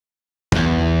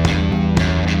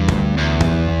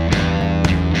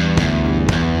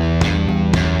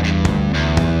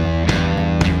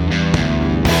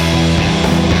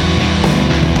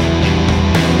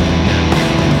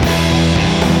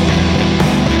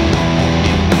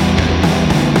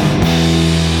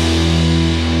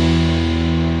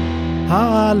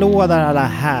Hallå där alla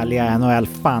härliga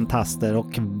NHL-fantaster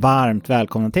och varmt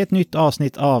välkomna till ett nytt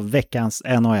avsnitt av veckans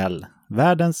NHL.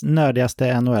 Världens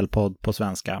nördigaste NHL-podd på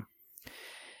svenska.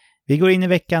 Vi går in i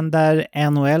veckan där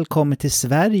NHL kommer till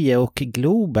Sverige och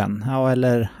Globen,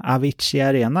 eller Avicii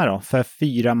Arena då, för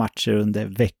 4 matcher under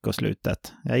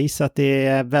veckoslutet. Jag gissar att det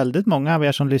är väldigt många av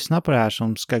er som lyssnar på det här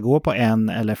som ska gå på en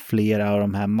eller flera av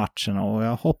de här matcherna och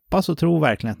jag hoppas och tror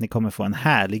verkligen att ni kommer få en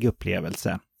härlig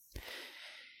upplevelse.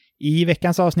 I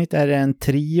veckans avsnitt är det en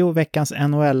trio veckans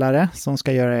NHL-are som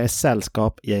ska göra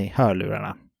sällskap i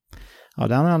hörlurarna. Av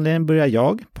den anledningen börjar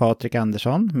jag, Patrik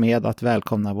Andersson, med att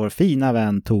välkomna vår fina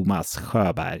vän Thomas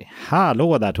Sjöberg.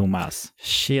 Hallå där Thomas!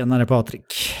 Tjenare Patrik!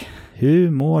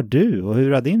 Hur mår du och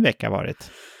hur har din vecka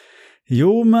varit?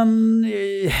 Jo, men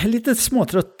lite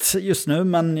småtrött just nu,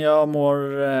 men jag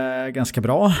mår ganska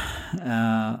bra.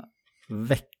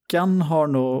 Veckan har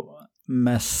nog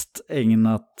mest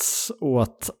ägnats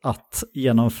åt att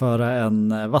genomföra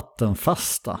en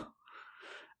vattenfasta.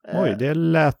 Oj, det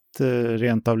lät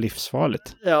rent av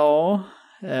livsfarligt. Ja,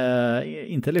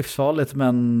 inte livsfarligt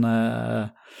men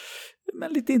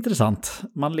lite intressant.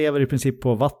 Man lever i princip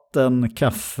på vatten,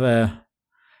 kaffe,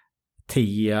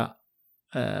 te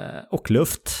och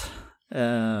luft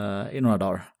i några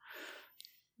dagar.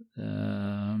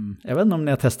 Jag vet inte om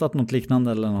ni har testat något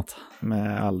liknande eller något.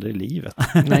 Men aldrig i livet.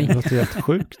 Nej. Det låter helt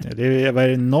sjukt. Det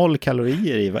är 0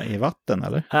 kalorier i vatten,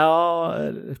 eller? Ja,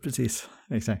 precis.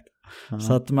 Exakt.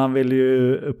 Så att man vill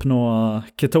ju uppnå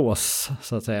ketos,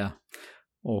 så att säga.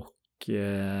 Och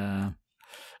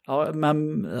ja,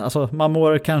 men alltså man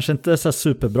mår kanske inte så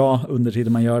superbra under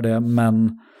tiden man gör det,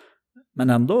 men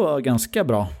ändå ganska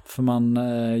bra. För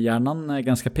hjärnan är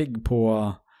ganska pigg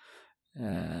på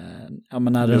ja,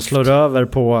 men när den slår över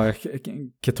på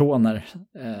ketoner.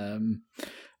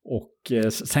 Och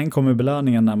sen kommer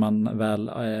belöningen när man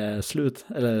väl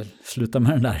slutar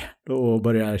med den där. Då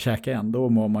börjar käka igen. Då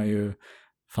mår man ju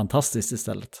fantastiskt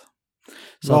istället.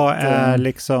 Så vad är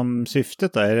liksom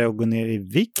syftet då? Är det att gå ner i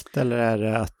vikt eller är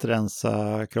det att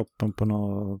rensa kroppen på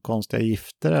några konstiga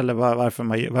gifter? Eller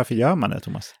varför gör man det,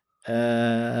 Thomas?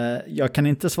 Jag kan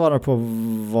inte svara på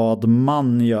vad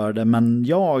man gör det, men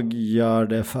jag gör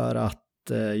det för att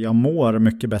jag mår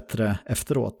mycket bättre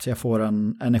efteråt. Jag får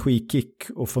en energikick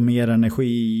och får mer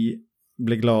energi,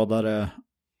 blir gladare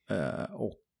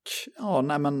och ja,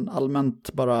 nej, men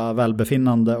allmänt bara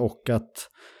välbefinnande och att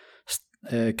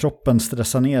kroppen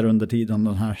stressar ner under tiden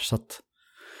den här. Så att,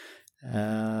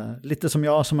 lite som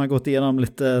jag som har gått igenom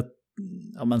lite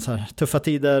ja, men så här, tuffa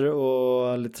tider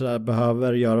och lite så där,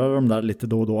 behöver göra de där lite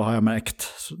då och då har jag märkt.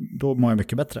 Så då mår jag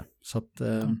mycket bättre. Så att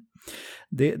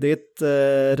det är ett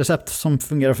recept som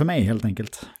fungerar för mig helt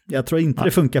enkelt. Jag tror inte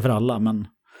det funkar för alla, men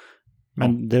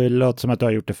det låter som att du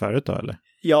har gjort det förut då, eller?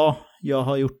 Ja, jag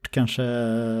har gjort kanske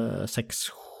 6-7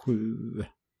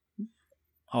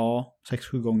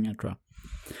 gånger tror jag.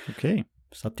 Okej.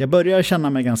 Så att jag börjar känna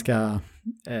mig ganska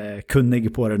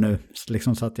kunnig på det nu,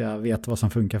 liksom så att jag vet vad som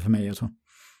funkar för mig och så.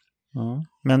 Ja.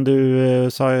 Men du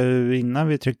sa ju innan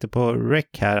vi tryckte på rec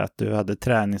här att du hade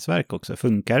träningsverk också.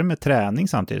 Funkar det med träning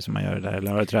samtidigt som man gör det där?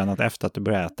 Eller har du tränat efter att du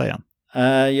började äta igen?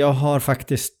 Jag har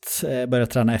faktiskt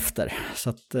börjat träna efter. Så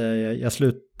att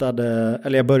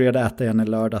jag började äta igen i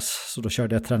lördags. Så då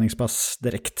körde jag träningspass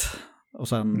direkt. Och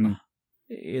sen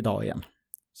idag igen.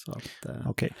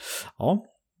 Okej. Ja.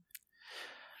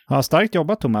 Ja, starkt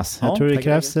jobbat Thomas. Jag tror det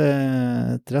krävs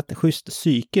ett rätt schysst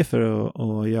psyke för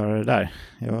att göra det där.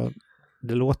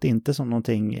 Det låter inte som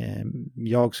någonting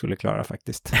jag skulle klara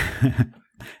faktiskt.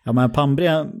 Ja, men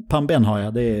pannben har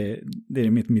jag. Det är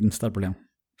mitt minsta problem.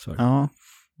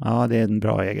 Ja, det är en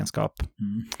bra egenskap.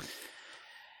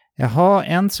 Jaha,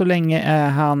 än så länge är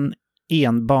han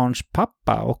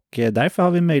enbarnspappa och därför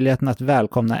har vi möjligheten att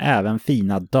välkomna även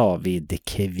fina David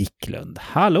Kvicklund.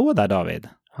 Hallå där David!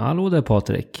 Hallå där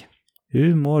Patrik.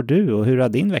 Hur mår du och hur har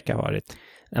din vecka varit?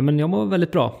 Ja, men jag mår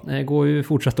väldigt bra. Jag går ju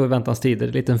fortsatt då i väntans tider.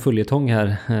 En liten följetong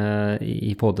här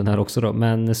i podden här också då.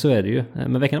 Men så är det ju.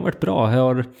 Men veckan har varit bra. Jag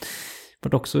har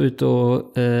varit också ute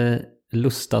och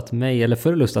förlustat mig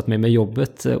med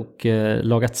jobbet och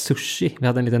lagat sushi. Vi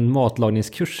hade en liten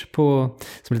matlagningskurs som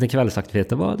en liten kvällsaktivitet.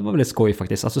 Det var väldigt skoj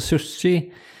faktiskt. Alltså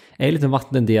sushi är en liten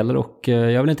vattendelare och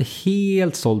jag är väl inte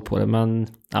helt såld på det, men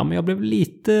jag blev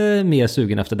lite mer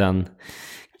sugen efter den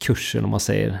kursen om man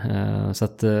säger. Så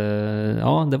att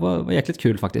det var jäkligt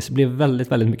kul faktiskt. Det blev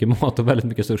väldigt, väldigt mycket mat och väldigt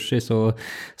mycket sushi så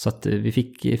att vi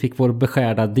fick vår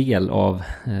beskärda del av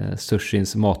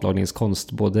sushins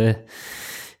matlagningskonst. Både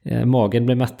magen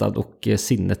blev mättad och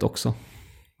sinnet också.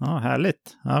 Ja,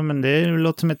 härligt. Ja, men det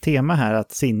låter som ett tema här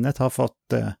att sinnet har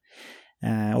fått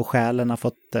Och själen har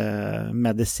fått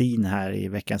medicin här i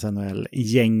veckans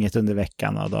NHL-gänget under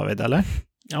veckan av David, eller?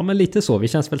 Ja, men lite så. Vi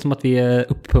känns väl som att vi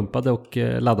är uppumpade och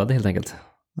laddade helt enkelt.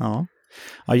 Ja,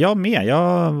 jag med. Jag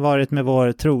har varit med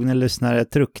vår trogne lyssnare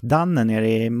Truckdanne nere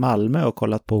i Malmö och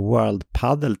kollat på World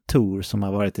Padel Tour som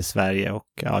har varit i Sverige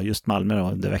och just Malmö då,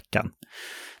 under veckan.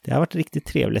 Det har varit riktigt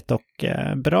trevligt och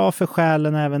bra för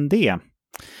själen även det.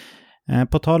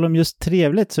 På tal om just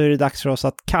trevligt så är det dags för oss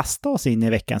att kasta oss in i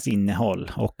veckans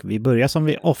innehåll och vi börjar som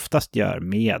vi oftast gör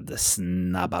med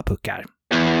snabba puckar.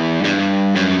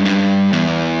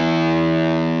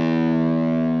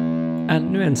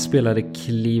 Ännu en spelare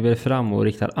kliver fram och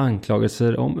riktar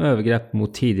anklagelser om övergrepp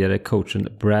mot tidigare coachen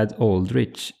Brad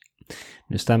Aldridge.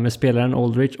 Nu stämmer spelaren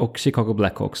Aldridge och Chicago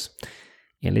Blackhawks.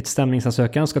 Enligt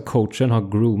stämningsansökan ska coachen ha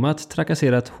groomat,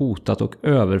 trakasserat, hotat och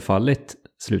överfallit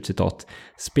slutcitat,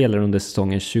 spelaren under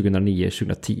säsongen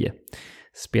 2009-2010.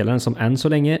 Spelaren som än så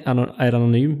länge är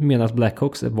anonym menar att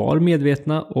Blackhawks var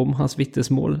medvetna om hans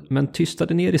vittnesmål men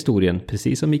tystade ner historien,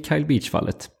 precis som i Kyle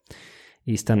Beach-fallet.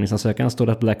 I stämningsansökan står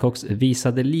det att Blackhawks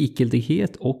visade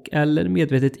likgiltighet och eller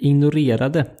medvetet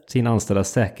ignorerade sin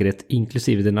anställdas säkerhet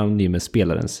inklusive den anonyme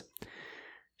spelarens.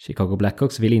 Chicago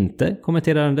Blackhawks vill inte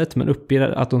kommentera ärendet men uppger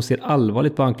att de ser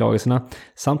allvarligt på anklagelserna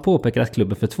samt påpekar att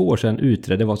klubben för 2 år sedan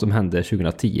utredde vad som hände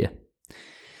 2010.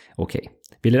 Okej,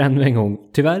 vill jag ännu en gång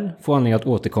tyvärr få anledning att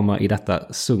återkomma i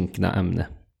detta sunkna ämne.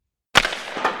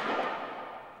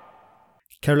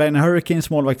 Carolina Hurricanes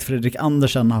målvakt Fredrik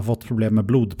Andersen har fått problem med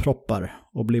blodproppar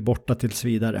och blir borta tills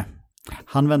vidare.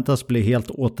 Han väntas bli helt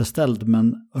återställd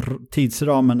men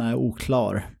tidsramen är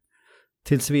oklar.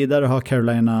 Tills vidare har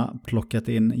Carolina plockat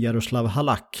in Jaroslav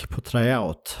Halak på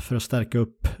tryout för att stärka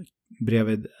upp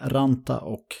bredvid Ranta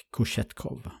och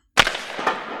Kushetkov.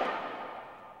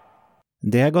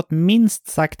 Det har gått minst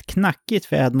sagt knackigt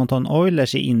för Edmonton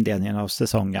Oilers i inledningen av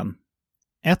säsongen.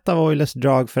 Ett av Oilers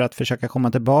drag för att försöka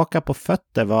komma tillbaka på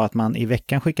fötter var att man i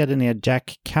veckan skickade ner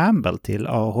Jack Campbell till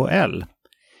AHL.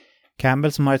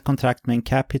 Campbell som har ett kontrakt med en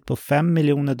cap hit på $5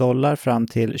 miljoner fram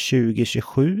till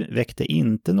 2027 väckte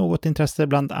inte något intresse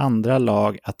bland andra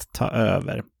lag att ta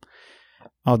över.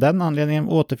 Av den anledningen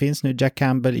återfinns nu Jack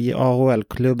Campbell i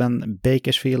AHL-klubben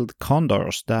Bakersfield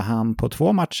Condors där han på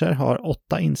 2 matcher har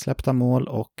 8 insläppta mål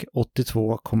och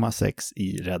 82,6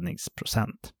 i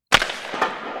räddningsprocent.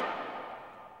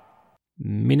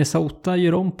 Minnesota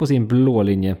gör om på sin blå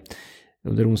linje.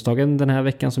 Under onsdagen den här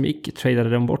veckan som gick tradade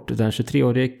de bort den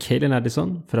 23-årige Calen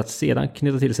Addison för att sedan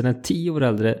knyta till sig den 10 år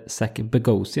äldre Zach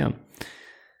Bogosian.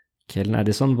 Calen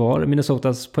Addison var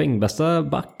Minnesotas poängbästa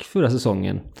back förra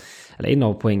säsongen. Eller en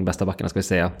av poängbästa backarna ska vi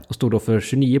säga. Och stod då för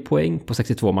 29 poäng på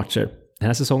 62 matcher. Den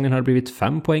här säsongen har det blivit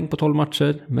 5 poäng på 12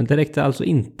 matcher. Men det räckte alltså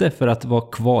inte för att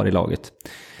vara kvar i laget.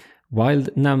 Wild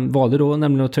valde då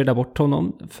nämligen att trada bort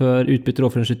honom för utbyte då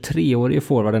för den 23-årige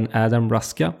forwarden Adam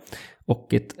Ruska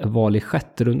och ett val i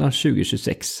 6:e rundan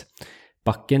 2026.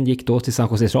 Backen gick då till San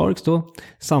Jose Sharks då,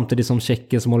 samtidigt som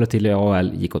tjecken som håller till i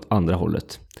AHL gick åt andra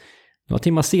hållet. Några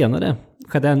timmar senare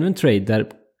skedde ännu en trade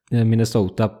där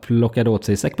Minnesota plockade åt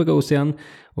sig Zach Bogosian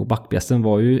och backbjässen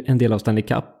var ju en del av Stanley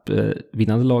Cup,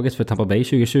 vinnande laget för Tampa Bay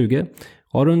 2020,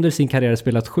 har under sin karriär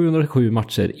spelat 707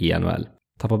 matcher i NHL.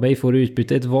 Tampa Bay får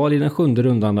utbyta ett val i den 7:e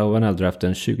rundan av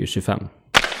NHL-draften 2025.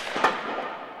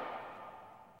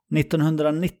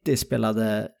 1990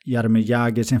 spelade Jaromir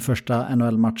Jagr sin första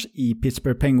NHL-match i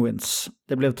Pittsburgh Penguins.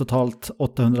 Det blev totalt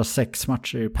 806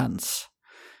 matcher i Pens.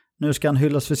 Nu ska han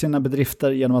hyllas för sina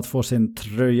bedrifter genom att få sin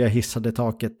tröja hissad i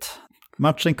taket.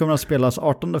 Matchen kommer att spelas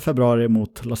 18 februari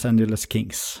mot Los Angeles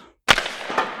Kings.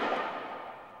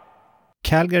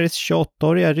 Calgarys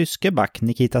 28-åriga ryske back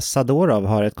Nikita Zadorov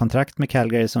har ett kontrakt med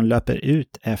Calgary som löper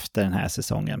ut efter den här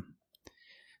säsongen.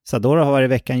 Zadorov har i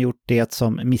veckan gjort det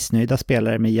som missnöjda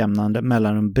spelare med jämnande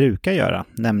mellanrum brukar göra,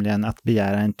 nämligen att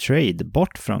begära en trade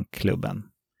bort från klubben.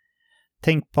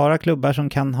 Tänkbara klubbar som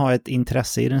kan ha ett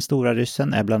intresse i den stora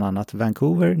ryssen är bland annat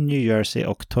Vancouver, New Jersey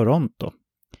och Toronto.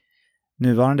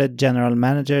 Nuvarande general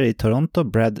manager i Toronto,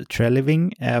 Brad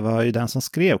Treliving, var ju den som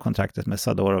skrev kontraktet med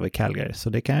Zadorov i Calgary, så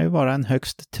det kan ju vara en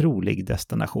högst trolig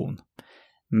destination.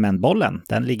 Men bollen,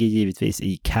 den ligger givetvis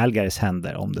i Calgarys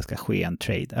händer om det ska ske en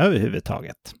trade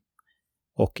överhuvudtaget.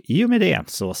 Och i och med det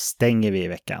så stänger vi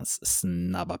veckans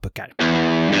snabba puckar.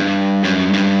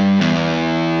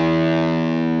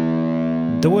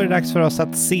 Då är det dags för oss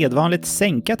att sedvanligt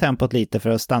sänka tempot lite för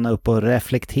att stanna upp och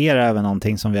reflektera över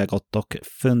någonting som vi har gått och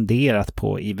funderat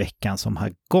på i veckan som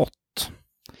har gått.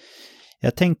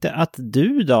 Jag tänkte att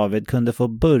du, David, kunde få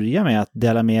börja med att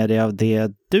dela med dig av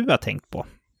det du har tänkt på.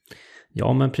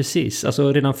 Ja, men precis.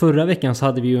 Alltså redan förra veckan så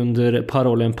hade vi under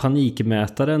parollen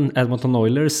panikmätaren Edmonton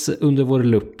Oilers under vår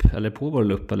lupp, eller på vår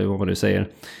lupp, eller vad man nu säger.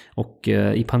 Och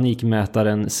i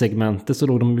panikmätaren segmentet så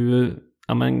låg de ju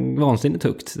vansinnigt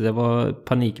högt. Det var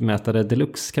panikmätare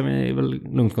deluxe, kan vi väl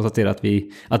lugnt konstatera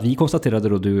att vi konstaterade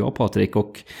då, du och jag, Patrik.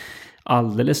 Och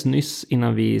alldeles nyss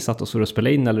innan vi satt oss för att spela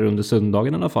in, eller under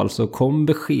söndagen i alla fall, så kom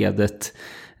beskedet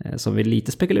som vi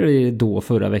lite spekulerade i då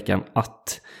förra veckan,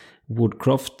 att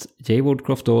Jay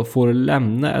Woodcroft då får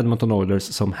lämna Edmonton Oilers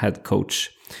som head coach.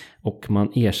 Och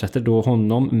man ersätter då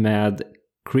honom med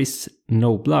Chris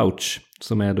Noblouch,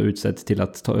 som är då utsedd till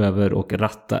att ta över och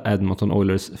ratta Edmonton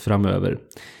Oilers framöver.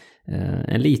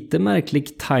 En lite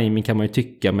märklig timing kan man ju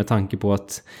tycka, med tanke på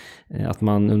att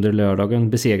man under lördagen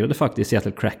besegrade faktiskt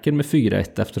Seattle Kraken med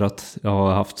 4-1 efter att jag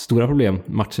har haft stora problem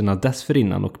matcherna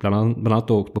dessförinnan, och bland annat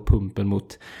då på pumpen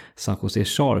mot San Jose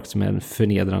Sharks med en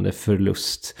förnedrande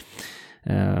förlust.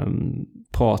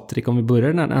 Patrik, om vi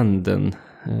börjar den här änden,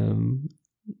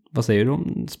 vad säger du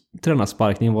om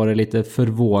tränarsparkningen? Var det lite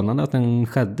förvånande att den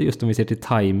skedde, just om vi ser till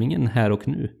tajmingen här och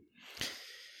nu?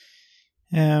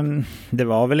 Det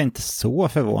var väl inte så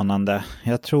förvånande.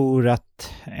 Jag tror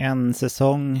att en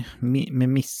säsong med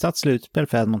missat slutspel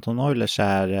för Edmonton Oilers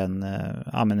är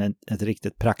ett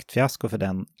riktigt praktfiasko för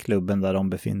den klubben där de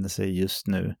befinner sig just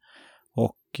nu.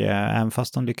 Och även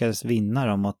fast de lyckades vinna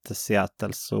dem mot Seattle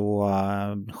så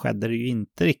skedde det ju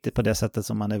inte riktigt på det sättet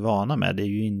som man är vana med. Det är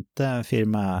ju inte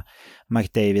firma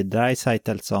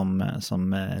McDavid-Draisaitl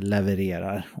som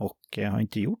levererar, och har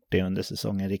inte gjort det under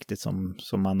säsongen riktigt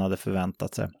som man hade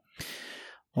förväntat sig.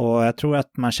 Och jag tror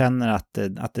att man känner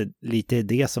att det lite är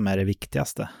det som är det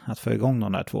viktigaste, att få igång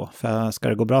de där två. För ska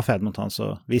det gå bra för Edmonton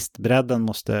så visst, bredden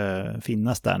måste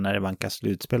finnas där när det vankas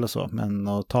slutspel och så. Men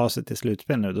att ta sig till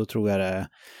slutspel nu, då tror jag det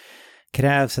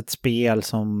krävs ett spel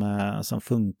som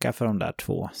funkar för de där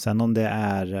två. Sen om det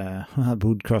är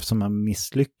Woodcroft som har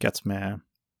misslyckats med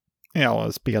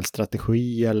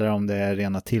spelstrategi, eller om det är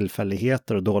rena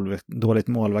tillfälligheter och dåligt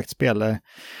målvaktsspel,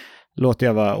 låter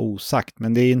jag vara osagt,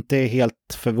 men det är inte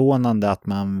helt förvånande att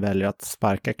man väljer att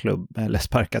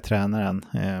sparka tränaren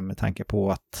med tanke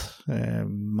på att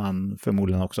man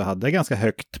förmodligen också hade ganska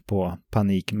högt på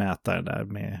panikmätare där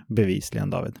med bevisligen,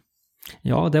 David.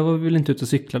 Ja, det var vi väl inte ute och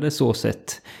cyklade så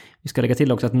sett. Vi ska lägga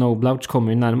till också att Noblouch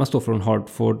kommer ju närmast då från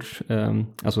Hartford,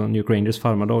 alltså New York Rangers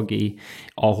farmarlag i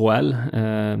AHL,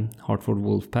 Hartford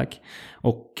Wolfpack.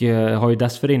 Och har ju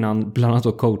dessförinnan bland annat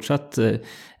då coachat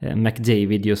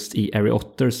McDavid just i Erie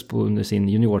Otters under sin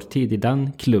juniortid i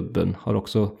den klubben. Har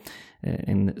också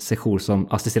en sejour som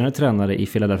assisterande tränare i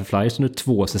Philadelphia Flyers under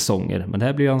 2 säsonger. Men det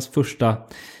här blir ju hans första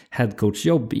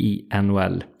headcoachjobb i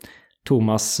NHL.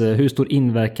 Thomas, hur stor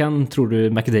inverkan tror du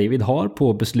McDavid har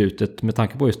på beslutet, med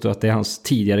tanke på just att det är hans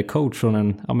tidigare coach från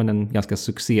en ganska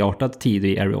succéartad tid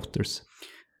i Erie Otters?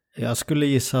 Jag skulle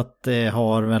gissa att det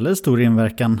har väldigt stor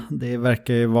inverkan. Det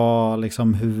verkar ju vara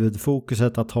liksom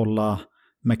huvudfokuset att hålla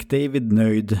McDavid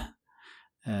nöjd.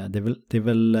 Det är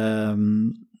väl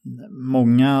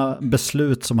många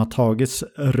beslut som har tagits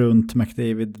runt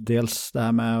McDavid. Dels det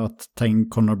här med att ta in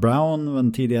Connor Brown,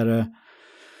 en tidigare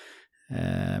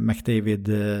McDavid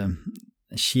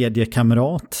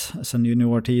kedjekamrat sen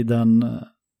juniortiden,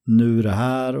 nu det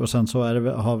här, och sen så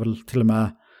har väl till och med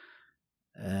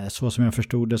så som jag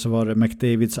förstod det så var det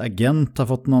McDavids agent har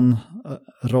fått någon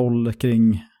roll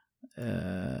kring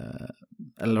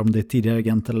eller om det är tidigare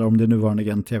agent eller om det är nuvarande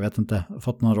agent, jag vet inte,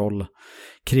 fått någon roll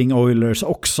kring Oilers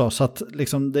också, så att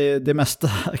liksom det mesta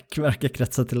verkar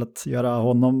kretsa till att göra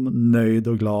honom nöjd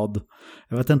och glad.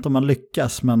 Jag vet inte om man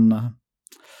lyckas, men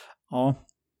ja,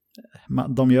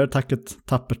 de gör ett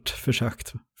tappert försök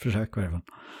i alla fall.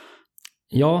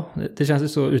 Ja, det känns ju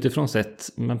så utifrån sett.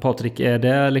 Men Patrik, är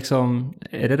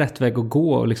det rätt väg att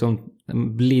gå och liksom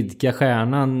blidka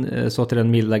stjärnan så till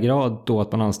en milda grad då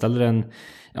att man anställer en,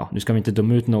 nu ska vi inte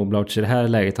döma ut Noblouch i det här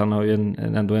läget, han har ju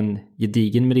ändå en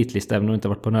gedigen meritlista även om det inte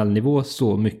varit på NHL-nivå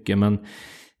så mycket, men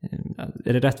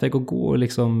är det rätt väg att gå och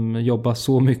liksom jobba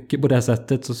så mycket på det här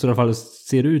sättet, så i alla fall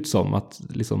ser det ut som att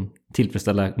liksom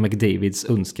tillfredsställa McDavids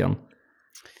önskan?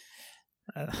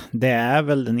 Det är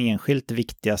väl den enskilt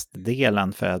viktigaste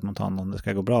delen för Edmonton om det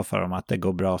ska gå bra för dem, att det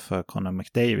går bra för Connor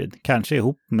McDavid. Kanske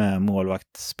ihop med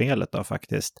målvaktsspelet då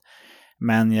faktiskt.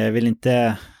 Men jag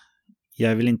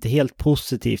vill inte helt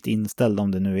positivt inställd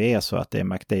om det nu är så att det är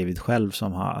McDavid själv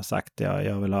som har sagt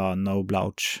jag vill ha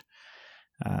Noblouch.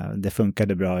 Det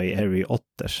funkade bra i Erie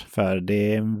Otters, för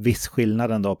det är en viss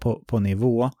skillnad ändå på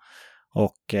nivå.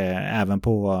 Och även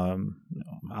på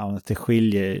att det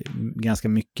skiljer ganska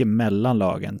mycket mellan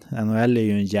lagen. NHL är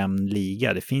ju en jämn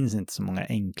liga. Det finns inte så många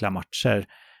enkla matcher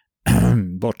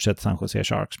bortsett San Jose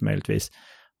Sharks möjligtvis.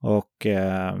 Och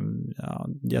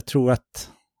jag tror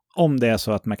att om det är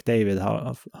så att McDavid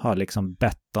har liksom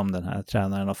bett om den här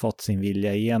tränaren och fått sin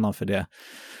vilja igenom för det,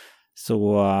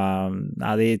 så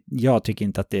jag tycker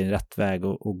inte att det är rätt väg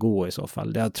att gå i så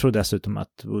fall. Jag tror dessutom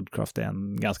att Woodcroft är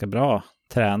en ganska bra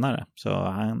tränare, så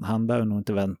han behöver nog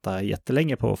inte vänta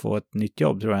jättelänge på att få ett nytt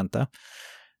jobb, tror jag inte.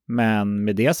 Men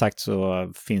med det sagt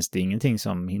så finns det ingenting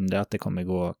som hindrar att det kommer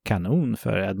gå kanon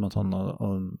för Edmonton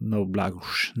och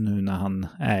Noblash nu när han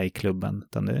är i klubben.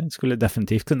 Utan det skulle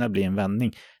definitivt kunna bli en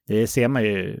vändning. Det ser man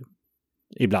ju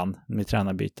ibland med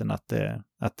tränarbyten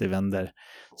att det vänder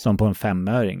som på en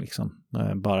 5-öring liksom.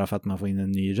 Bara för att man får in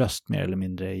en ny röst mer eller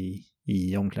mindre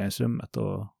i omklädningsrummet.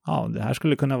 Och det här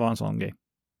skulle kunna vara en sån grej.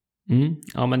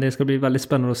 Ja, men det ska bli väldigt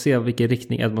spännande att se vilken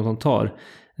riktning Edmonton tar.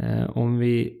 Om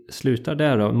vi slutar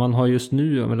där då. Man har just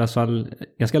nu i alla fall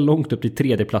ganska långt upp till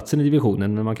tredjeplatsen i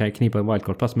divisionen, men man kan knipa en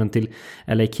wildcard-plats. Men till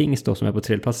LA Kings då, som är på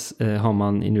tredjeplats, har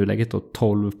man i nuläget då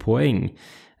 12 poäng.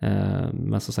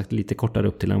 Men som sagt lite kortare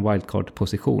upp till en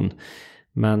wildcard-position.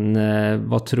 Men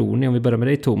vad tror ni, om vi börjar med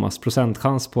dig Thomas,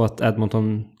 procentchans på att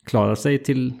Edmonton klarar sig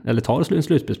till, eller tar en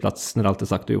slutspelsplats när allt är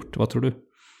sagt och gjort? Vad tror du?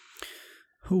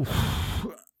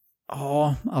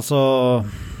 Ja, alltså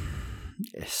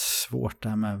det är svårt det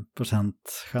här med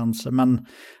procentchanser, men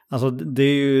alltså det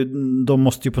är ju, de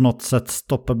måste ju på något sätt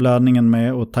stoppa blödningen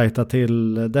med att tajta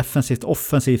till defensivt.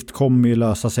 Offensivt kommer ju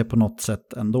lösa sig på något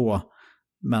sätt ändå,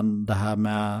 men det här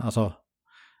med, alltså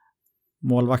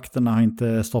målvakterna har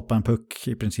inte stoppat en puck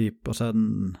i princip, och sen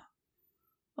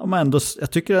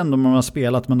jag tycker ändå man har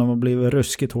spelat, men de har blivit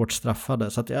ruskigt hårt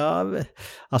straffade, så att jag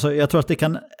tror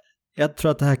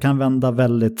att det här kan vända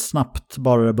väldigt snabbt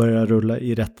bara det börjar rulla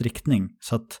i rätt riktning.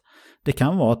 Så att det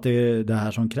kan vara att det är det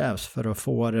här som krävs för att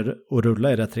få det att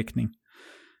rulla i rätt riktning.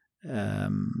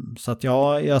 Så att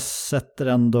jag sätter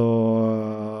ändå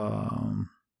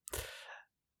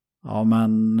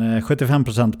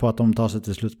 75% på att de tar sig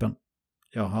till slutspel.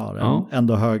 Jag har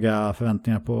ändå höga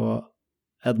förväntningar på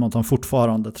Edmonton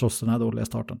fortfarande trots den här dåliga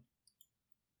starten.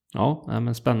 Ja,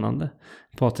 men spännande.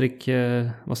 Patrik,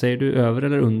 vad säger du, över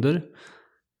eller under?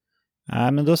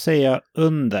 Nej, men då säger jag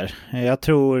under.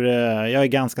 Jag är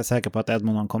ganska säker på att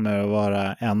Edmonton kommer att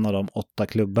vara en av de 8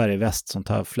 klubbar i väst som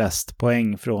tar flest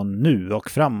poäng från nu och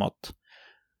framåt.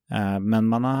 Men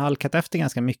man har halkat efter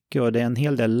ganska mycket och det är en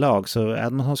hel del lag, så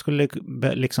Edmonton skulle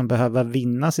liksom behöva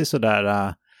vinna sig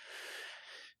sådär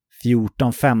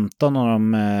 14-15 av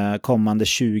de kommande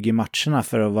 20 matcherna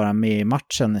för att vara med i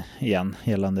matchen igen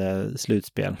gällande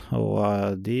slutspel.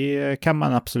 Och det kan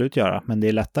man absolut göra, men det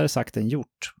är lättare sagt än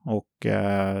gjort. Och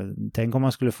tänk om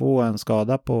man skulle få en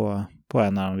skada på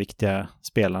en av de viktiga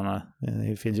spelarna.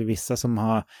 Det finns ju vissa som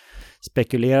har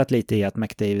spekulerat lite i att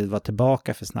McDavid var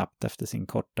tillbaka för snabbt efter sin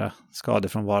korta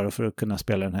skadefrånvaro för att kunna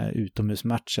spela den här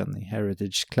utomhusmatchen i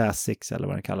Heritage Classics eller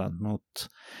vad det kallas mot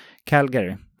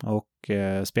Calgary. Och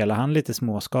spelar han lite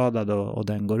småskadad och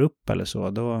den går upp eller så,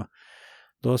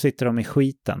 då sitter de i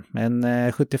skiten. Men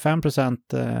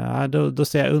 75%, då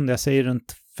säger jag under. Jag säger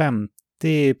runt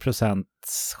 50%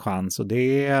 chans, och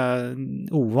det är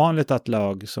ovanligt att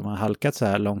lag som har halkat så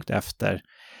här långt efter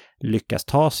lyckas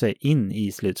ta sig in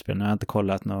i slutspel. Nu har jag inte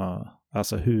kollat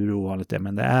alltså hur ovanligt det är,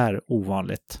 men det är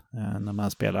ovanligt när man har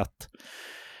spelat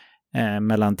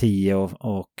mellan 10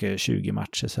 och 20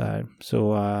 matcher så här.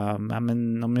 Så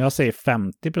men om jag säger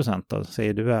 50% då,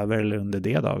 säger du över eller under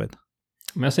det, David?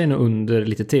 Men jag säger nog under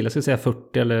lite till. Jag ska säga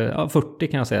 40 eller 40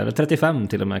 kan jag säga, eller 35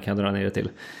 till och med kan jag dra ner det till.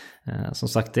 Som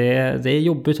sagt, det är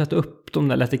jobbigt att upp dem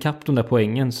där, lätt ikapp de där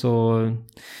poängen, så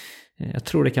jag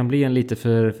tror det kan bli en lite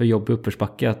för jobbig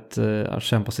uppförsbacke att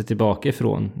kämpa sig tillbaka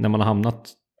ifrån när man har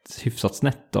hamnat hyfsat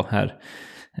snett då här.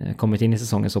 Kommit in i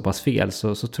säsongen så pass fel,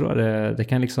 så tror jag det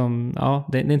kan liksom,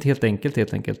 det är inte helt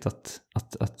enkelt att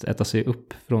äta sig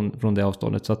upp från det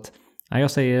avståndet, så att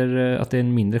jag säger att det är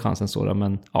en mindre chans än så,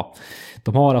 men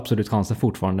de har absolut chansen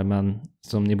fortfarande, men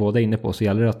som ni båda är inne på så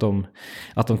gäller det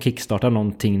att de kickstartar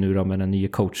någonting nu då med den nya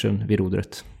coachen vid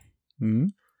rodret.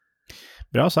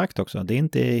 Bra sagt också. Det är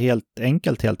inte helt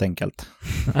enkelt.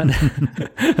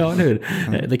 Ja, hur?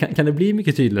 Kan det bli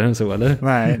mycket tydligare än så, eller?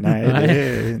 Nej,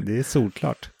 det är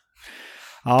solklart.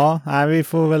 Ja, vi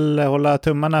får väl hålla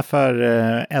tummarna för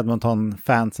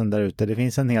Edmonton-fansen där ute. Det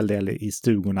finns en hel del i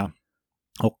stugorna.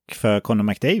 Och för Connor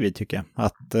McDavid tycker jag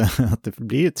att det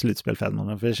blir ett slutspel för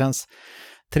Edmonton. För det känns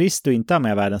trist att inte ha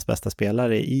med världens bästa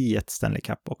spelare i ett Stanley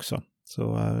Cup också. Så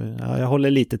jag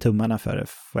håller lite tummarna för det,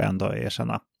 får jag ändå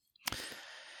erkänna.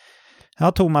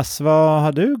 Ja, Thomas, vad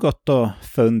har du gått och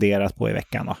funderat på i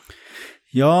veckan då?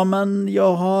 Ja, men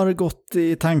jag har gått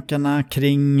i tankarna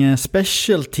kring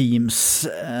special teams.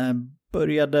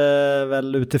 började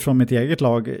väl utifrån mitt eget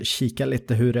lag kika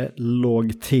lite hur det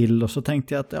låg till. Och så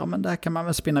tänkte jag att ja, men det här kan man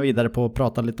väl spinna vidare på och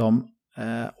prata lite om.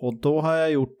 Och då har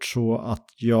jag gjort så att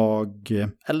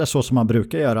eller så som man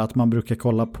brukar göra, att man brukar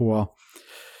kolla på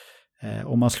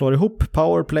om man slår ihop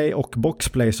powerplay och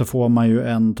boxplay så får man ju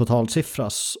en totalsiffra.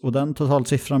 Och den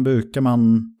totalsiffran brukar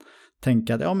man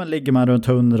tänka att ja, men ligger man runt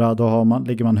 100 då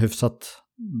ligger man hyfsat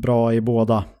bra i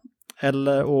båda.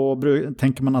 Eller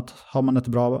tänker man att har man ett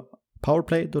bra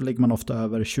powerplay då ligger man ofta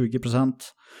över 20%.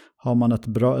 Har man ett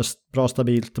bra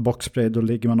stabilt boxplay då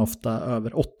ligger man ofta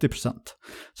över 80%.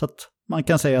 Så att man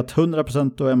kan säga att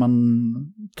 100% då är man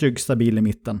trygg stabil i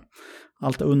mitten.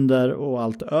 Allt under och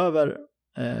allt över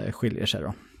skiljer sig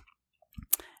då.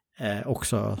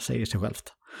 Också säger sig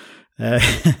självt.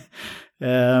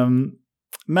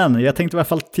 Men jag tänkte i alla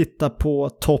fall titta på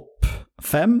topp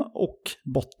 5 och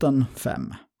botten 5.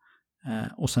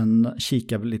 Och sen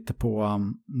kika vi lite på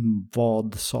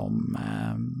vad som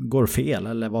går fel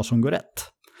eller vad som går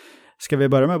rätt. Ska vi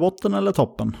börja med botten eller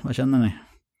toppen? Vad känner ni?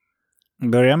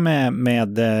 Börja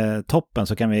med toppen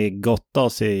så kan vi gotta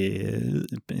oss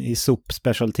i SOP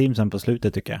special teamsen på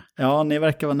slutet tycker jag. Ja, ni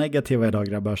verkar vara negativa idag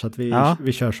grabbar så att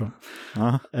vi kör så.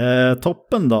 Ja.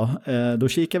 Toppen då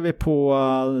kikar vi på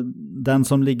den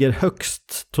som ligger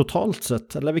högst totalt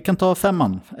sett. Eller vi kan ta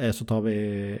 5:an så tar vi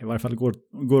i varje fall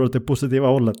går åt det positiva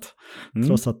hållet.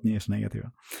 Trots att ni är så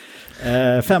negativa.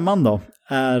 5:an då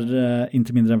är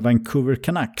inte mindre än Vancouver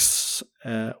Canucks.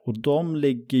 Och de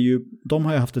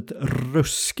har ju haft ett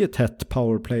ruskigt hett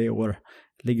powerplay i år.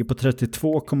 Ligger på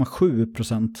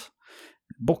 32,7%.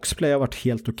 Boxplay har varit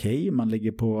helt okej. Man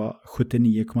ligger på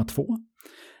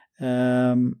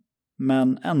 79,2%.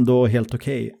 Men ändå helt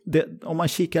okej. Om man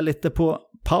kikar lite på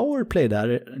powerplay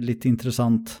där, lite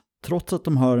intressant. Trots att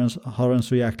de har en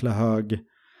så jäkla hög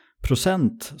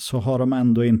procent så har de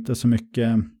ändå inte så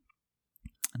mycket.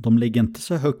 De ligger inte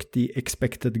så högt i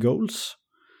expected goals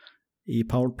i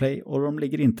powerplay och de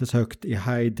ligger inte så högt i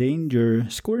high danger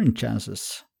scoring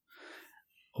chances.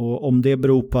 Och om det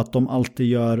beror på att de alltid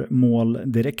gör mål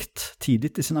direkt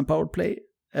tidigt i sina powerplay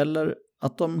eller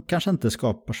att de kanske inte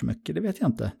skapar så mycket, det vet jag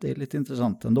inte. Det är lite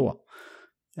intressant ändå.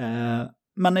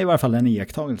 Men i varje fall en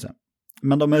iakttagelse.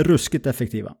 Men de är ruskigt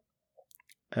effektiva.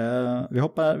 Vi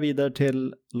hoppar vidare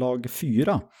till lag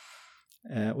 4.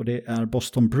 Och det är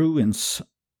Boston Bruins.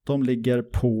 De ligger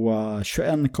på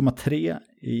 21,3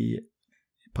 i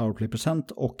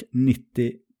powerplay-procent och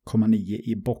 90,9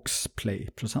 i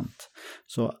boxplay-procent.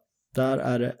 Så där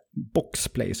är det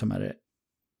boxplay som är det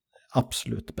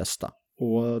absolut bästa.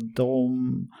 Och de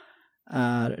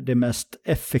är det mest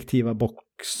effektiva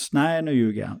nu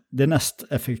ljuger jag. Det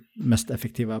mest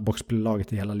effektiva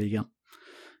boxplay-laget i hela ligan.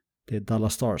 Det är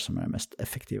Dallas Stars som är det mest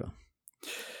effektiva.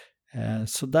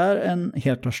 Så där är en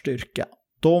helt klar styrka.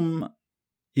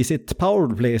 I sitt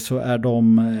powerplay så är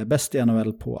de bäst i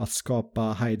NHL på att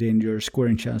skapa high danger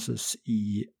scoring chances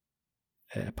i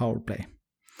powerplay.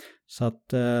 Så att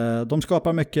de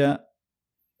skapar mycket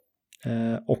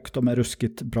och de är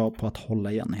ruskigt bra på att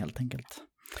hålla igen helt enkelt.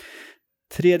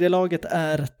 Tredje laget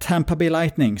är Tampa Bay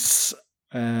Lightnings.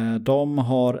 De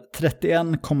har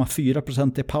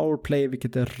 31,4% i powerplay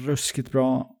vilket är ruskigt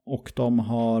bra och de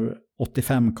har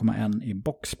 85,1 i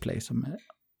boxplay som är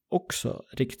också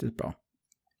riktigt bra.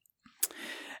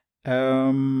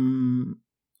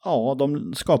 Ja,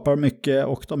 de skapar mycket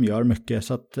och de gör mycket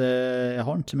så att jag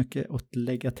har inte så mycket att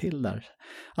lägga till där.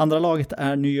 Andra laget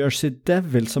är New Jersey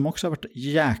Devils som också har varit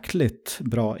jäkligt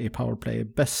bra i powerplay.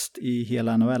 Bäst i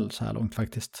hela NHL så här långt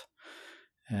faktiskt.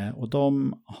 Och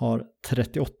de har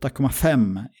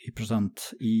 38,5%.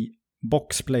 I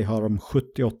boxplay har de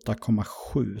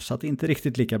 78,7% så att det är inte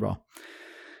riktigt lika bra.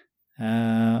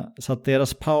 Så att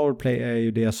deras powerplay är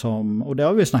ju det som, och det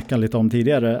har vi snackat lite om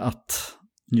tidigare, att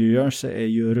New Jersey är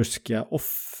ju ruska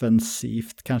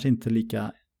offensivt, kanske inte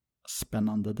lika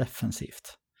spännande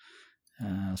defensivt.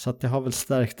 Så att det har väl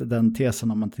stärkt den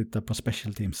tesen om man tittar på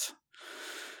special teams.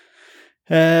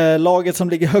 Laget som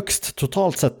ligger högst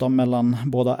totalt sett då, mellan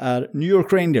båda är New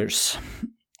York Rangers.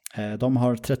 De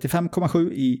har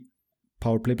 35,7 i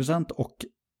powerplay-procent och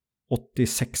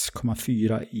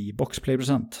 86,4 i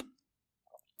boxplay-procent.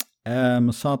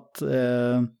 Så att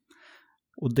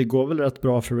och det går väl rätt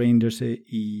bra för Rangers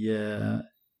i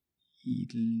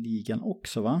ligan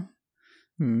också, va?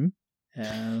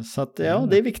 Så att ja,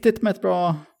 det är viktigt med ett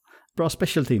bra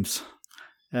special teams.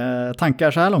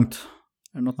 Tankar så här långt?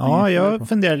 Ja, jag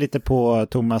funderar lite på,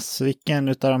 Thomas, vilken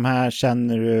av de här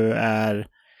känner du är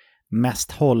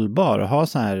mest hållbar och har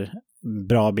så här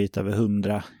bra bit över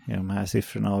 100 i de här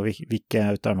siffrorna, och vilka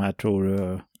av de här tror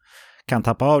du kan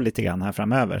tappa av lite grann här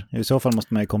framöver. I så fall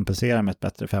måste man ju kompensera med ett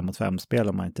bättre 5-mot-5-spel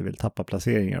om man inte vill tappa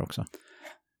placeringar också.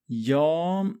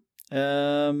 Ja,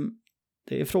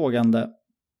 det är frågande.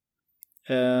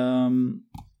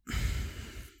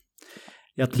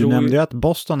 Du nämnde ju att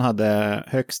Boston hade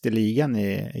högst i ligan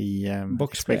i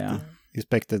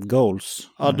expected goals.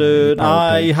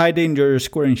 Ja, i high danger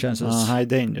scoring chances. Ja, high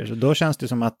danger. Så då känns det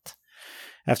som att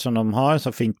eftersom de har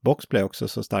så fint boxplay också,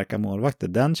 så starka målvakter,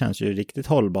 den känns ju riktigt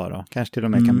hållbar då. Kanske till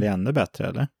och med kan bli ännu bättre,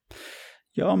 eller?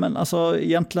 Ja, men alltså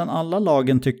egentligen alla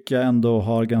lagen tycker jag ändå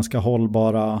har ganska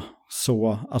hållbara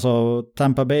så. Alltså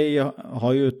Tampa Bay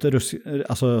har ju ett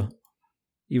alltså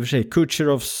i och för sig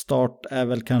Kucherovs start är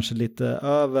väl kanske lite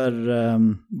över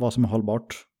vad som är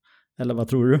hållbart. Eller vad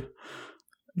tror du?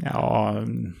 Ja,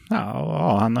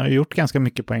 han har gjort ganska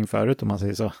mycket poäng förut om man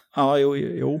säger så. Ja,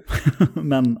 jo.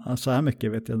 Men så här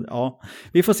mycket vet jag. Ja,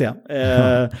 vi får se.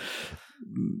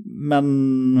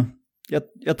 Men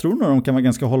jag tror nog de kan vara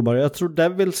ganska hållbara. Jag tror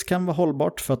Devils kan vara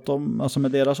hållbart för att alltså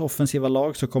med deras offensiva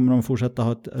lag så kommer de fortsätta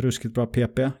ha ett ruskigt bra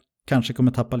PP. Kanske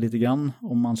kommer tappa lite grann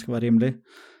om man ska vara rimlig.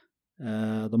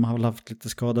 De har väl haft lite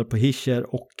skador på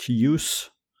Hischer och Hughes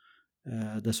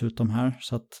dessutom här.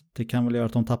 Så att det kan väl göra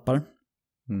att de tappar.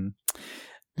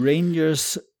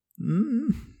 Rangers,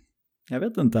 jag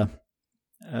vet inte.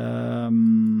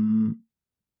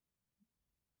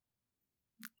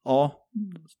 Ja,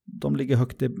 de ligger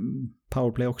högt i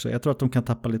powerplay också. Jag tror att de kan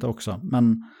tappa lite också.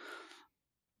 Men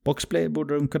boxplay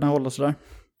borde de kunna hålla sådär.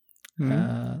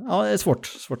 Ja, det är svårt.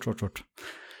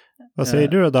 Vad säger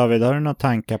du då, David? Har du några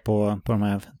tankar på de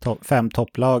här 5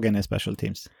 topplagen i special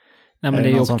teams? Nej, men är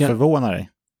det någon som förvånar dig?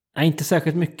 Nej, inte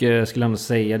särskilt mycket skulle jag ändå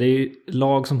säga. Det är ju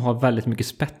lag som har väldigt mycket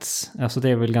spets. Alltså det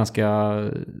är väl ganska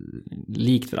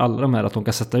likt för alla de här att de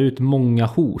kan sätta ut många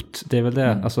hot. Det är väl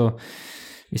det. Alltså,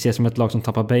 vi ser som ett lag som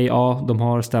Tampa Bay. Ja, de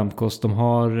har Stamkos, de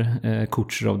har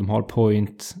Kucherov, de har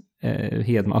Point,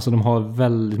 Hedman. Alltså de har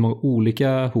väldigt många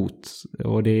olika hot.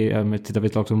 Och det är, tittar vi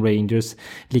ett lag som Rangers,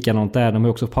 likadant där. De är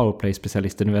också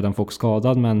powerplay-specialister. Nu är den Fox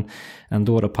skadad, men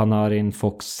ändå då Panarin,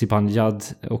 Fox, Zibanejad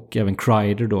och även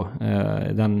Kreider då.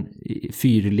 Den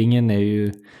fyrlingen är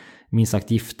ju minst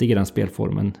sagt giftig i den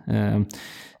spelformen.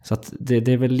 Så att det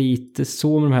är väl lite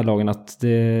så med de här lagen att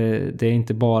det är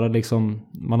inte bara liksom,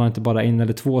 man har inte bara en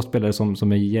eller två spelare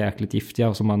som är jäkligt giftiga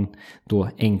och som man då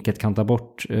enkelt kan ta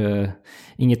bort.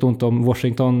 Inget ont om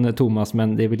Washington, Thomas,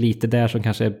 men det är väl lite där som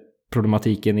kanske är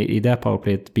problematiken i det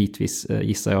powerplayet bitvis,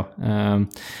 gissar jag.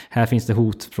 Här finns det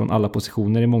hot från alla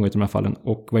positioner i många av de här fallen,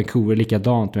 och Vancouver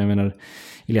likadant. Men jag menar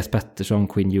Elias Pettersson,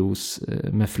 Quinn Hughes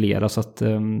med flera, så att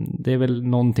det är väl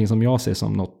någonting som jag ser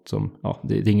som något som, ja,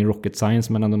 det är ingen rocket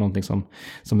science, men ändå någonting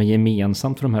som är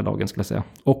gemensamt för de här lagen skulle jag säga,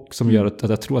 och som gör att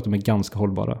jag tror att de är ganska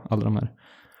hållbara, alla de här.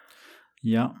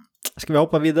 Ja, ska vi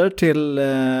hoppa vidare till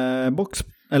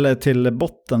eller till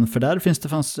botten, för där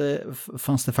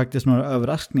fanns det faktiskt några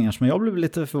överraskningar som jag blev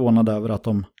lite förvånad över att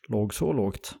de låg så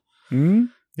lågt.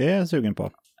 Det är jag sugen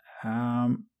på.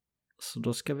 Så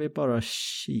då ska vi bara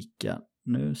kika.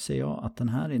 Nu ser jag att den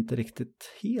här inte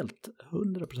riktigt helt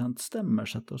 100% stämmer,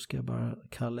 så att då ska jag bara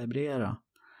kalibrera.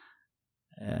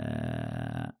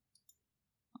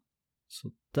 Så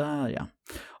där, ja.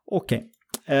 Okej.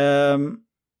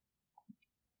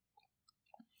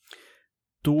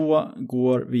 Då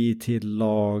går vi till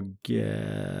lag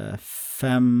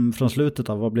 5 från slutet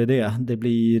av. Vad blir det? Det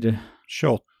blir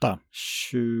 28,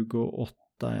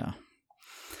 ja.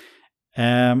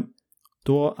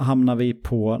 Då hamnar vi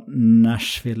på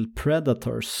Nashville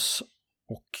Predators.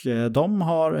 Och de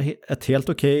har ett helt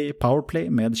okej powerplay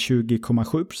med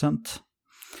 20,7%.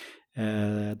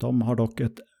 De har dock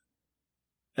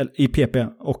i PP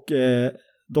och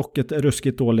dock ett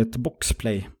ruskigt dåligt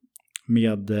boxplay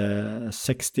med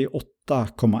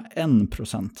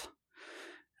 68,1%.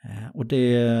 Och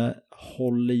det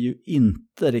håller ju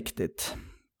inte riktigt.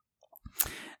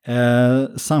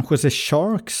 San Jose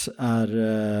Sharks är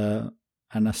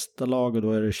nästa lag, och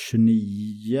då är det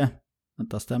 29.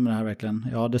 Vänta, stämmer det här verkligen?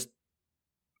 Ja,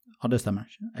 det stämmer.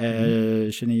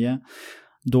 29.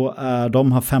 Då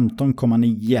de har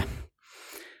 15,9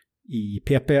 i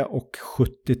PP och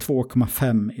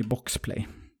 72,5 i boxplay.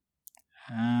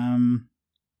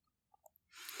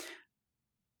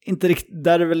 Inte riktigt,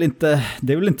 det är väl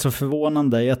inte så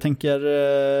förvånande. Jag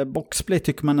tänker boxplay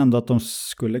tycker man ändå att de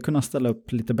skulle kunna ställa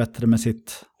upp lite bättre med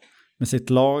sitt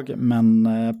lag, men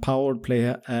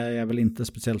powerplay är jag väl inte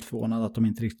speciellt förvånad att de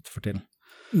inte riktigt får till.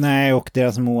 Nej, och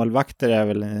deras målvakter är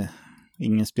väl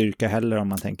ingen styrka heller om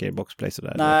man tänker i boxplay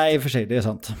sådär. Nej, i och för sig, det är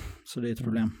sant. Så det är ett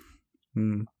problem.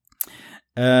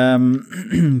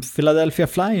 Philadelphia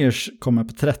Flyers kommer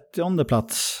på 30:e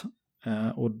plats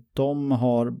Och de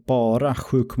har bara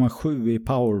 7,7 i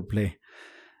powerplay.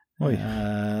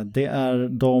 Det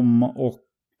är de och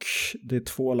det är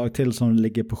 2 lag till som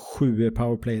ligger på 7 i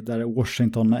powerplay. Där är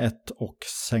Washington 1 och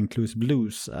St. Louis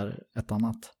Blues är ett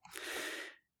annat.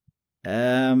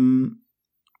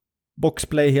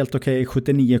 Boxplay helt okej,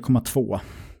 79,2.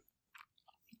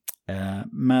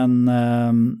 Men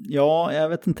ja, jag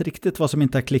vet inte riktigt vad som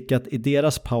inte har klickat i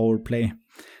deras powerplay.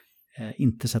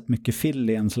 Inte sett mycket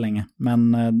Philly än så länge.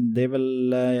 Men det är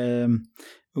väl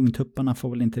ungtupparna får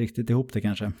väl inte riktigt ihop det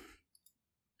kanske.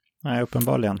 Nej,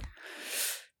 uppenbarligen.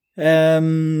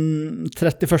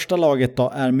 31 laget då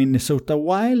är Minnesota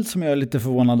Wild som jag är lite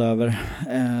förvånad över.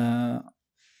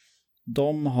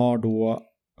 De har då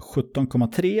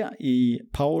 17,3 i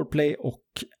powerplay och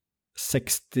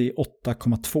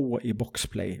 68,2 i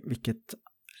boxplay, vilket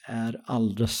är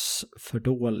alldeles för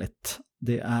dåligt.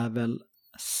 Det är väl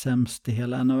sämst i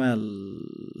hela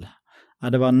NHL. Ja,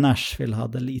 det var Nashville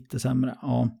hade lite sämre.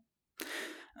 Ja.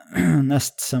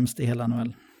 Näst sämst i hela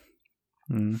NHL.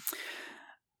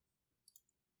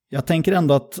 Jag tänker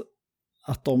ändå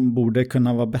att de borde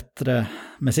kunna vara bättre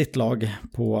med sitt lag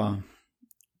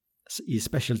i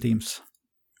special teams.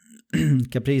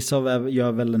 Kaprizov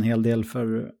gör väl en hel del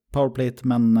för powerplay,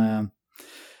 men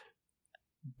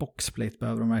boxplate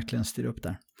behöver de verkligen styra upp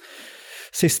där.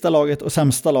 Sista laget och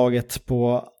sämsta laget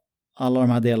på alla de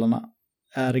här delarna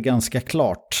är ganska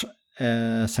klart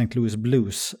St. Louis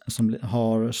Blues som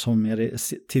har, som jag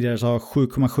tidigare sa,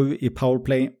 7,7 i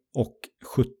powerplay och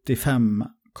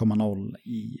 75,0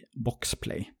 i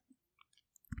boxplay.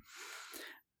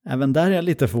 Även där är jag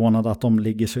lite förvånad att de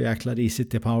ligger så jäkla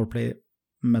risigt i powerplay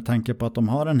med tanke på att de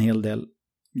har en hel del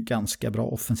ganska bra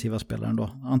offensiva spelare ändå.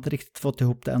 Jag har inte riktigt fått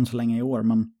ihop det än så länge i år,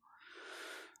 men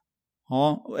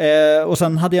ja. Och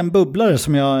sen hade jag en bubblare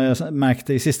som jag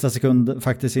märkte i sista sekund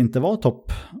faktiskt inte var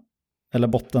topp eller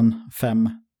botten 5,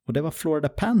 och det var Florida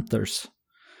Panthers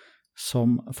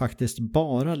som faktiskt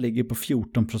bara ligger på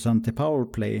 14% i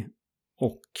powerplay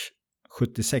och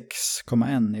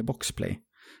 76,1 i boxplay.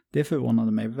 Det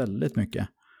förvånade mig väldigt mycket.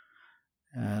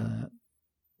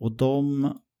 Och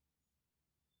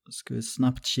ska vi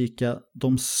snabbt kika,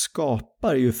 de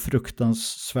skapar ju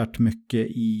fruktansvärt mycket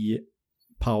i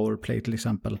powerplay till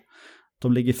exempel.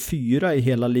 De ligger 4 i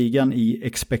hela ligan i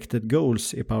expected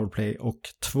goals i powerplay och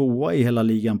 2 i hela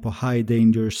ligan på high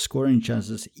danger scoring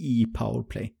chances i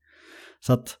powerplay.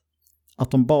 Så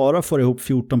att de bara får ihop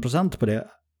 14% på det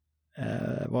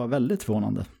var väldigt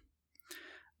förvånande.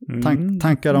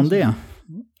 Tankar om det?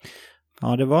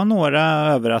 Ja, det var några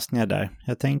överraskningar där.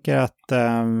 Jag tänker att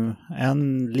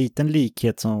en liten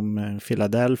likhet som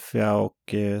Philadelphia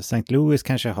och St. Louis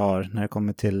kanske har när det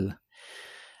kommer till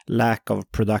lack of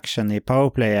production i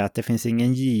powerplay är att det finns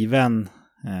ingen given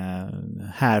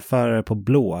härförare på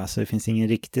blå. Alltså det finns ingen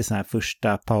riktig sån här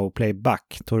första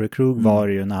powerplay-back. Torrey Krug var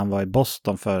det ju när han var i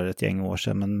Boston för ett gäng år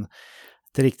sedan, men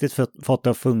inte riktigt fått det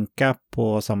att funka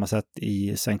på samma sätt i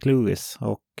St. Louis,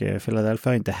 och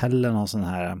Philadelphia har inte heller någon sån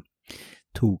här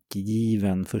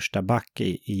tokgiven första back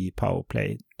i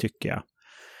powerplay, tycker jag.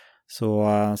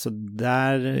 Så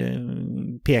där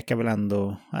pekar väl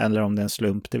ändå, eller om det är en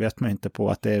slump, det vet man inte på,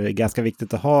 att det är ganska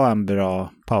viktigt att ha en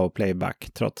bra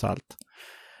powerplay-back trots allt.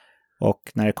 Och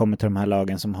när det kommer till de här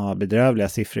lagen som har bedrövliga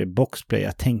siffror i boxplay,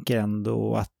 jag tänker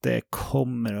ändå att det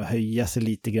kommer att höja sig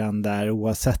lite grann där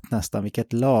oavsett nästan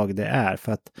vilket lag det är.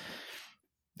 För att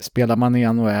spelar man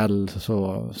i NHL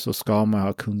så ska man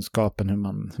ha kunskapen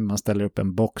hur man ställer upp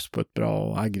en box på ett bra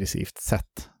och aggressivt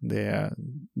sätt.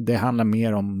 Det handlar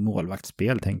mer om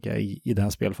målvaktsspel, tänker jag, i den här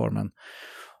spelformen.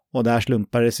 Och där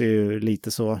slumpar det sig ju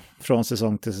lite så från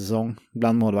säsong till säsong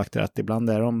bland målvakter, att ibland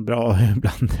är de bra och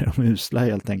ibland är de usla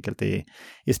helt enkelt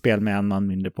i spel med en man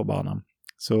mindre på banan.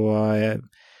 Så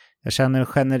jag känner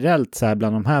generellt så här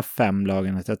bland de här 5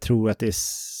 lagen att jag tror att det är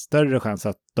större chans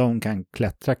att de kan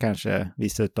klättra, kanske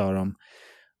vissa utav dem,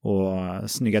 och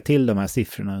snygga till de här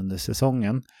siffrorna under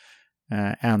säsongen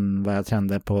än vad jag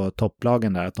trendar på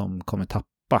topplagen där, att de kommer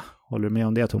tappa. Håller du med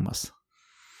om det, Thomas?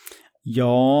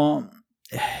 Ja,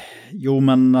 jo,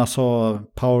 men alltså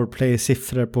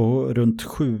powerplay-siffror på runt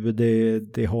 7,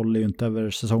 det håller ju inte över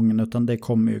säsongen, utan det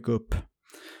kommer ju gå upp.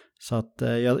 Så att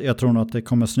jag tror nog att det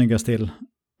kommer snyggas till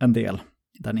en del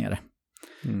där nere.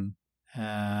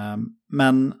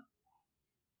 Men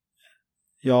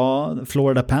ja,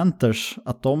 Florida Panthers,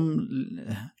 att de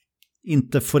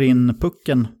inte får in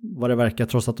pucken vad det verkar,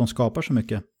 trots att de skapar så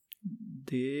mycket,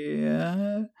 det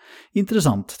är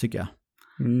intressant tycker jag.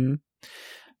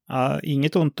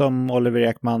 Inget ont om Oliver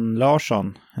Ekman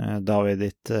Larsson, David,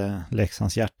 ditt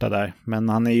Leksands hjärta där. Men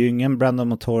han är ju ingen Brandon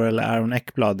Montour eller Aaron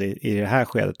Ekblad i det här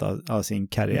skedet av sin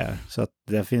karriär. Så att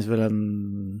det finns väl en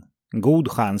god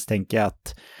chans, tänker jag,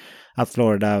 att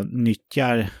Florida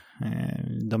nyttjar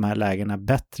de här lägena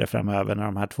bättre framöver när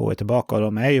de här två är tillbaka. Och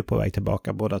de är ju på väg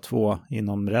tillbaka båda två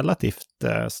inom relativt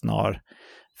snar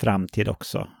framtid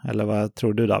också. Eller vad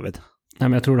tror du, David? Nej,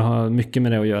 men jag tror det har mycket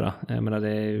med det att göra. Jag menar, det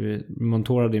är ju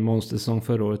Montour hade ju monstersäsong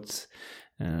förra året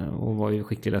och var ju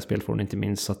skicklig där spelformen inte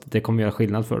minst, så att det kommer göra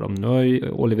skillnad för dem. Nu har ju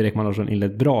Oliver Ekman Larsson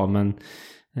inlett bra, men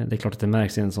det är klart att det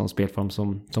märks i en sån spelform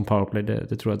som powerplay.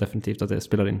 Det tror jag definitivt att det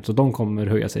spelar in. Så de kommer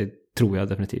höja sig, tror jag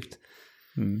definitivt.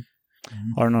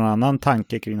 Har du någon annan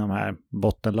tanke kring de här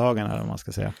bottenlagen, eller vad man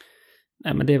ska säga?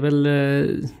 Nej, men det är väl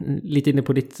lite inne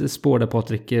på ditt spår där,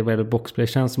 Patrik, vad gäller boxplay.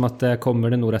 Känns som att det kommer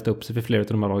det nog rätta upp sig för flera av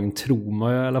de här lagen, tror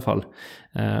man i alla fall.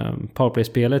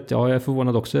 Powerplay-spelet, jag är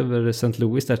förvånad också över St.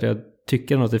 Louis där. Jag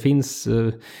tycker nog att det finns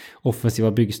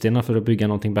offensiva byggstenar för att bygga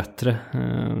någonting bättre.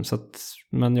 Så att,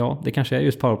 men ja, det kanske är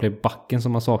just powerplay-backen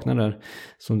som man saknar där,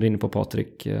 som du är inne på,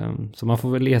 Patrik. Så man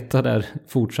får väl leta där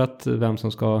fortsatt vem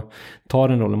som ska ta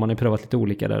den rollen. Man har prövat lite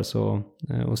olika där, så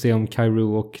och se om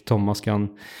Kyrou och Thomas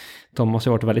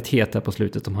har varit väldigt het här på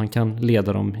slutet, om han kan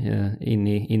leda dem in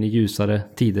i ljusare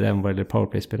tider än vad det gäller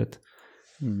powerplay-spelet.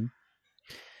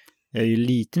 Jag är ju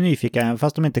lite nyfiken, även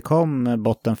fast de inte kom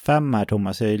botten 5 här,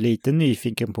 Thomas, jag är lite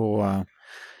nyfiken på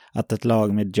att ett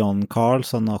lag med John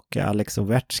Carlson och Alex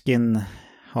Ovechkin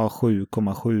har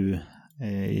 7,7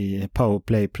 i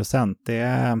powerplay-procent. Det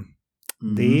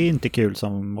är inte kul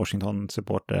som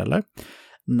Washington-supporter, eller?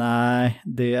 Nej,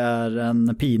 det är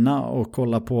en pina att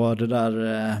kolla på det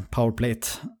där powerplate.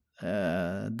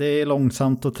 Det är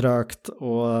långsamt och trögt,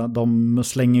 och de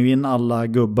slänger in alla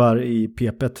gubbar i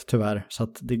PP tyvärr, så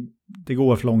att det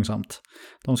går för långsamt.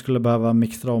 De skulle behöva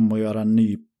mixa om och göra en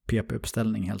ny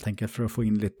PP-uppställning helt enkelt för att få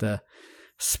in lite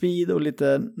speed och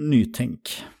lite nytänk.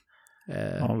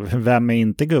 Vem är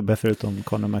inte gubbe förutom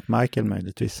Connor McMichael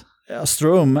möjligtvis? Ja,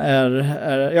 Strome är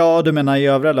ja, du menar i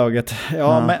övriga laget.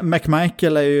 Ja,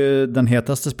 McMichael är ju den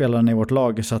hetaste spelaren i vårt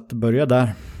lag, så att börja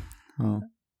där.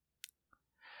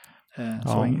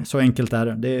 Så enkelt är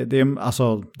det.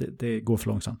 Det går för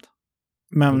långsamt.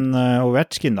 Men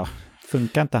Ovechkin då?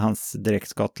 Funkar inte hans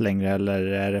direktskott längre, eller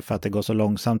är det för att det går så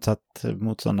långsamt så att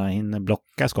motståndarna hinner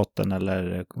blocka skotten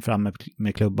eller fram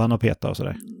med klubban och peta och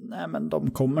sådär? Nej, men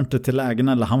de kommer inte till lägen,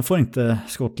 eller han får inte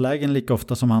skottlägen lika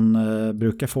ofta som han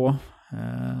brukar få.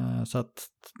 Så att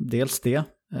dels det.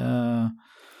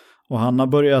 Och han har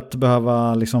börjat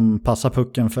behöva liksom passa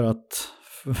pucken för att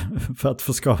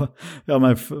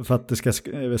för att det ska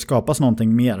skapas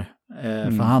någonting mer.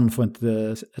 För han får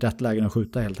inte rätt lägen att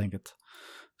skjuta helt enkelt.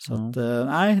 Så att,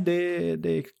 nej,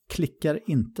 det klickar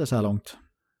inte så här långt.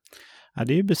 Ja,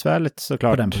 det är ju besvärligt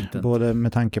såklart, både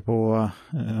med tanke på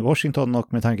Washington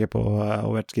och med tanke på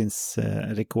Ovechkins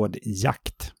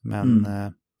rekordjakt. Men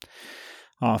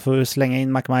får slänga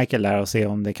in McMichael där och se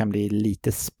om det kan bli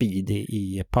lite speed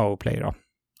i powerplay då.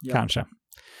 Ja. Kanske.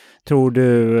 Tror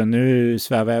du, nu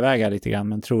svävar jag iväg här lite grann,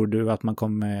 men tror du att man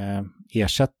kommer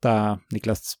ersätta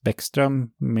Niklas Bäckström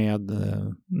med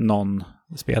någon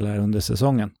spelare under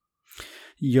säsongen?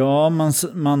 Ja,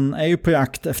 man är ju på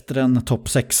jakt efter en topp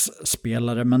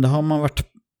 6-spelare, men det har man varit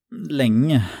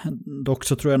länge. Dock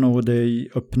så tror jag nog det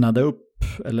öppnade upp,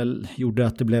 eller gjorde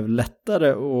att det blev lättare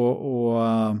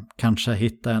att kanske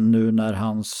hitta en nu när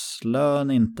hans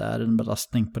lön inte är en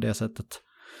belastning på det sättet.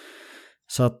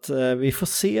 Så att vi får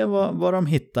se vad de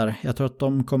hittar. Jag tror att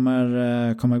de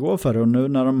kommer gå för det. Och nu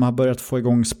när de har börjat få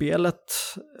igång spelet,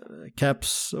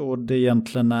 Caps, och det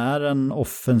egentligen är en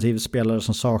offensiv spelare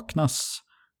som saknas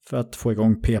för att få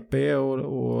igång PP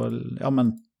och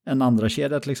en andra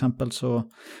kedja till exempel, så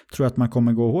tror jag att man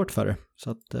kommer gå hårt för det.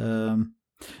 Så att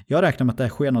jag räknar med att det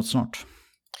sker något snart.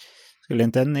 Skulle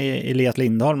inte en Elias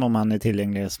Lindholm, om han är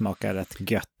tillgänglig, smaka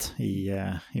rätt gött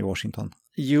i Washington?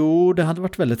 Jo, det hade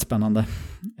varit väldigt spännande.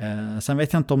 Sen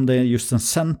vet jag inte om det är just en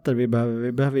center vi behöver.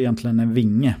 Vi behöver egentligen en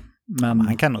vinge. Men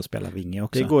han kan nog spela vinge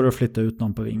också. Det går att flytta ut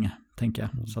någon på vinge, tänker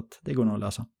jag. Så att det går nog att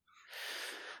lösa.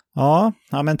 Ja,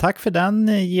 men tack för den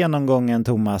genomgången,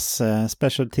 Thomas.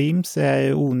 Special Teams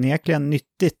är onekligen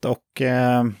nyttigt, och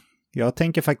jag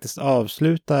tänker faktiskt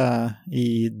avsluta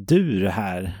i dur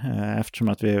här, eftersom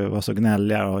att vi var så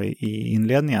gnälliga i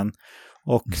inledningen,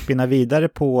 och spinna vidare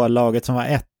på laget som var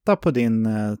etta på din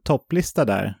topplista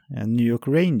där, New York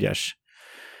Rangers.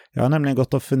 Jag har nämligen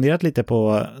gått och funderat lite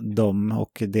på dem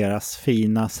och deras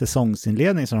fina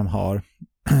säsongsinledning som de har.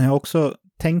 Jag har också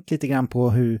tänkt lite grann på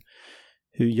hur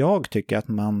hur jag tycker att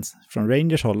man från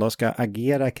Rangers håll då ska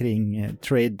agera kring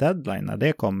trade deadline när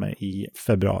det kommer i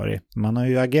februari. Man har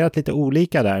ju agerat lite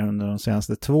olika där under de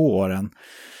senaste 2 åren.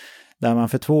 Där man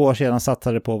för 2 år sedan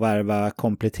satsade på att värva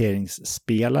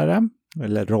kompletteringsspelare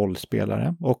eller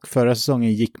rollspelare. Och förra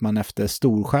säsongen gick man efter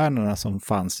storstjärnorna som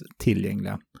fanns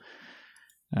tillgängliga.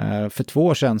 För 2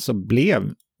 år sedan så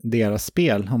blev deras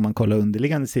spel, om man kollar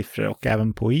underliggande siffror och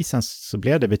även på isen, så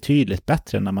blev det betydligt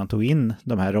bättre när man tog in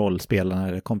de här rollspelarna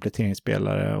eller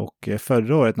kompletteringsspelare. Och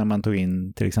förra året när man tog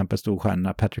in till exempel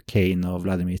storstjärnorna Patrick Kane och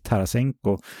Vladimir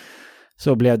Tarasenko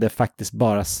så blev det faktiskt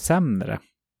bara sämre.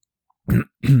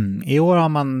 I år har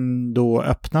man då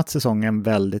öppnat säsongen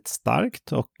väldigt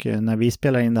starkt och när vi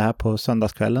spelar in det här på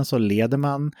söndagskvällen så leder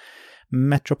man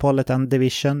Metropolitan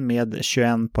Division med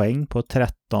 21 poäng på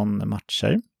 13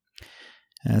 matcher.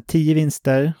 10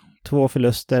 vinster, 2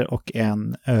 förluster och 1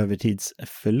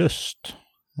 övertidsförlust.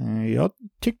 Jag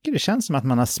tycker det känns som att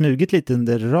man har smugit lite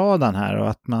under radarn här och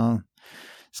att man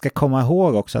ska komma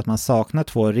ihåg också att man saknar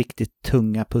 2 riktigt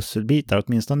tunga pusselbitar,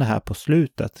 åtminstone här på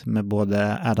slutet med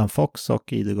både Adam Fox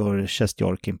och Igor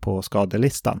Shesterkin på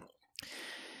skadelistan.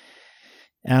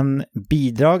 En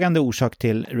bidragande orsak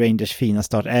till Rangers fina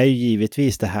start är ju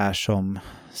givetvis det här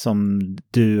som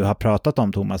du har pratat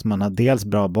om, Thomas. Man har dels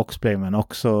bra boxplay men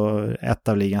också ett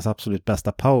av ligans absolut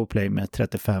bästa powerplay med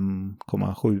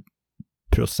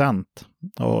 35,7%.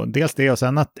 Och dels det och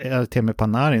sen att Artemi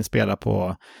Panarin spelar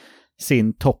på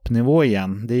sin toppnivå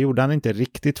igen. Det gjorde han inte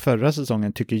riktigt förra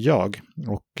säsongen tycker jag.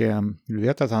 Och vi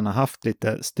vet att han har haft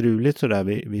lite struligt sådär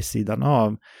vid sidan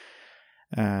av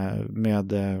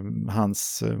med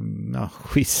hans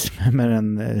schism med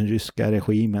den ryska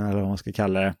regimen eller vad man ska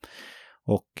kalla det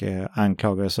och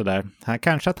anklagar och sådär.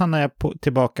 Kanske att han är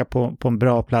tillbaka på en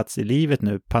bra plats i livet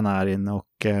nu, Panarin,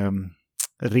 och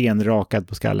renrakad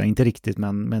på skallen, inte riktigt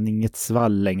men inget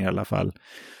svall längre i alla fall.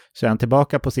 Så är han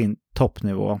tillbaka på sin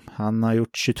toppnivå. Han har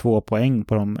gjort 22 poäng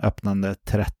på de öppnande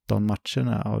 13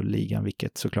 matcherna av ligan,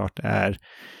 vilket såklart är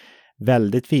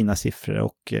väldigt fina siffror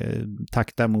och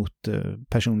taktar mot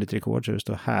personligt rekord, så det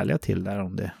står härliga till där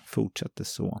om det fortsätter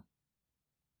så.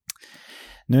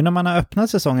 Nu när man har öppnat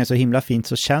säsongen så himla fint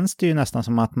så känns det ju nästan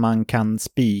som att man kan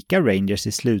spika Rangers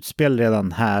i slutspel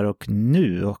redan här och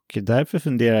nu, och därför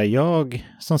funderar jag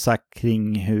som sagt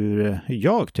kring hur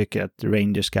jag tycker att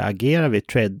Rangers ska agera vid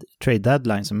trade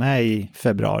deadline som är i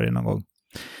februari någon gång.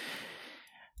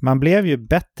 Man blev ju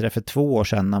bättre för 2 år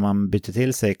sedan när man bytte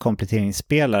till sig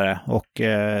kompletteringsspelare och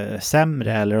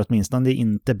sämre, eller åtminstone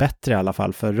inte bättre i alla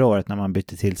fall förra året när man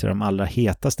bytte till sig de allra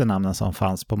hetaste namnen som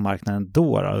fanns på marknaden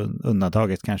då.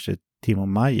 Undantaget kanske Timo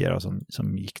Meier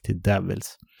som gick till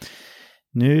Devils.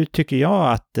 Nu tycker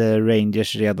jag att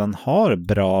Rangers redan har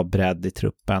bra bredd i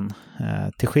truppen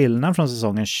till skillnad från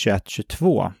säsongen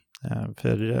 21-22.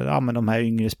 För men de här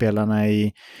yngre spelarna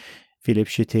i Philip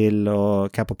Chytil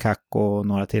och Kapokak och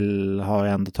några till har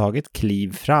ändå tagit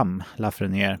kliv fram,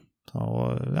 Lafreniere.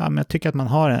 Men jag tycker att man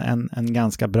har en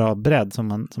ganska bra bredd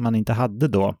som man inte hade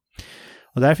då.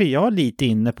 Och därför är jag lite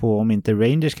inne på om inte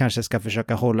Rangers kanske ska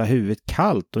försöka hålla huvudet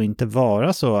kallt och inte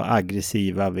vara så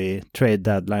aggressiva vid trade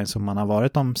deadline som man har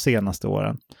varit de senaste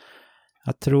åren.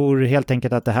 Jag tror helt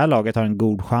enkelt att det här laget har en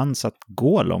god chans att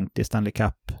gå långt i Stanley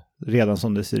Cup redan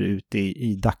som det ser ut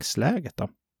i dagsläget då.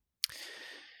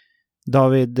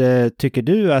 David, tycker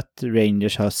du att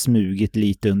Rangers har smugit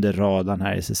lite under radarn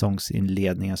här i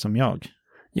säsongsinledningen som jag?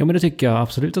 Ja, men det tycker jag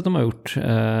absolut att de har gjort.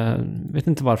 Vet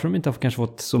inte varför de inte har kanske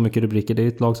fått så mycket rubriker. Det är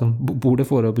ett lag som borde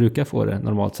få det och brukar få det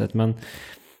normalt sett. Men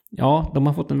ja, de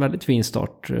har fått en väldigt fin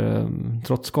start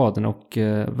trots skadorna och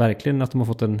verkligen att de har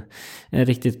fått en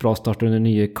riktigt bra start under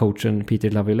nya coachen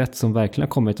Peter Laviolette som verkligen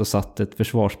har kommit och satt ett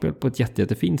försvarsspel på ett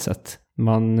jättefint sätt.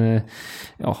 Man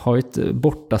har ett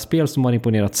bortaspel som har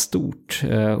imponerat stort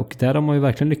och där har man ju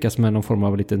verkligen lyckats med någon form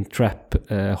av liten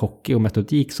trap-hockey och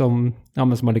metodik som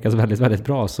har lyckats väldigt, väldigt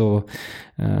bra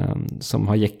som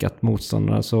har jäckat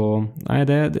motståndarna. Så nej,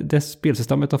 det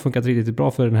spelsystemet har funkat riktigt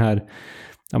bra för den här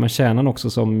kärnan också,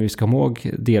 som vi ska komma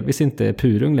ihåg delvis inte är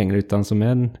purung längre utan som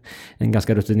är en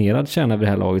ganska rutinerad kärna vid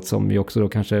det här laget som vi också då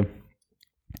kanske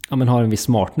har en viss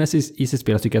smartness i sitt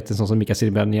spel. Jag tycker att en sån som Mika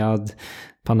Zibanejad,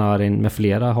 Panarin med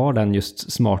flera har den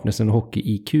just smartnessen och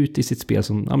hockey-IQ i sitt spel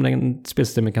som den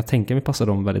spelsystemet kan tänka mig passar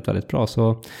dem väldigt, väldigt bra.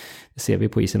 Så det ser vi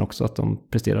på isen också att de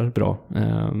presterar bra.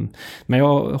 Men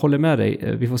jag håller med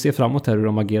dig. Vi får se framåt här hur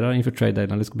de agerar inför trade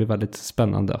deadline. Det ska bli väldigt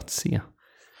spännande att se.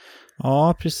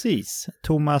 Ja, precis.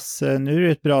 Thomas, nu är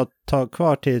det ett bra tag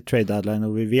kvar till trade deadline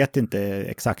och vi vet inte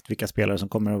exakt vilka spelare som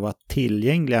kommer att vara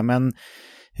tillgängliga, men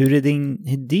Hur är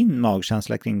din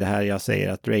magkänsla kring det här? Jag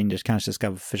säger att Rangers kanske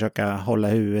ska försöka hålla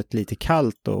huvudet lite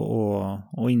kallt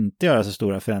och inte göra så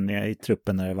stora förändringar i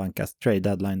truppen när det vankas trade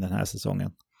deadline den här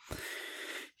säsongen.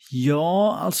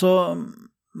 Ja, alltså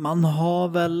man har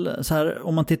väl så här,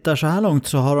 om man tittar så här långt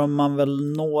så har man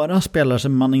väl några spelare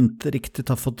som man inte riktigt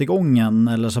har fått igång än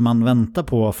eller som man väntar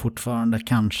på fortfarande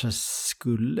kanske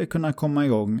skulle kunna komma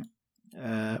igång.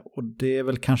 Och det är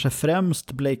väl kanske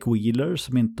främst Blake Wheeler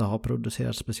som inte har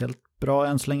producerat speciellt bra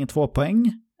än så länge, 2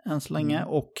 poäng än så länge,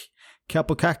 och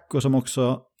Capo Kakko som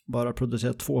också bara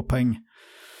producerat 2 poäng.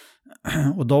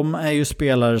 Och de är ju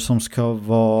spelare som ska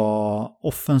vara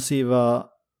offensiva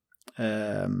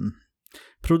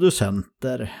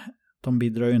producenter. De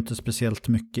bidrar ju inte speciellt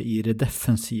mycket i det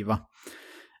defensiva.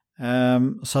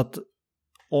 Så att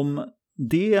om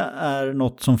det är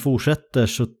något som fortsätter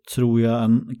så tror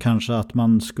jag kanske att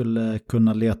man skulle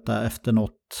kunna leta efter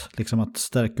något liksom att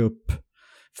stärka upp.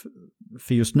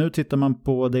 För just nu tittar man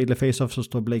på Daily Faceoff så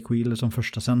står Blake Wheeler som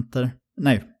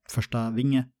första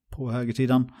vinge på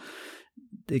högersidan.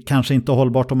 Det är kanske inte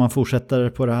hållbart om man fortsätter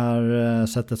på det här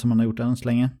sättet som man har gjort än så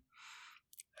länge.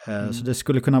 Så det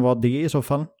skulle kunna vara det i så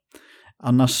fall.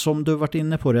 Annars som du varit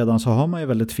inne på redan så har man ju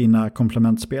väldigt fina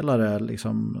komplementspelare.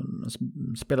 Liksom,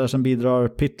 spelare som bidrar,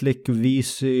 Pitlick,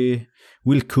 Vesey,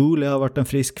 Will Cooley har varit en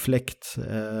frisk fläkt,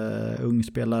 ung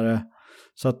spelare.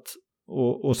 Så att,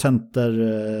 och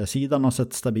centersidan har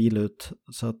sett stabil ut.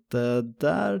 Så att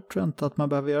där tror jag inte att man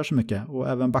behöver göra så mycket. Och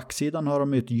även backsidan har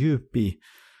de ju ett djup i.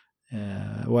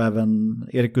 Och även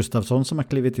Erik Gustafsson som har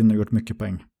klivit in och gjort mycket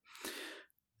poäng.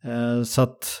 Så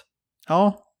att,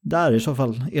 ja, där i så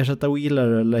fall. Ersätta Wheeler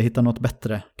eller hitta något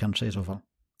bättre kanske i så fall.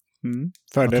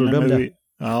 Fördelen med det?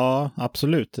 Ja,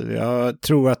 absolut. Jag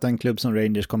tror att en klubb som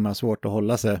Rangers kommer ha svårt att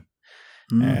hålla sig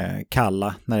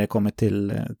kalla när det kommer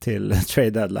till trade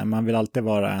deadline. Man vill alltid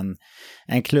vara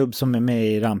en klubb som är med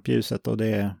i rampljuset, och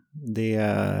det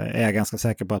är jag ganska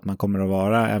säker på att man kommer att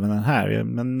vara även den här.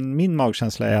 Men min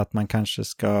magkänsla är att man kanske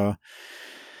ska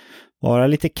vara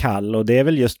lite kall, och det är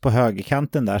väl just på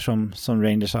högerkanten där som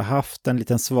Rangers har haft en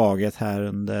liten svaghet här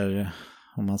under,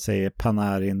 om man säger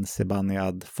Panarin,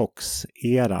 Zibanejad,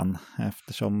 Fox-eran,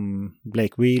 eftersom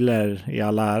Blake Wheeler i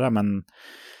all ära, men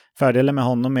fördelen med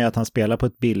honom är att han spelar på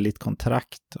ett billigt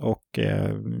kontrakt och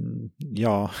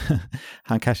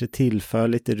han kanske tillför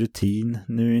lite rutin.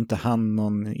 Nu är inte han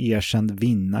någon erkänd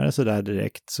vinnare så där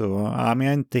direkt, så men jag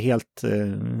är inte helt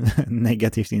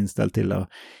negativt inställd till att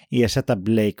ersätta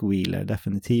Blake Wheeler,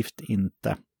 definitivt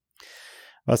inte.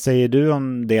 Vad säger du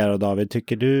om det då, David?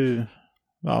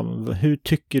 Hur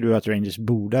tycker du att Rangers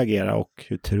borde agera och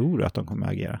hur tror du att de kommer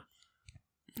att agera?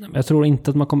 Jag tror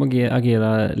inte att man kommer att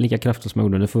agera lika kraftigt som man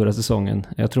gjorde under förra säsongen.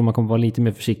 Jag tror man kommer vara lite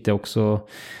mer försiktig också.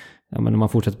 Ja, men när man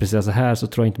fortsätter prestera så här så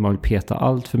tror jag inte man vill peta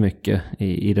allt för mycket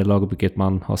i det laguppbygget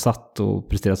man har satt och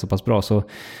presterat så pass bra.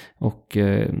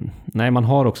 Man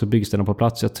har också byggstenen på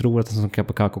plats. Jag tror att en sån som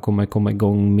Kapokako kommer komma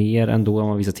igång mer ändå än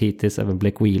man visat hittills. Även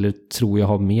Blake Wheeler tror jag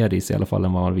har mer i sig i alla fall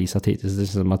än vad man har visat hittills. Det är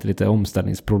som att det är lite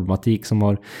omställningsproblematik som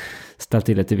har ställt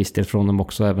till det till viss del från dem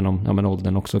också, även om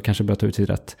åldern också kanske börjar ta ut sig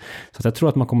rätt. Så att jag tror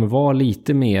att man kommer vara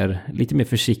lite mer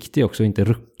försiktig också och inte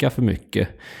rucka för mycket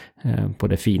på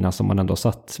det fina som man ändå har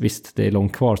satt. Visst, det är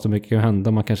långt kvar, så mycket kan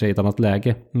hända, man kanske är i ett annat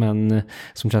läge, men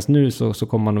som känns nu så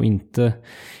kommer man nog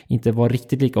inte vara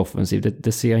riktigt lika offensiv.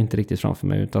 Det ser jag inte riktigt framför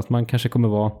mig, utan att man kanske kommer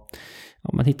vara,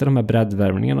 man hittar de här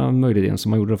breddvärvningarna möjligen som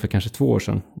man gjorde för kanske 2 år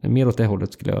sedan. Mer åt det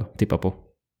hållet skulle jag tippa på.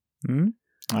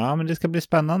 Ja, men det ska bli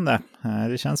spännande.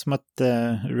 Det känns som att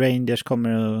Rangers kommer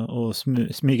att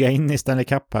smyga in i Stanley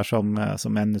Cup här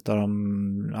som en av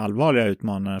de allvarliga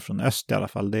utmanarna från öst i alla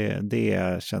fall.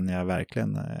 Det känner jag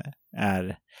verkligen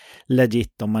är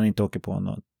legit om man inte åker på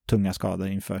några tunga skador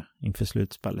inför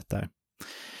slutspelet där.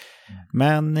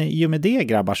 Men i och med det,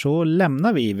 grabbar, så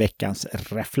lämnar vi veckans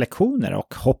reflektioner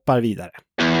och hoppar vidare.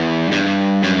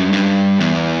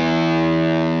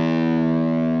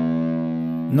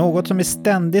 Något som är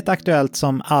ständigt aktuellt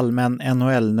som allmän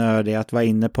NHL-nörd är att vara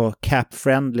inne på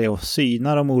cap-friendly och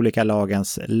syna de olika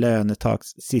lagens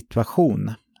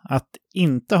lönetagssituation. Att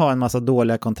inte ha en massa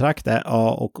dåliga kontrakt är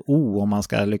A och O om man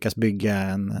ska lyckas bygga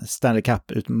en Stanley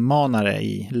Cup-utmanare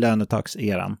i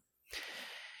lönetagseran.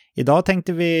 Idag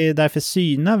tänkte vi därför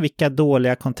syna vilka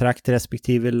dåliga kontrakt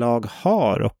respektive lag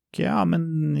har och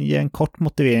ge en kort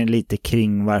motivering lite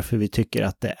kring varför vi tycker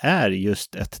att det är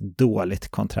just ett dåligt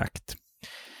kontrakt.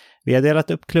 Vi har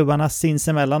delat upp klubbarna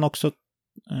sinsemellan också.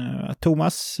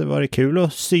 Thomas, var det kul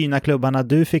att syna klubbarna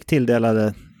du fick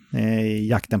tilldelade i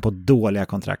jakten på dåliga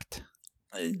kontrakt?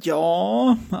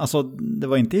 Ja, alltså det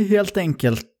var inte helt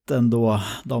enkelt ändå,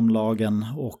 de lagen.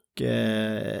 Och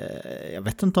jag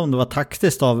vet inte om det var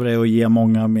taktiskt av det att ge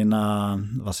många av mina,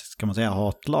 vad ska man säga,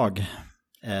 hatlag.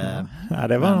 Ja,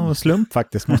 det var någon slump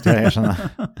faktiskt, måste jag erkänna.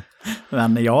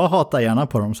 Men jag hatar gärna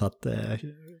på dem, så att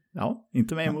ja,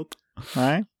 inte mig emot.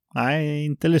 Nej,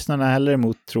 inte lyssnarna heller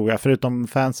emot, tror jag, förutom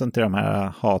fansen till de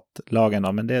här hatlagen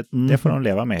då, men det får de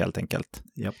leva med helt enkelt.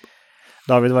 Yep.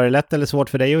 David, var det lätt eller svårt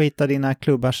för dig att hitta dina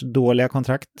klubbars dåliga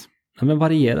kontrakt? Ja, men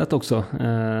varierat också,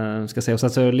 ska säga. Och sen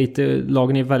så lite,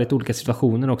 lagen är i väldigt olika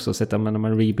situationer också. Så att om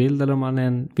man rebuild eller om man är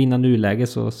en vinna nuläge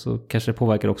så kanske det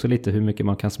påverkar också lite hur mycket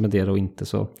man kan spendera och inte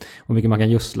så. Och hur mycket man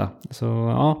kan gödsla. Så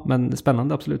ja, men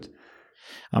spännande absolut.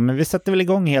 Ja, men vi sätter väl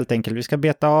igång helt enkelt. Vi ska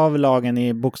beta av lagen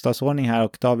i bokstavsordning här.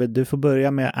 Och David, du får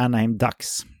börja med Anaheim Ducks.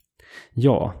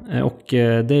 Ja, och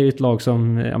det är ju ett lag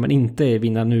som men inte är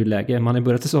vinna nuläge. Man har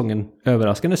börjat säsongen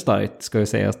överraskande starkt, ska jag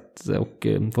säga, och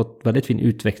fått väldigt fin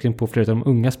utveckling på flera av de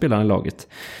unga spelarna i laget.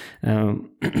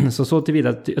 Så tillvida,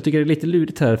 jag tycker det är lite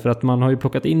lurigt här, för att man har ju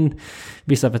plockat in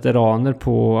vissa veteraner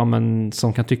på,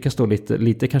 som kan tyckas då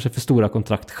lite kanske för stora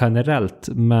kontrakt generellt,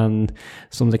 men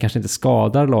som det kanske inte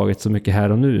skadar laget så mycket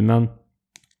här och nu. Men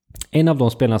en av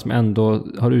de spelarna som ändå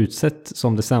har utsett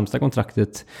som det sämsta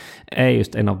kontraktet är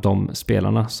just en av de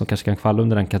spelarna som kanske kan falla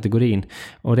under den kategorin.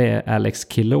 Och det är Alex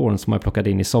Killorn som har plockat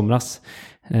in i somras.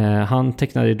 Han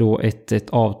tecknade då ett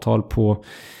avtal på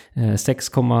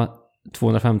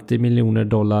 $6,250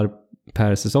 miljoner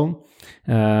per säsong.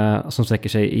 Som sträcker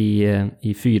sig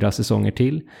i 4 säsonger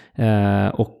till.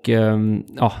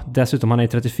 Dessutom han är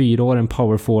 34 år, en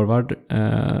power forward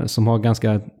som har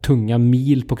ganska tunga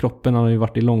mil på kroppen. Han har ju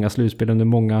varit i långa slutspel under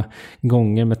många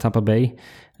gånger med Tampa Bay.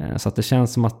 Så att det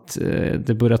känns som att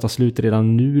det börjar ta slut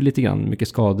redan nu lite grann. Mycket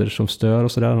skador som stör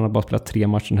och sådär. Han har bara spelat 3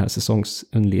 matcher den här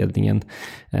säsongsinledningen.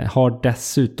 Har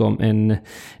dessutom en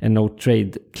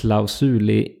no-trade-klausul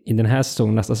i den här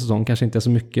säsongen. Nästa säsong kanske inte är så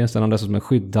mycket. Sen har han dessutom en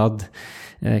skyddad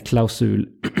klausul.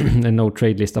 En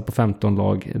no-trade-lista på 15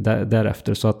 lag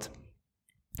därefter. Så att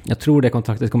jag tror det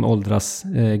kontraktet kommer åldras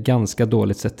ganska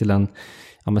dåligt sett till den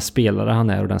spelare han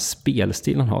är och den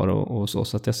spelstil han har och så.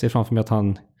 Så att jag ser framför mig att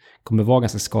han kommer vara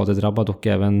ganska skadedrabbad och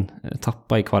även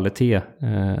tappa i kvalitet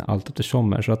allt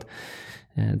eftersom här. Så att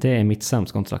det är mitt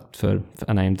sämsta kontrakt för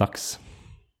Anaheim Ducks.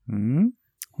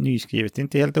 Nyskrivet. Det är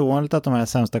inte helt ovanligt att de här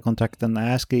sämsta kontrakten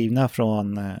är skrivna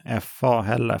från FA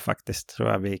heller faktiskt. Tror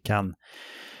jag vi kan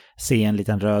se en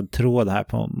liten röd tråd här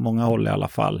på många håll i alla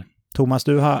fall. Thomas,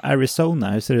 du har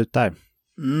Arizona. Hur ser det ut där?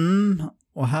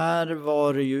 Och här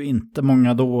var det ju inte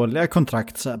många dåliga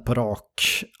kontrakt så här på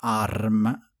rak arm.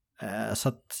 Så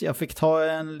att jag fick ta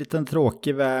en liten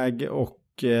tråkig väg och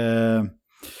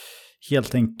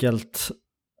helt enkelt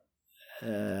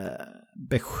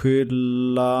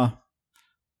beskylla,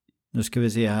 nu ska vi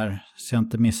se här så jag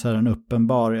inte missar en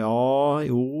uppenbar,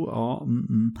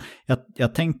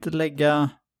 jag tänkte lägga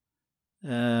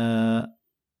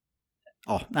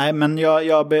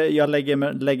jag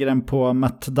lägger den på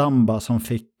Matt Dumba som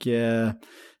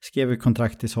skrev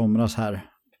kontrakt i somras här.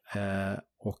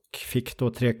 Och fick då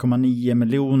 3,9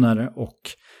 miljoner och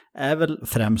är väl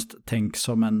främst tänkt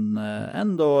som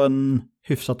ändå en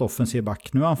hyfsat offensiv back.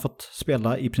 Nu har han fått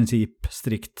spela i princip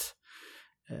strikt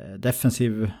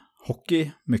defensiv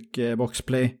hockey, mycket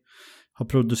boxplay. Har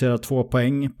producerat 2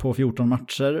 poäng på 14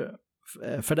 matcher.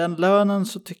 För den lönen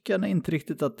så tycker jag inte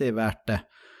riktigt att det är värt det.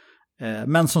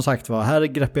 Men som sagt var, här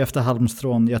grepp jag efter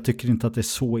halmstrån. Jag tycker inte att det är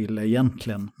så illa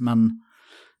egentligen, men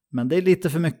det är lite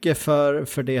för mycket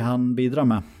för det han bidrar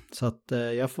med. Så att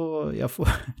jag får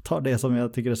ta det som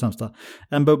jag tycker är sämsta.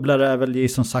 En bubblare är väl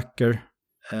Jason Zucker.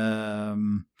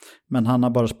 Men han har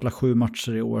bara spelat 7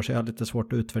 matcher i år, så jag har lite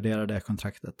svårt att utvärdera det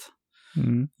kontraktet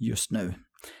just nu.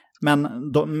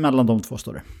 Men mellan de två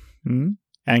står det.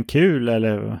 En kul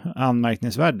eller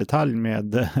anmärkningsvärd detalj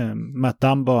med Matt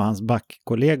Dumba och hans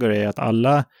backkollegor är att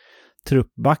alla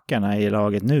truppbackarna i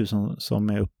laget nu som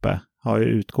är uppe har ju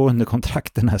utgående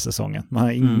kontrakt den här säsongen. Man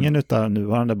har ingen utav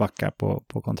nuvarande backar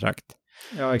på kontrakt.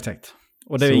 Ja, exakt.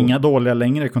 Och det är inga dåliga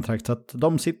längre kontrakt, så att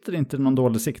de sitter inte i någon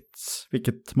dålig sikt,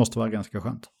 vilket måste vara ganska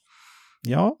skönt.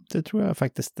 Ja, det tror jag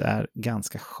faktiskt är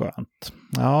ganska skönt.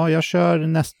 Ja, jag kör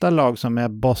nästa lag som är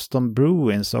Boston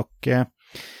Bruins och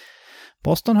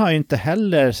Boston har ju inte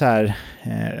heller så här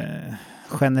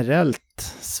generellt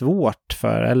svårt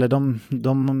för, eller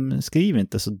de skriver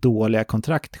inte så dåliga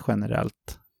kontrakt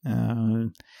generellt.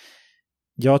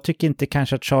 Jag tycker inte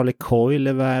kanske att Charlie Coyle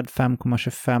är värd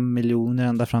 5,25 miljoner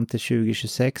ända fram till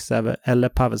 2026 eller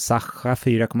Pavel Zacha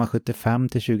 4,75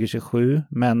 till 2027,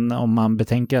 men om man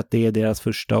betänker att det är deras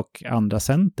första och andra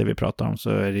center vi pratar om så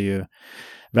är det ju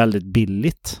väldigt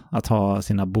billigt att ha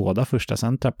sina båda första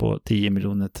centra på 10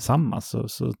 miljoner tillsammans.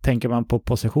 Så tänker man på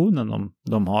positionen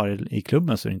de har i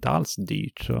klubben så är det inte alls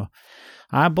dyrt. Så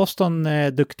Boston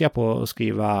är duktiga på att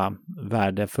skriva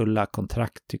värdefulla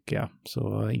kontrakt tycker jag.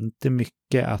 Så inte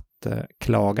mycket att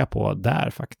klaga på där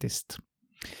faktiskt.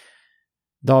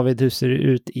 David, hur ser det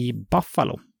ut i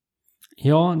Buffalo?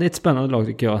 Ja, det är ett spännande lag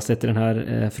tycker jag, sett i den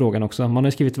här frågan också. Man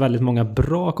har skrivit väldigt många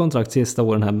bra kontrakt sista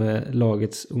åren här med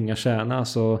lagets unga kärna.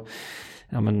 Så,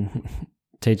 ja men,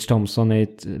 Tage Thompson är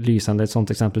ett lysande, ett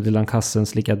sånt exempel. Dylan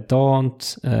Cousins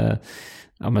likadant.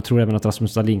 Ja, men jag tror även att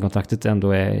Rasmus Dahlin-kontraktet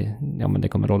ändå är, ja men det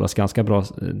kommer rådas ganska bra.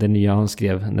 Det nya han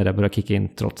skrev när det började kicka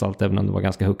in trots allt, även om det var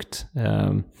ganska högt.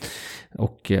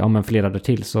 Och ja men flera där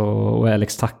till så, och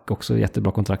Alex Tack också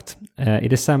jättebra kontrakt. I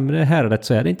det sämre häradet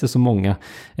så är det inte så många.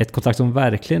 Ett kontrakt som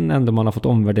verkligen ändå man har fått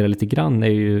omvärdera lite grann är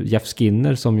ju Jeff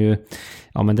Skinner som ju,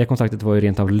 ja men det kontraktet var ju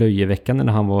rent av löjeväckande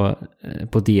när han var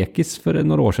på dekis för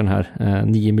några år sedan här.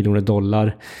 $9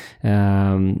 miljoner.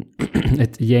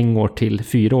 Ett gäng år till,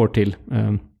 4 år till.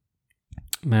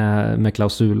 Med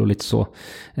klausul och lite så.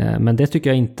 Men det tycker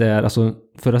jag inte är, alltså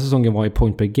förra säsongen var ju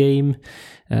point per game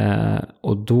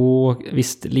och då,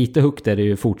 visst lite högt är det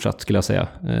ju fortsatt skulle jag säga,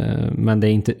 men det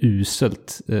är inte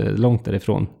uselt långt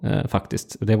därifrån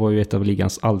faktiskt. Det var ju ett av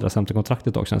ligans allra sämsta kontrakt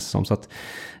ett tag känns det som, så att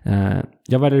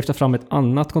jag väljer att lyfta fram ett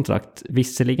annat kontrakt.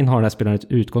 Visserligen har den här spelaren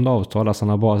ett utgående avtal, alltså han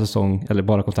har bara säsong, eller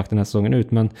bara kontrakt den här säsongen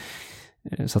ut, men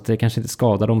så att det kanske inte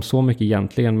skadar dem så mycket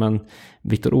egentligen, men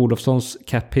Victor Olofssons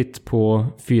cap hit på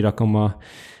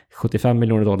 $4,75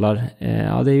 miljoner,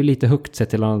 ja det är ju lite högt sett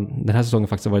till att den här säsongen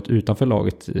faktiskt har varit utanför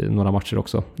laget några matcher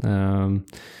också.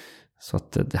 Så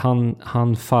att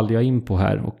han faller jag in på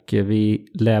här, och vi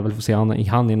lär väl få se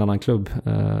han i en annan klubb,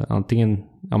 antingen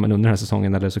ja, men under den här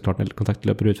säsongen eller såklart när kontraktet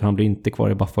löper ut, för han blir inte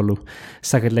kvar i Buffalo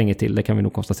särskilt länge till, det kan vi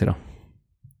nog konstatera.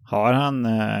 Har han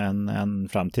en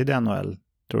framtid i NHL,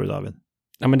 tror du David?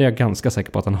 Ja men det är jag ganska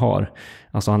säker på att han har.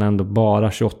 Alltså han är ändå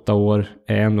bara 28 år,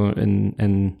 är ändå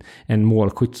en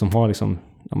målskytt som har liksom,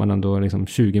 ja, man ändå liksom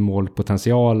 20 mål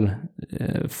potential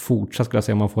fortsatt skulle jag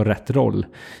säga om man får rätt roll.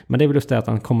 Men det är väl just det att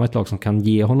han kommer ett lag som kan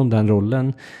ge honom den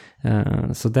rollen.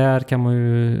 Så där kan man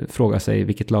ju fråga sig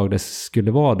vilket lag det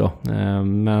skulle vara då.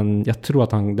 Men jag tror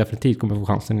att han definitivt kommer få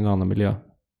chansen i en annan miljö.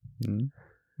 Mm.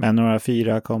 Men några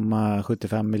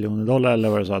 $4,75 miljoner eller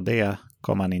vad du sa, det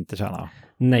kommer han inte tjäna?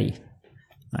 Nej.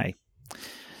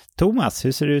 Thomas,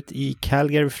 hur ser det ut i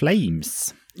Calgary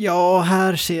Flames? Ja,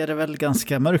 här ser det väl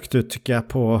ganska mörkt ut tycker jag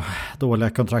på dåliga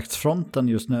kontraktsfronten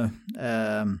just nu.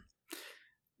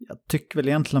 Jag tycker väl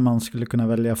egentligen man skulle kunna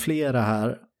välja flera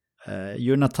här.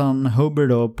 Jonathan Huber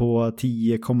då på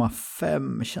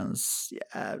 10,5 känns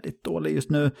jävligt dålig just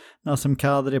nu. Nassim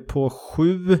Kadri på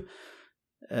 7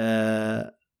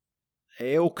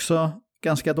 är också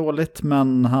ganska dåligt,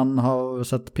 men han har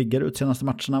sett piggare ut senaste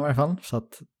matcherna i varje fall, så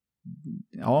att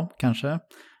ja, kanske.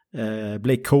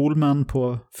 Blake Coleman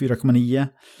på 4,9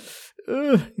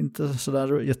 inte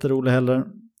sådär jätterolig heller,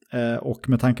 och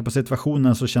med tanke på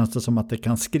situationen så känns det som att det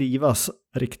kan skrivas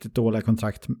riktigt dåliga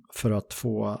kontrakt för att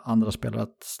få andra spelare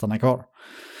att stanna kvar.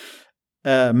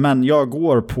 Men jag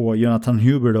går på Jonathan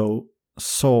Huber då,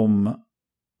 som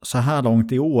så här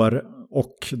långt i år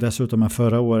och dessutom med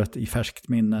förra året i färskt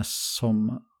minne,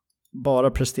 som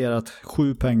bara presterat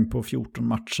 7 poäng på 14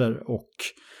 matcher och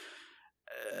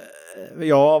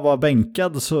jag var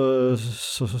bänkad så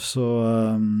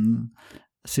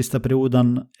sista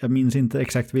perioden, jag minns inte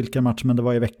exakt vilken match, men det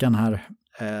var i veckan här,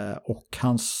 och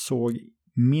han såg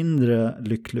mindre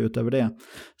lycklig ut över det.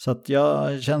 Så att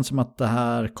jag känns som att det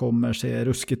här kommer se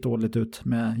ruskigt dåligt ut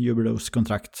med Huberdeaus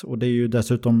kontrakt, och det är ju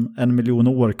dessutom 1 miljon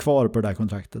år kvar på det här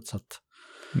kontraktet, så att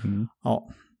ja,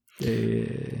 det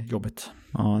är jobbigt.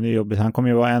 Ja, det är jobbigt. Han kommer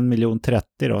ju vara 1,030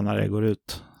 då när det går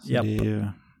ut. Så Japp. det är ju,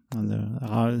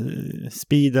 ja,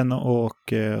 speeden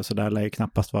och så där lär ju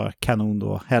knappast vara kanon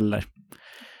då heller.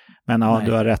 Men ja,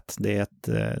 du har rätt.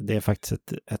 Det är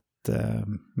faktiskt ett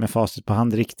med facit på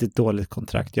hand riktigt dåligt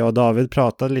kontrakt. Jag och David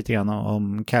pratade lite grann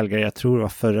om Calgary, jag tror det var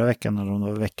förra veckan eller det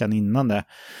var veckan innan det.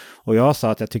 Och jag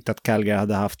sa att jag tyckte att Calgary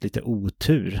hade haft lite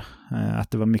otur.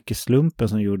 Att det var mycket slumpen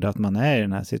som gjorde att man är i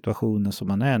den här situationen som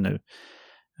man är nu.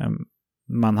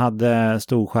 Man hade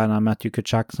storstjärnan Matthew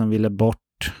Tkachuk som ville bort.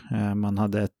 Man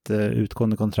hade ett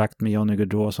utgående kontrakt med Johnny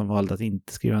Gaudreau som valde att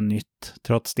inte skriva nytt.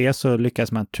 Trots det så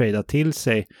lyckas man trada till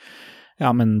sig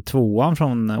tvåan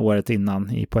från året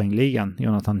innan i poängligan.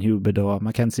 Jonathan Huber då.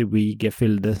 Mackenzie Weegar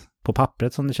fyllde på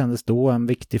pappret som det kändes då en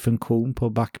viktig funktion på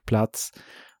backplats.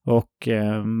 Och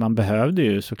man behövde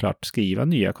ju såklart skriva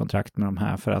nya kontrakt med de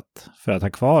här för att ha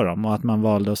kvar dem. Och att man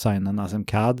valde att signa Nazem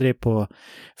Kadri på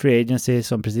Free Agency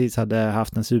som precis hade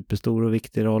haft en superstor och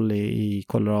viktig roll i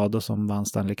Colorado som vann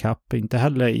Stanley Cup. Inte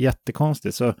heller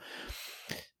jättekonstigt. Så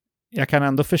jag kan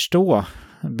ändå förstå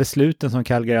besluten som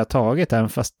Calgary har tagit, även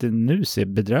fast det nu ser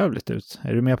bedrövligt ut.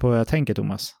 Är du med på vad jag tänker,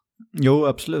 Thomas? Jo,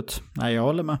 absolut. Nej, jag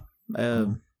håller med.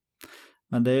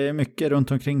 Men det är mycket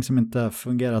runt omkring som inte har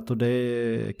fungerat, och det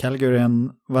är Calgary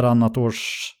en varannat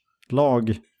års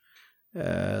lag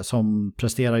som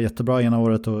presterar jättebra ena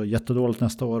året och jättedåligt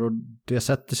nästa år, och det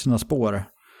sätter sina spår.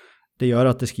 Det gör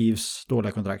att det skrivs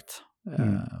dåliga kontrakt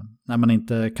när man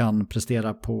inte kan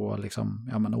prestera på liksom,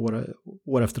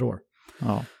 år efter år.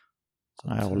 Ja,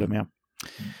 jag håller med.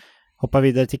 Hoppar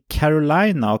vidare till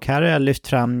Carolina, och här har jag lyft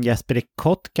fram Jesper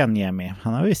Kotkaniemi.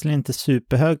 Han har visserligen inte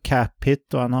superhög cap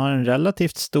hit och han har en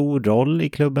relativt stor roll i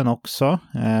klubben också.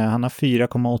 Han har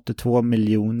 4,82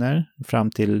 miljoner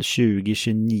fram till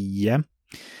 2029.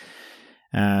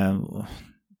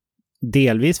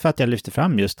 Delvis för att jag lyfter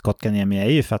fram just Kotkaniemi är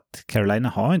ju för att Carolina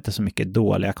har inte så mycket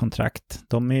dåliga kontrakt.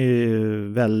 De är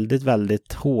ju väldigt,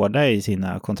 väldigt hårda i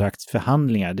sina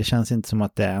kontraktsförhandlingar. Det känns inte som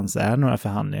att det ens är några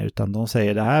förhandlingar, utan de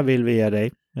säger det här vill vi ge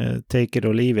dig, take it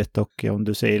or leave it, och om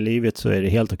du säger leave it så är det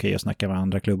helt okej att snacka med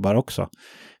andra klubbar också.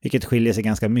 Vilket skiljer sig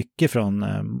ganska mycket från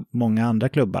många andra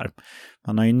klubbar.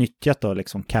 Man har ju nyttjat då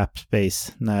liksom cap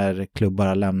space när klubbar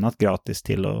har lämnat gratis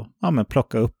till att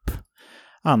plocka upp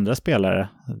andra spelare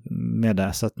med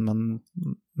det, så att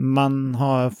man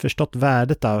har förstått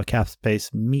värdet av cap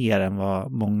space mer än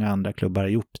vad många andra klubbar har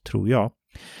gjort, tror jag.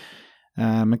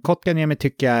 Men Kotkaniemi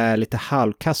tycker jag är lite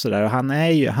halvkass där, och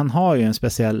han har ju en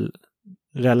speciell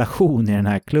relation i den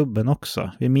här klubben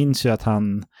också. Vi minns ju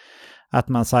att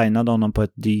man signade honom på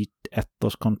ett dyrt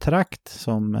ettårskontrakt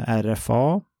som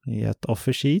RFA i ett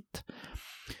offer sheet.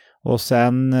 Och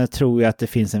sen tror jag att det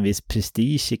finns en viss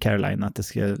prestige i Carolina att det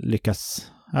ska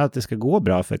lyckas, att det ska gå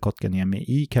bra för Kotkaniemi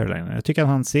i Carolina. Jag tycker att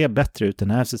han ser bättre ut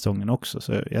den här säsongen också,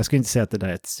 så jag skulle inte säga att det där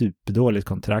är ett superdåligt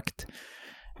kontrakt.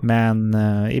 Men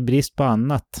i brist på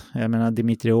annat, jag menar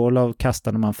Dmitri Orlov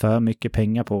kastade man för mycket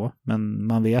pengar på, men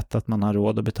man vet att man har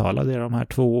råd att betala det de här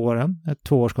 2 åren. Ett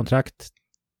 2-årskontrakt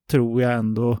tror jag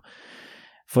ändå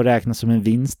får räknas som en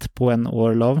vinst på en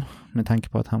Orlov med tanke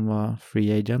på att han var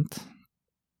free agent.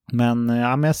 Men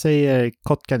jag säger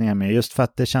Kotkaniemi just för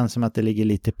att det känns som att det ligger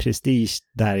lite prestige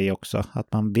där i också.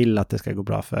 Att man vill att det ska gå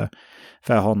bra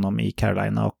för honom i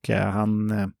Carolina. Och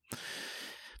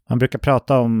man brukar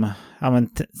prata om,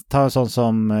 ta en sån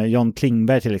som John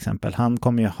Klingberg till exempel. Han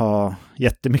kommer ju ha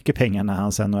jättemycket pengar när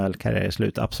hans NHL-karriär är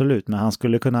slut, absolut. Men han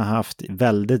skulle kunna ha haft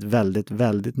väldigt, väldigt,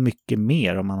 väldigt mycket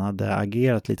mer om han hade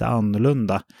agerat lite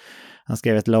annorlunda. Han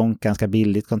skrev ett långt, ganska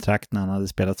billigt kontrakt när han hade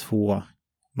spelat 2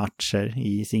 matcher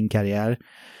i sin karriär.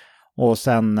 Och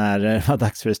sen när det var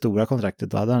dags för det stora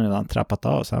kontraktet, då hade han redan trappat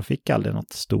av, så han fick aldrig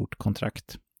något stort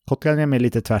kontrakt. Kotkaniemi är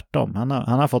lite tvärtom. Han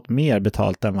har fått mer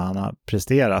betalt än vad han har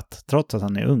presterat, trots att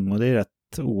han är ung, och det är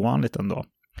rätt ovanligt ändå.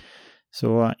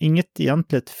 Så inget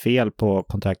egentligt fel på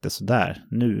kontraktet sådär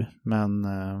nu,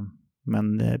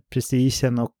 men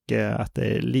precision och att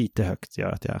det är lite högt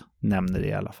gör att jag nämner det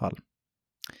i alla fall.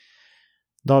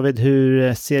 David,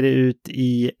 hur ser det ut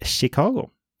i Chicago?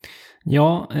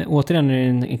 Ja, återigen är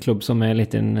det en klubb som är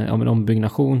lite en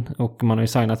ombyggnation, och man har ju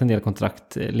signat en del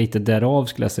kontrakt lite därav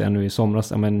skulle jag säga nu i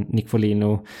somras. Nick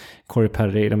Foligno, Corey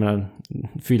Perry, jag menar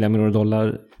 $4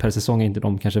 miljoner per säsong är inte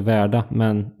de kanske värda,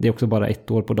 men det är också bara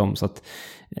 1 år på dem, så att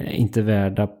inte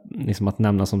värda liksom att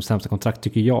nämna som sämsta kontrakt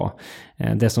tycker jag.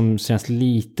 Det som känns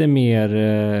lite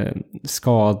mer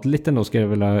skadligt ändå skulle jag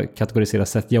vilja kategorisera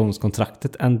Seth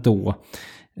Jones-kontraktet ändå.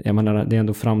 Jag menar, det är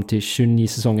ändå fram till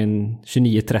säsongen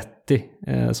 29-30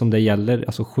 som det gäller,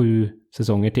 alltså 7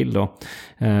 säsonger till då.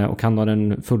 Och han har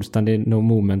en fullständig no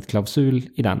moment-klausul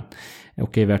i den.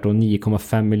 Och är värt då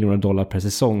 $9,5 miljoner per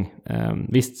säsong.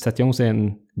 Visst, Seth Jones är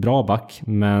en bra back,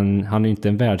 men han är inte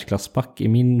en världsklassback i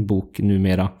min bok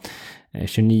numera.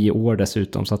 29 år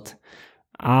dessutom, så att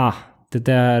det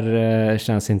där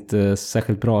känns inte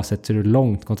särskilt bra sett hur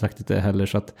långt kontraktet är heller,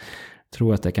 så att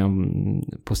tror att det kan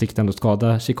på sikt ändå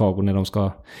skada Chicago när de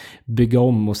ska bygga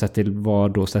om och sätta till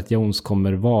vad då Seth Jones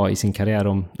kommer vara i sin karriär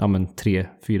om 3,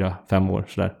 4, 5 år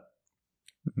sådär.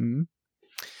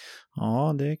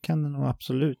 Ja, det kan det nog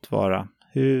absolut vara.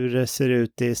 Hur ser det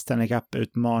ut i Stanley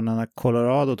Cup-utmanarna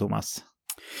Colorado, Thomas?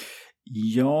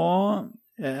 Ja,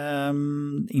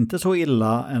 inte så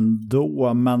illa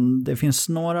ändå, men det finns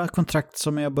några kontrakt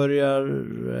som jag börjar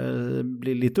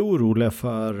bli lite orolig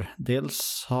för.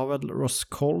 Dels har väl Ross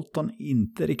Colton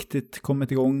inte riktigt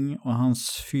kommit igång, och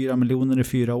hans $4 miljoner i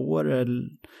 4 år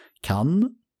kan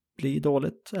bli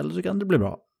dåligt eller så kan det bli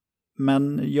bra.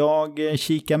 Men jag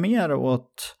kikar mer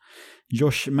åt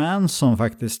Josh Manson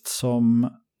faktiskt, som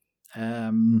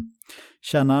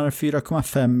tjänar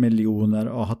 4,5 miljoner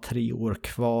och har 3 år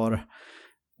kvar.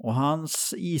 Och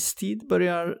hans istid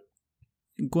börjar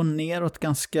gå neråt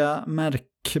ganska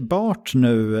märkbart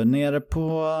nu. Nere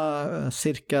på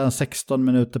cirka 16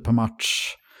 minuter per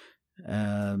match.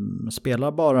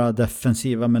 Spelar bara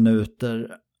defensiva minuter.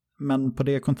 Men på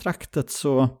det kontraktet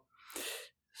så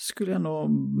skulle jag nog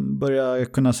börja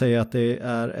kunna säga att det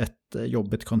är ett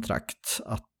jobbigt kontrakt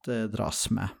att dras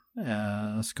med.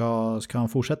 Ska han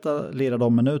fortsätta lira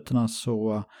de minuterna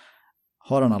så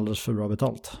har han alldeles för bra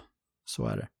betalt. Så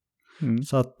är det.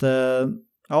 Så att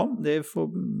ja,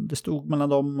 det stod mellan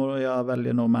dem och jag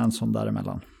väljer nog Manson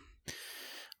däremellan.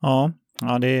 Ja,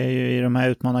 det är ju, i de här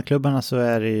utmanarklubbarna så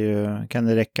är det ju, kan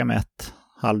det räcka med ett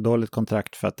halvdåligt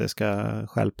kontrakt för att det ska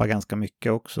stjälpa ganska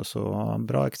mycket också. Så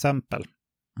bra exempel.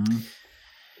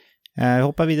 Jag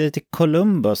hoppar vidare till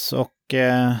Columbus och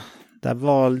där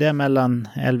valde jag mellan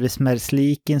Elvis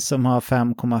Merzlikins som har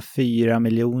 5,4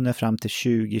 miljoner fram till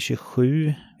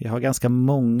 2027. Vi har ganska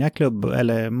många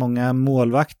många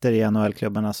målvakter i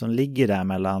NHL-klubbarna som ligger där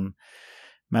mellan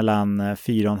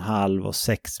 4,5 och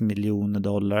 6 miljoner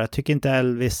dollar. Jag tycker inte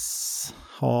Elvis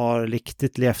har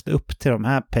riktigt levt upp till de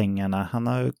här pengarna. Han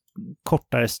har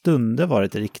kortare stunder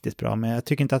varit riktigt bra, men jag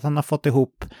tycker inte att han har fått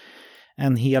ihop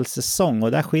en hel säsong,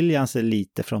 och där skiljer han sig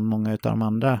lite från många av de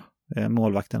andra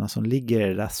målvakterna som ligger i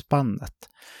det där spannet.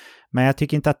 Men jag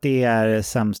tycker inte att det är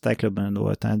sämsta i klubben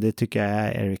ändå, utan det tycker jag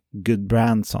är Eric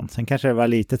Goodbranson. Sen kanske det var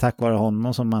lite tack vare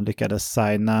honom som man lyckades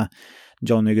signa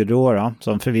Johnny Gaudreau,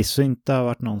 som förvisso inte har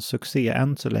varit någon succé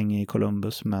än så länge i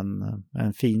Columbus, men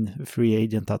en fin free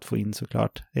agent att få in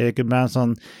såklart. Eric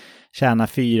Goodbranson tjänar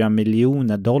 4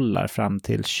 miljoner dollar fram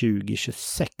till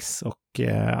 2026 och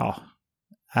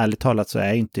ärligt talat så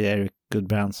är inte Eric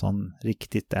Goodbranson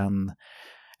riktigt en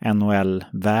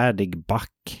NHL-värdig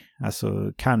back.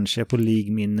 Alltså kanske på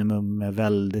League minimum med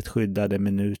väldigt skyddade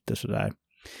minuter sådär.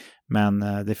 Men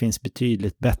det finns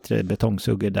betydligt bättre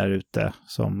betongsuggor där ute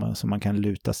som man kan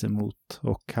luta sig mot.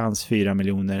 Och hans 4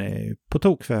 miljoner är på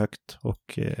tok för högt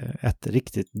och ett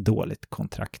riktigt dåligt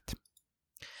kontrakt.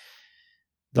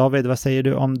 David, vad säger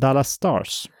du om Dallas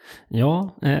Stars?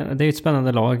 Ja, det är ett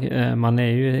spännande lag. Man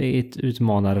är ju i ett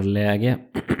utmanarläge.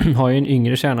 Har ju en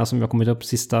yngre kärna som har kommit upp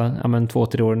sista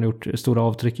 2-3 åren och gjort stora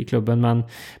avtryck i klubben. Men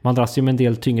man dras ju med en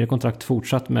del tyngre kontrakt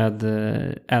fortsatt med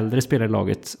äldre spelare i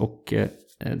laget. Och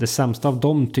det sämsta av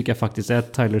dem tycker jag faktiskt är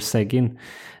Tyler Seguin.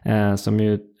 Som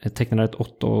ju tecknade ett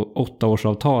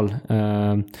 8-årsavtal.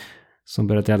 Som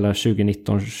började gälla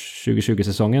 2019-2020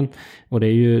 säsongen. Och det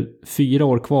är ju 4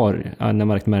 år kvar när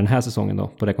man räknar med den här säsongen då,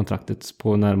 på det kontraktet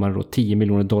på närmare då 10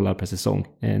 miljoner dollar per säsong.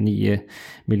 9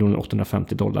 miljoner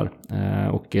 850 dollar.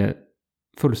 Och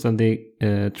fullständig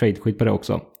trade-skit på det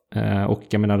också. Och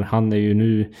jag menar, han är ju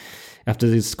nu, efter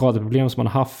det skadeproblem som han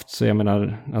har haft, så jag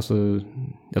menar, alltså,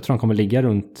 jag tror han kommer ligga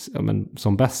runt,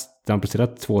 som bäst, där han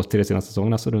presterat 2-3 senaste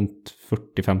säsongerna, så runt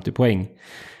 40-50 poäng.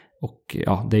 Och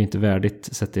ja, det är inte värdigt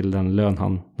sett till den lön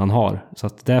han har. Så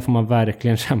att där får man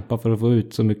verkligen kämpa för att få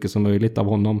ut så mycket som möjligt av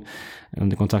honom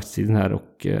under kontraktstiden här.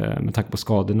 Och med tanke på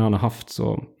skadorna han har haft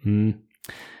så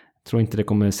tror inte det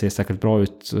kommer se särskilt bra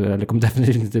ut. Eller kommer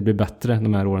definitivt inte bli bättre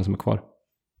de här åren som är kvar.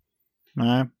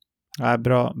 Nej,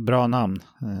 bra namn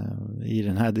i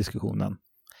den här diskussionen.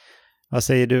 Vad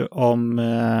säger du om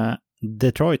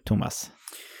Detroit, Thomas?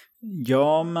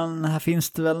 Ja, men här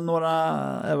finns det väl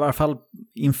några, i varje fall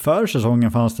inför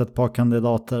säsongen fanns det ett par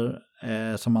kandidater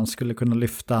som man skulle kunna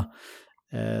lyfta.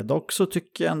 Dock så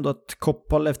tycker jag ändå att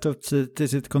Kopp har levt upp till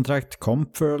sitt kontrakt,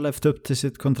 Comfer har levt upp till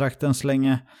sitt kontrakt än så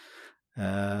länge.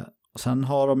 Sen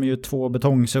har de ju 2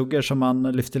 betongsugger som man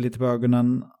lyfter lite på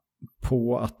ögonen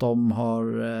på att de har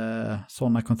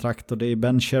sådana kontrakt, och det är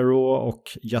Ben Chirot och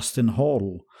Justin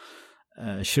Hall.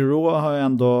 Chirot har ju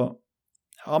ändå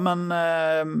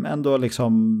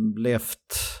liksom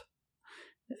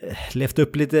levt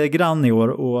upp lite grann i år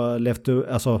och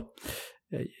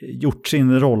gjort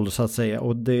sin roll så att säga,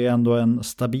 och det är ändå en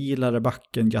stabilare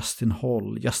back än Justin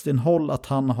Hall. Justin Hall, att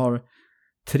han har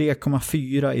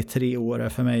 3,4 i 3 år är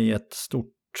för mig ett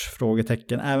stort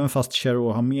frågetecken. Även fast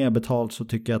Chirot har mer betalt så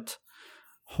tycker jag att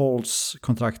Halls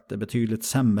kontrakt är betydligt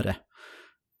sämre.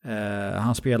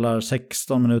 Han spelar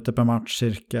 16 minuter per match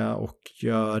cirka och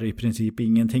gör i princip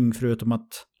ingenting förutom att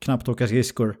knappt åka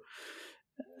skridskor.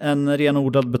 En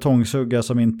renodlad betongsugga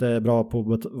som inte är bra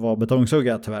på att vara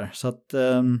betongsugga tyvärr. Så att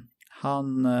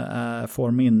han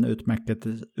får min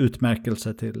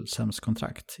utmärkelse till sämst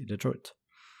kontrakt i Detroit.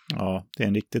 Ja, det är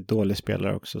en riktigt dålig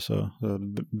spelare också, så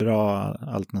bra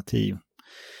alternativ.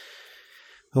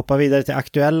 Hoppa vidare till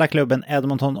aktuella klubben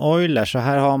Edmonton Oilers. Så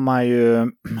här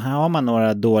har man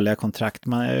några dåliga kontrakt.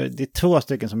 Det är 2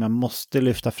 stycken som jag måste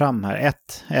lyfta fram här.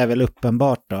 Ett är väl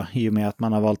uppenbart då, i och med att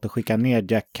man har valt att skicka ner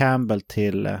Jack Campbell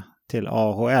till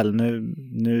AHL.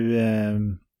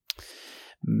 Nu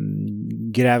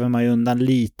gräver man ju undan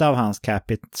lite av hans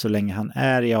capita så länge han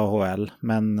är i AHL.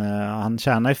 Men han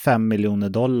tjänar ju $5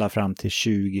 miljoner fram till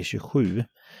 2027.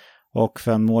 Och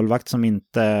för en målvakt som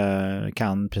inte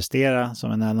kan prestera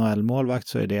som en NHL-målvakt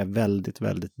så är det väldigt,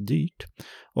 väldigt dyrt.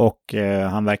 Och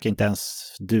han verkar inte ens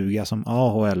duga som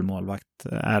AHL-målvakt,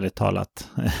 ärligt talat.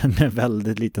 Med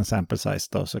väldigt liten sample size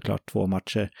då, såklart 2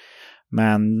 matcher.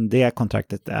 Men det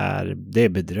kontraktet är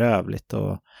bedrövligt.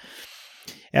 Och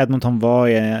Edmonton var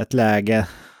i ett läge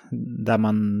där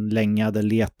man länge hade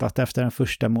letat efter en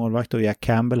första målvakt och Jack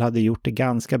Campbell hade gjort det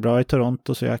ganska bra i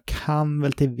Toronto, så jag kan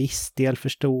väl till viss del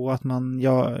förstå att man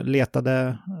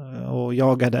letade och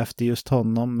jagade efter just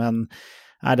honom, men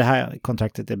det här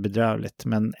kontraktet är bedrövligt.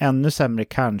 Men ännu sämre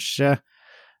kanske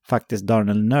faktiskt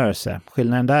Darnell Nurse.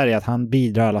 Skillnaden där är att han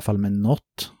bidrar i alla fall med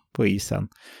något på isen.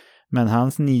 Men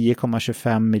hans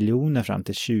 9,25 miljoner fram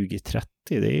till 2030,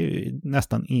 det är ju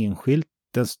nästan enskilt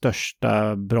den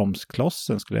största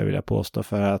bromsklossen skulle jag vilja påstå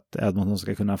för att Edmonton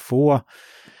ska kunna få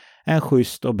en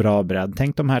schysst och bra bredd.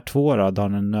 Tänk de här 2 då,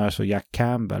 Darnell Nurse och Jack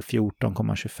Campbell,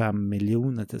 14,25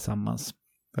 miljoner tillsammans.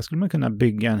 Där skulle man kunna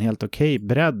bygga en helt okej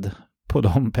bredd på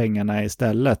de pengarna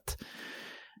istället.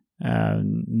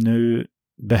 Nu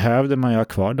behövde man ju ha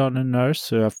kvar Darnell Nurse,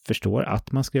 så jag förstår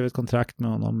att man skrev ett kontrakt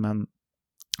med honom, men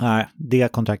nej,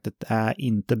 det kontraktet är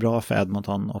inte bra för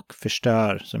Edmonton och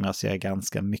förstör, som jag ser,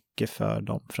 ganska mycket för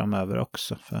dem framöver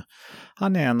också. För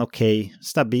han är en okej,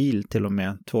 stabil till och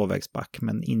med 2-vägsback,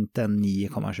 men inte en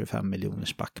 9,25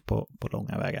 miljoners back på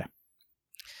långa vägar.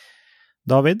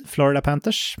 David, Florida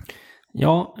Panthers?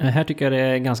 Ja, här tycker jag det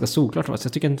är ganska solklart. Så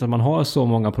jag tycker inte att man har så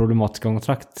många problematiska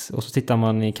kontrakt. Och så tittar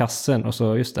man i kassen och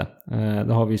så just det.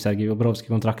 Då har vi Sergej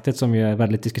Bobrovsky-kontraktet som ju är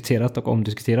väldigt diskuterat och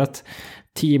omdiskuterat.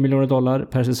 $10 miljoner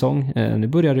per säsong. Nu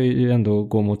börjar det ju ändå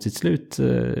gå mot sitt slut,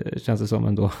 känns det som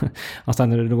ändå. Alltså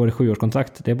då var det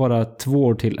 7-årskontrakt. Det är bara 2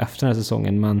 år till efter den här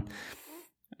säsongen, men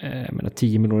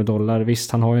 $10 miljoner,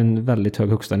 visst han har ju en väldigt hög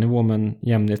högsta nivå, men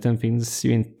jämnheten finns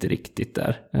ju inte riktigt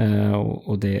där,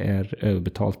 och det är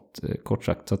överbetalt, kort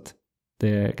sagt, så att det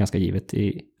är ganska givet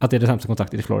att det är det sämsta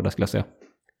kontraktet i Florida, skulle jag säga.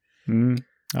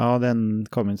 Ja, den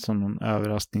kommer inte som någon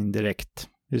överraskning direkt.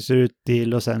 Hur ser det ut i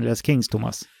Los Angeles Kings,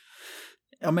 Thomas?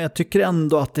 Ja, men jag tycker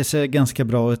ändå att det ser ganska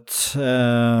bra ut.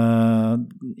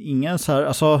 Ingen så här,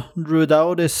 alltså Drew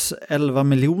Dowdys 11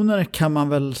 miljoner kan man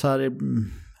väl så här,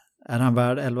 är han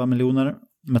värd 11 miljoner?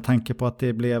 Med tanke på att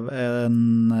det blev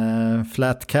en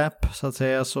flat cap så att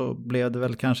säga, så blev det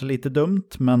väl kanske lite dumt,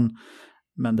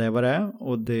 men det var det.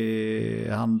 Och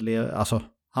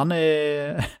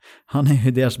han är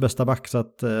ju deras bästa back, så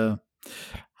att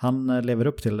han lever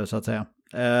upp till det så att säga.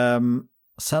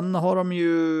 Sen har de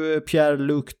ju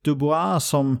Pierre-Luc Dubois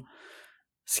som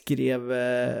skrev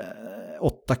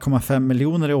 8,5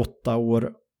 miljoner i 8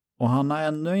 år. Och han har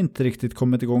ännu inte riktigt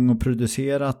kommit igång och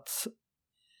producerat.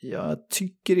 Jag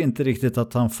tycker inte riktigt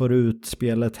att han får ut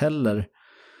spelet heller.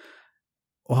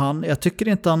 Och jag tycker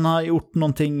inte han har gjort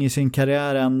någonting i sin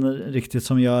karriär än riktigt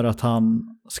som gör att han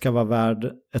ska vara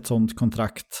värd ett sånt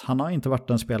kontrakt. Han har inte varit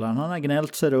den spelaren. Han har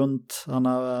gnällt sig runt. Han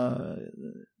har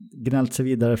gnällt sig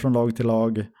vidare från lag till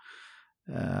lag.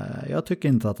 Jag tycker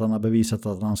inte att han har bevisat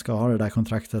att han ska ha det där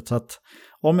kontraktet. Så att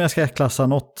om jag ska klassa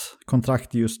något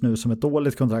kontrakt just nu som ett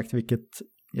dåligt kontrakt, vilket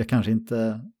jag kanske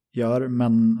inte gör,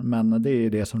 men det är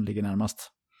det som ligger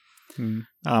närmast.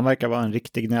 Ja, han verkar vara en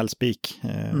riktig gnällspik.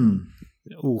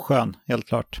 Oskön, helt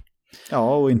klart.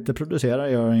 Ja, och inte producera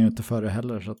gör han ju inte före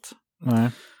heller. Så att...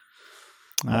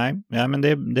 Nej, ja, men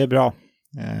det är bra.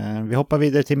 Vi hoppar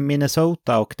vidare till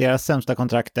Minnesota, och deras sämsta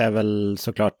kontrakt är väl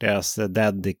såklart deras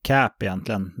dead cap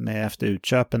egentligen, med efter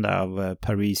utköpen där av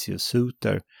Parise och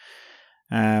Suter.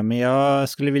 Men jag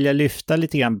skulle vilja lyfta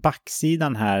lite grann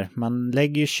backsidan här. Man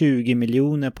lägger ju 20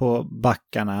 miljoner på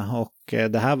backarna, och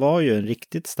det här var ju en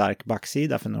riktigt stark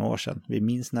backsida för några år sedan. Vi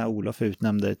minns när Olof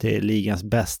utnämnde det till ligans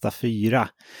bästa 4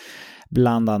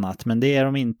 bland annat, men det är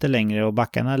de inte längre och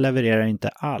backarna levererar inte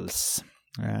alls.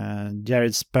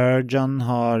 Jared Spurgeon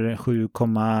har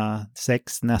 7,6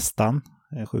 nästan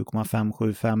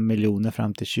 7,575 miljoner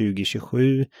fram till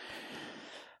 2027,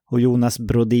 och Jonas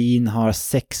Brodin har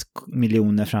 6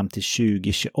 miljoner fram till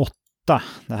 2028.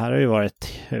 Det här har ju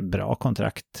varit ett bra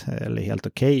kontrakt, eller helt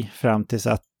okej, fram tills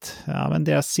att men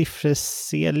deras siffror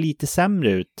ser lite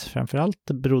sämre ut.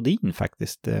 Framförallt Brodin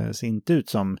faktiskt. Det ser inte ut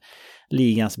som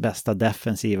ligans bästa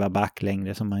defensiva back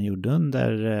längre som man gjorde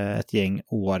under ett gäng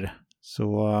år.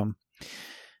 Så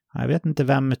jag vet inte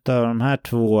vem utav de här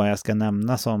två jag ska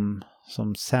nämna som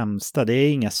sämsta. Det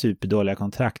är inga superdåliga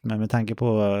kontrakt, men med tanke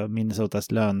på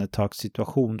Minnesotas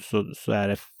lönetakssituation så är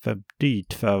det för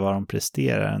dyrt för vad de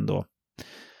presterar ändå.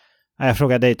 Jag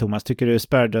frågar dig, Thomas, tycker du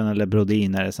Spurgeon eller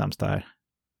Brodin är det sämsta här?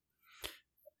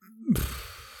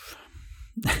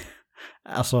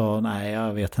 Alltså, nej,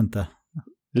 jag vet inte.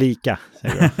 Lika,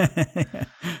 säger jag.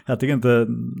 Jag tycker inte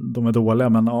de är dåliga,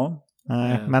 men ja.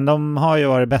 Nej, men de har ju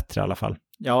varit bättre i alla fall.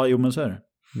 Ja, jo, men så är det.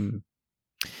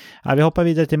 Ja, vi hoppar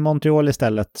vidare till Montreal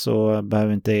istället, så behöver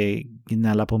vi inte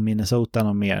gnälla på Minnesota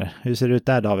någon mer. Hur ser det ut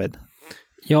där, David?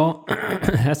 Ja,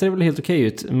 här ser det väl helt okej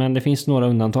ut, men det finns några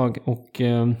undantag. Och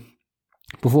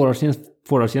på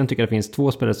forwardsidan tycker jag det finns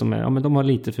två spelare som men de har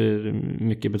lite för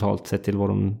mycket betalt sett till vad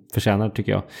de förtjänar,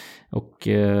 tycker jag. Och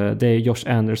det är Josh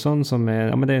Anderson som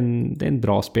är, det är en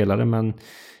bra spelare, men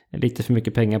lite för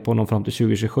mycket pengar på honom fram till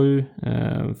 2027.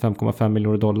 5,5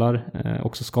 miljoner dollar.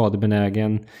 Också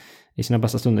skadebenägen. I sina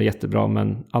bästa stunder jättebra,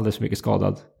 men alldeles för mycket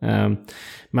skadad.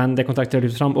 Men det kontraktet har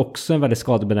lyft fram också en väldigt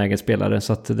skadebenägen spelare,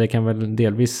 så att det kan väl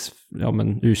delvis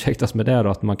ursäktas med det då,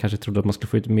 att man kanske trodde att man skulle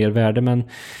få ut mer värde. Men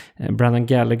Brandon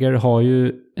Gallagher har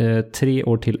ju 3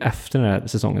 år till efter den här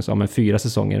säsongen, så 4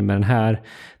 säsonger med den här,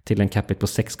 till en capita på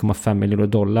 6,5 miljoner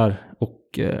dollar. Och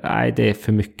det är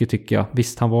för mycket, tycker jag.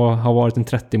 Visst, han har varit en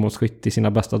 30-målsskytt i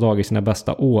sina bästa dagar, i sina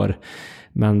bästa år.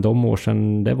 Men de år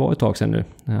sedan, det var ett tag sedan nu.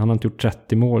 Han har inte gjort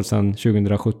 30 mål sedan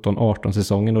 2017-18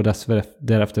 säsongen, och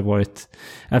därefter varit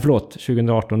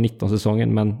 2018-19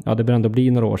 säsongen. Men det bör ändå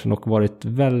bli några år sedan, och varit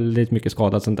väldigt mycket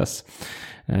skadad sedan dess.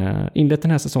 Inlett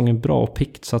den här säsongen bra och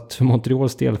pikt, så att för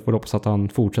Montreals del får hoppas att han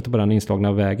fortsätter på den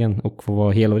inslagna vägen och får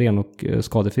vara hel och ren och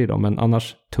skadefri då. Men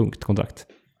annars tungt kontrakt.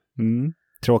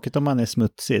 Tråkigt om han är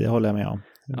smutsig, det håller jag med om.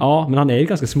 Ja, men han är ju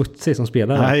ganska smutsig som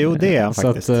spelare. Ja, jo, det är han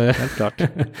faktiskt. Så att, helt klart.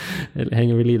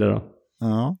 Hänger vi lida då.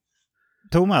 Ja.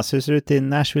 Thomas, hur ser det ut i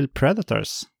Nashville Predators?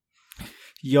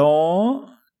 Ja,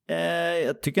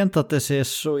 jag tycker inte att det ser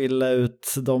så illa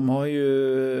ut. De har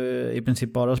ju i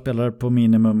princip bara spelare på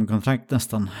minimumkontrakt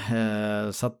nästan.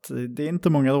 Så att det är inte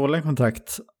många dåliga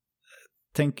kontrakt.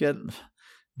 Tänker,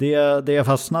 det jag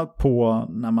fastnar på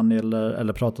när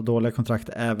man pratar dåliga kontrakt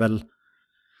är väl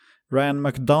Ryan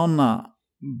McDonough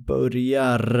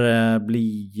börjar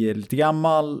bli lite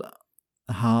gammal.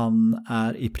 Han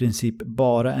är i princip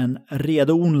bara en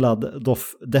redonlad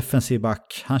defensiv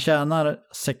back. Han tjänar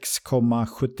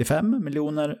 6,75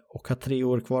 miljoner och har 3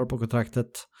 år kvar på kontraktet.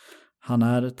 Han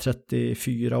är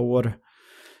 34 år.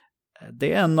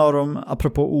 Det är en av dem,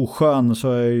 apropå oskön,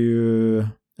 så är ju,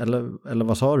 eller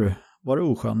vad sa du? Var det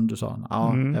oskön du sa?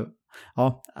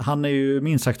 Ja, han är ju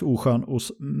minst sagt oskön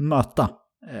att möta.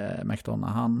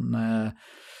 McDonough. Han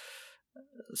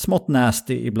smått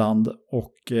nasty ibland,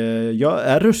 och jag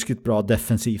är ruskigt bra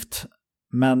defensivt,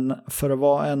 men för att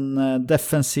vara en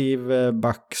defensiv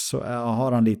back så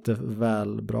har han lite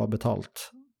väl bra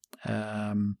betalt.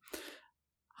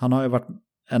 Han har ju varit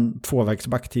en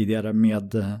tvåvägsback tidigare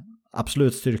med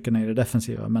absolut styrkan i det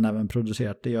defensiva, men även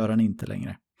producerat, det gör han inte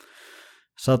längre.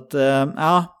 Så att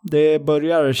det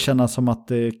börjar kännas som att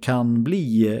det kan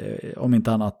bli, om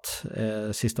inte annat,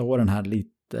 sista åren här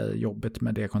lite jobbigt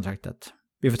med det kontraktet.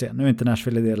 Vi får se. Nu är inte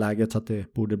Nashville i det läget så att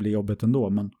det borde bli jobbigt ändå,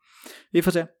 men vi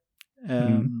får se.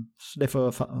 Så det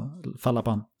får falla på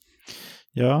han.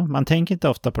 Ja, man tänker inte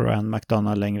ofta på Ryan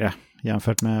McDonough längre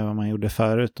jämfört med vad man gjorde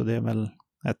förut, och det är väl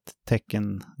ett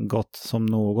tecken gott som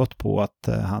något på att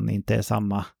han inte är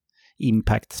samma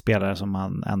impact-spelare som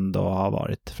han ändå har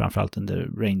varit, framförallt under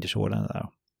Rangers-åren där.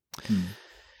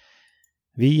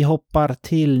 Vi hoppar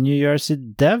till New Jersey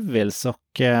Devils, och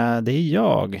det är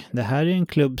jag. Det här är en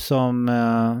klubb som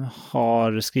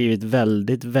har skrivit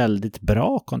väldigt, väldigt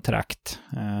bra kontrakt.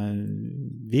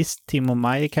 Visst, Timo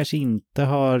Meier kanske inte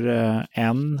har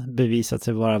än bevisat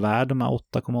sig vara värd de här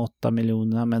 8,8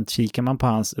 miljonerna, men kikar man på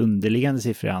hans underliggande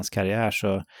siffror i hans karriär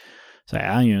så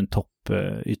är han ju en topp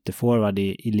ytterforward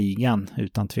i ligan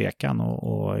utan tvekan,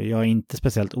 och jag är inte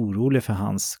speciellt orolig för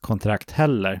hans kontrakt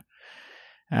heller.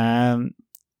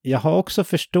 Jag har också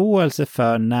förståelse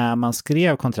för när man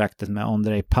skrev kontraktet med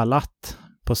Ondrej Palat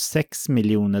på 6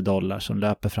 miljoner dollar som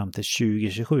löper fram till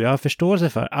 2027. Jag har förståelse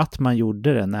för att man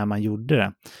gjorde det när man gjorde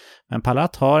det. Men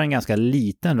Palat har en ganska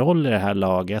liten roll i det här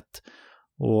laget,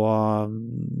 och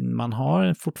man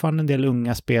har fortfarande en del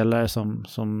unga spelare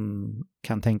som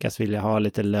kan tänkas vilja ha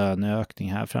lite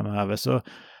löneökning här framöver. Så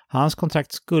hans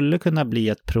kontrakt skulle kunna bli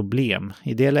ett problem.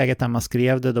 I det läget när man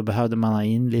skrev det, då behövde man ha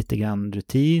in lite grann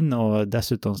rutin och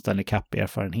dessutom Stanley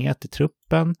Cup-erfarenhet i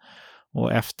truppen.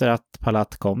 Och efter att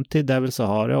Palat kom till Devils så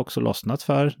har det också lossnat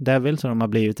för Devils, så de har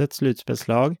blivit ett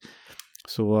slutspelslag.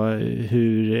 så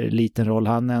hur liten roll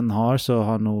han än har så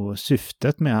har nog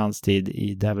syftet med hans tid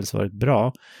i Devils varit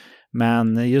bra.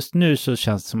 Men just nu så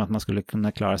känns det som att man skulle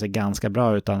kunna klara sig ganska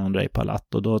bra utan Ondrej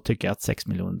Palat, och då tycker jag att $6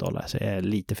 miljoner är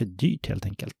lite för dyrt helt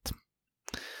enkelt.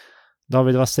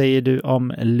 David, vad säger du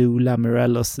om Lou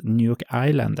Lamoriellos New York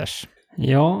Islanders?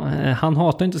 Ja, han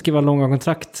hatar inte att skriva långa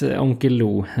kontrakt, onkel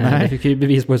Lou. Det fick ju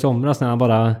bevis på i somras när han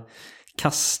bara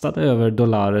kastade över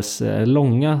Dollares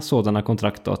långa sådana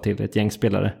kontrakt då till ett gäng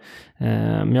spelare.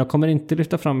 Men jag kommer inte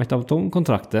lyfta fram ett av de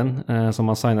kontrakten som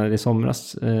han signade i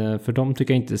somras, för de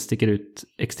tycker jag inte sticker ut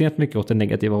extremt mycket åt det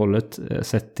negativa hållet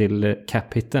sett till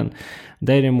cap-hitten.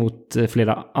 Däremot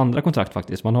flera andra kontrakt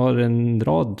faktiskt. Man har en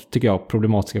rad, tycker jag,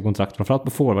 problematiska kontrakt, framförallt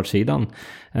på forwardsidan.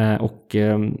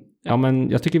 Ja, men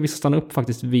jag tycker vi ska stanna upp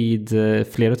faktiskt vid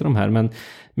flera av de här. Men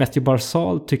Matthew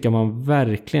Barzal tycker man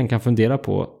verkligen kan fundera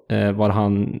på vad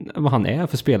han är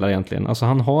för spelare egentligen. Alltså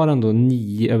han har ändå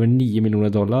över $9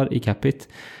 miljoner i capita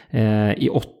i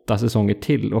 8 säsonger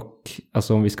till. Och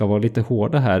alltså om vi ska vara lite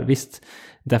hårda här, visst,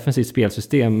 defensivt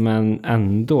spelsystem, men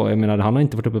ändå, jag menar, han har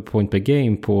inte varit uppe på point per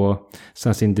game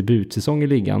sen sin debutsäsong i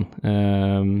ligan.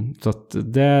 Så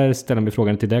att där ställer mig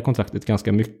frågan till det kontraktet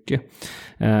ganska mycket.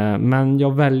 Men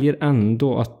jag väljer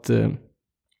ändå att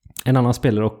en annan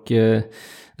spelare och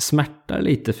smärtar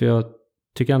lite, för jag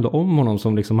tycker ändå om honom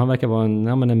som liksom, han verkar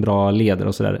vara en bra ledare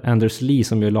och sådär. Anders Lee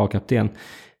som är lagkapten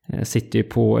sitter ju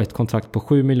på ett kontrakt på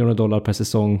 $7 miljoner per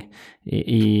säsong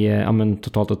i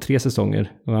totalt 3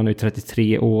 säsonger. Och han är ju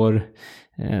 33 år.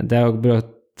 Det har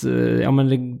börjat,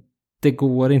 det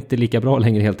går inte lika bra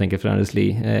längre helt enkelt för Anders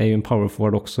Lee. Är ju en power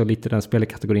forward också, lite den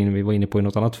spelkategorin vi var inne på i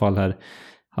något annat fall här.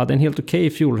 Hade en helt okej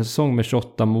fjolsäsong med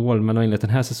 28 mål, men har inlett den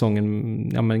här säsongen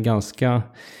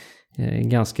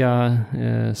ganska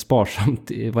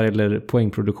sparsamt vad gäller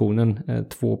poängproduktionen.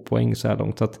 2 poäng så här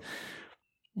långt. Så att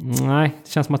nej, det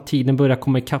känns som att tiden börjar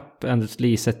komma ikapp Anders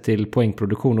Lee sett till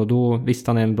poängproduktion, och då visst,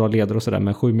 han är en bra ledare och sådär,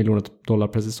 men $7 miljoner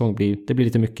per säsong blir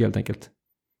lite mycket helt enkelt.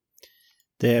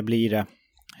 Det blir det.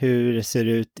 Hur ser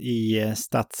det ut i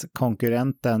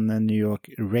statskonkurrenten New York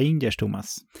Rangers,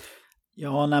 Thomas?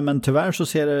 Ja, nej, men tyvärr så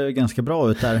ser det ganska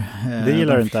bra ut där. Det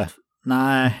gillar du inte?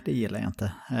 Nej, det gillar jag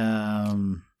inte.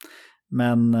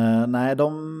 Men nej,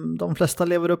 de flesta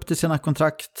lever upp till sina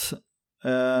kontrakt.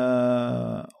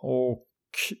 Och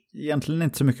egentligen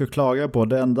inte så mycket att klaga på.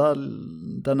 Den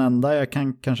enda jag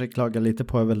kan kanske klaga lite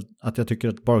på är väl att jag tycker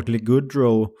att Barclay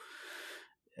Goodrow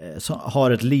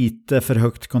har ett lite för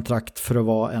högt kontrakt för att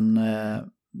vara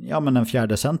en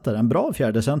fjärde center, en bra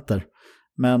fjärde center.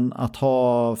 Men att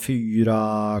ha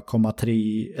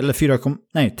 4,3 eller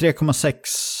 3,6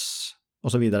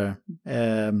 och så vidare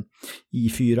i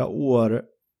 4 år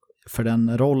för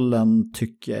den rollen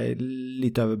tycker jag är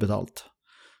lite överbetalt.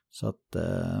 Så att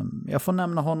jag får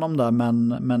nämna honom där,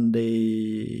 men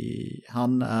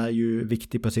han är ju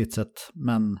viktig på sitt sätt,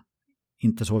 men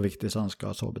inte så viktig så han ska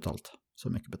ha så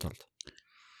mycket betalt.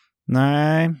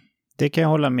 Nej, det kan jag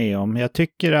hålla med om. Jag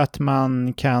tycker att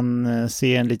man kan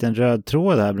se en liten röd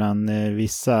tråd här bland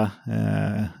vissa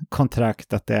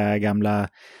kontrakt, att det är gamla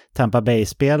Tampa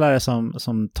Bay-spelare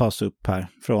som tas upp här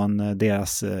från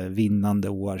deras vinnande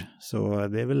år. Så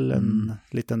det är väl en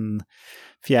liten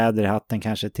fjäder i hatten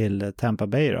kanske till Tampa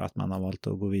Bay då, att man har valt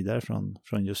att gå vidare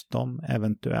från just dem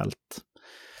eventuellt.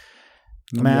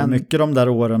 Men mycket de där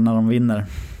åren när de vinner.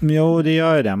 Jo, det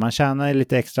gör ju det. Man tjänar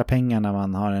lite extra pengar när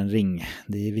man har en ring.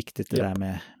 Det är viktigt det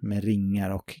där med ringar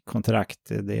och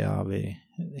kontrakt. Det har vi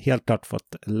helt klart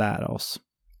fått lära oss.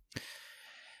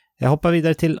 Jag hoppar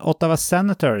vidare till Ottawa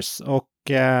Senators, och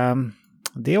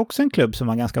det är också en klubb som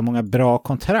har ganska många bra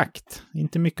kontrakt.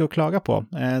 Inte mycket att klaga på.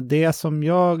 Det som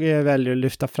jag väljer att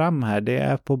lyfta fram här, det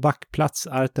är på backplats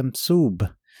Artem Zub,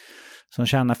 som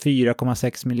tjänar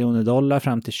 $4,6 miljoner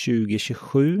fram till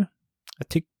 2027. Jag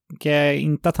tycker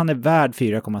inte att han är värd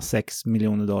 $4,6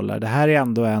 miljoner. Det här är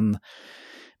ändå en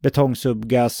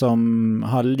betongsubga som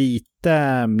har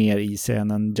lite mer i sig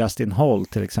än en Justin Hall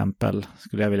till exempel,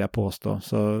 skulle jag vilja påstå.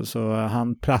 Så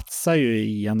han platsar ju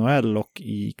i NHL och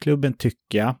i klubben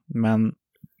tycker jag, men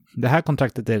det här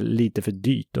kontraktet är lite för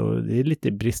dyrt och det är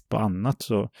lite brist på annat,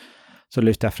 så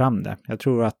lyfter jag fram det. Jag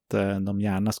tror att de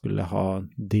gärna skulle ha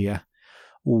det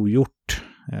ogjort.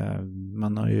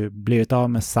 Man har ju blivit av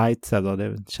med Sightsed och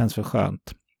det känns för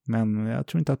skönt. Men jag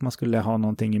tror inte att man skulle ha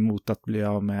någonting emot att bli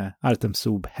av med Artem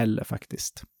Zub heller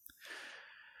faktiskt.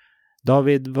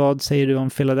 David, vad säger du om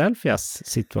Philadelphias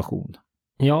situation?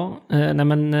 Ja,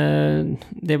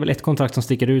 det är väl ett kontrakt som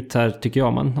sticker ut här tycker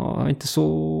jag. Man har inte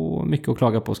så mycket att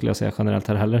klaga på skulle jag säga generellt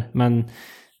här heller. Men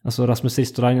Alltså Rasmus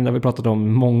Ristolainen, där vi pratat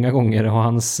om många gånger, har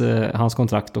hans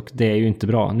kontrakt, och det är ju inte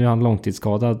bra. Nu är han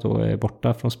långtidsskadad och är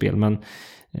borta från spel, men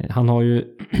han har ju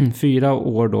 4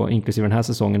 år då, inklusive den här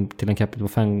säsongen, till en capita på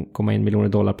 $5,1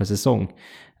 miljoner per säsong.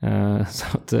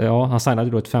 Så att, ja, han signade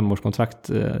då ett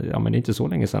 5-årskontrakt, ja, men det är inte så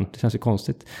länge sedan. Det känns ju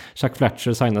konstigt. Chuck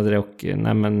Fletcher signade det, och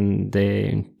nej, men det är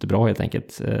inte bra helt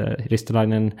enkelt.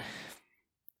 Ristolainen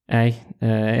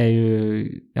är ju,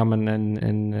 ja, men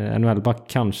en NHL-back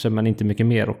kanske, men inte mycket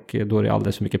mer, och då är det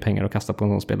alldeles för mycket pengar att kasta på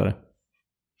en sån spelare.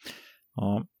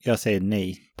 Ja, jag säger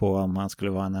nej på om han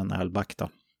skulle vara en NHL-back då.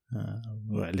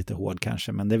 Lite hård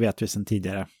kanske, men det vet vi sedan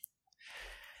tidigare.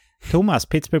 Thomas,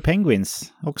 Pittsburgh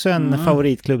Penguins, också en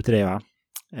favoritklubb till dig, va?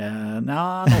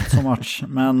 Nej, not so much,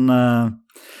 men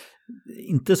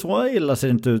inte så illa ser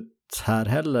det inte ut här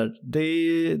heller.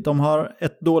 De har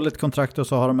ett dåligt kontrakt, och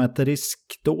så har de ett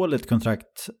riskdåligt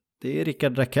kontrakt. Det är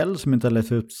Rickard Rakell som inte har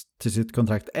lett ut till sitt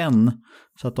kontrakt än.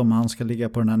 Så att om han ska ligga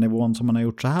på den här nivån som han har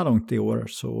gjort så här långt i år,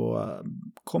 så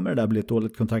kommer det där bli ett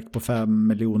dåligt kontrakt på 5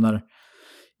 miljoner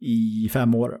i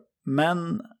 5 år.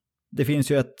 Men det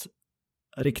finns ju ett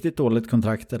riktigt dåligt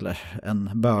kontrakt, eller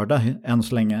en börda än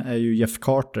så länge, är ju Jeff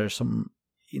Carter, som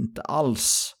inte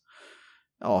alls,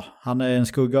 ja, han är en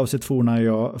skugga av sitt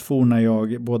forna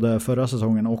jag både förra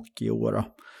säsongen och i år.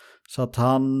 Så att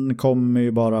han kommer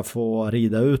ju bara få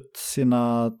rida ut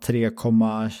sina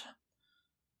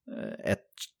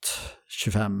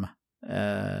 3,125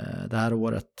 det här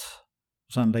året.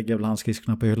 Och sen lägger väl han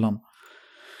skridskorna på hyllan.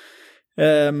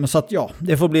 Så att ja,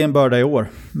 det får bli en börda i år.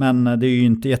 Men det är ju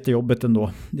inte jättejobbigt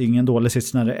ändå. Det är ingen dålig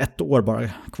sits när det är 1 år bara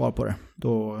kvar på det.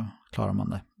 Då klarar man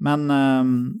det. Men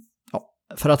ja,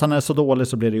 för att han är så dålig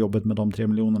så blir det jobbigt med de 3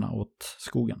 miljonerna åt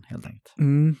skogen helt enkelt.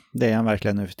 Det är han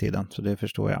verkligen nu för tiden, så det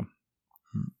förstår jag.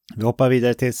 Vi hoppar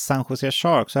vidare till San Jose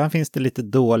Sharks. Så här finns det lite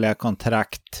dåliga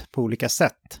kontrakt på olika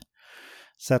sätt.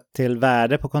 Sett till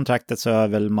värde på kontraktet så är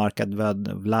väl Markad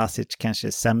Vlasic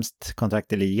kanske sämst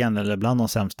kontrakt i ligan, eller bland de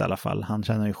sämsta i alla fall. Han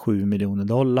tjänar ju $7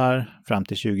 miljoner fram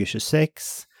till 2026.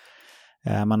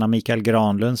 Man har Mikael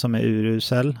Granlund som är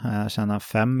urusel, tjänar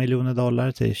 $5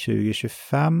 miljoner till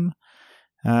 2025.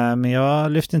 Men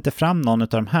jag lyfter inte fram någon av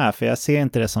de här, för jag ser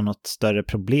inte det som något större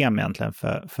problem egentligen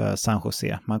för San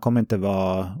Jose. Man kommer inte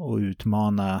vara och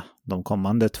utmana de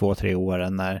kommande 2-3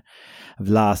 åren när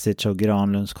Vlasic och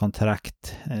Granlunds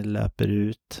kontrakt löper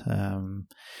ut.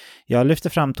 Jag lyfter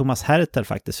fram Thomas Hertel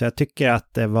faktiskt, så jag tycker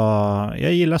att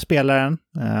jag gillar spelaren,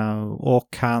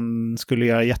 och han skulle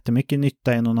göra jättemycket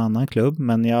nytta i någon annan klubb,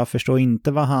 men jag förstår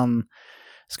inte vad han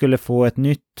skulle få ett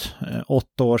nytt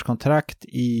 8-årskontrakt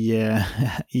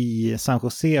i San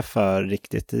Jose för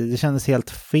riktigt. Det kändes helt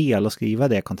fel att skriva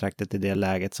det kontraktet i det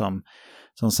läget som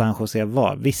San Jose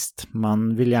var. Visst,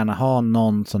 man vill gärna ha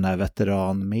någon sån här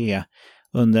veteran med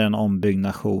under en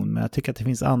ombyggnation, men jag tycker att det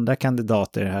finns andra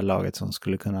kandidater i det här laget som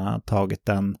skulle kunna ha tagit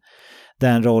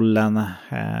den rollen.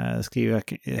 Skriva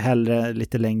hellre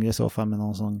lite längre i så fall med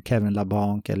någon som Kevin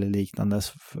LaBanc eller liknande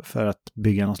för att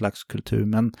bygga någon slags kultur.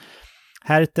 Men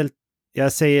Hertel,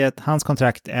 jag säger att hans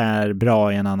kontrakt är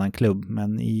bra i en annan klubb,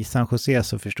 men i San Jose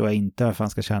så förstår jag inte varför han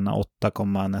ska tjäna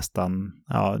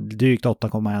drygt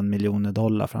 $8,1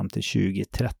 miljoner fram till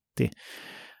 2030.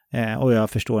 Och jag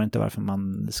förstår inte varför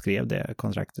man skrev det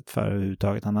kontraktet för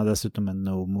överhuvudtaget. Han har dessutom en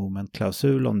no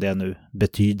movement-klausul, om det nu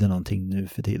betyder någonting nu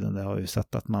för tiden. Det har ju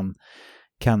sett att man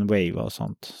kan waive och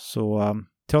sånt. Så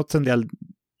trots en del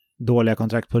dåliga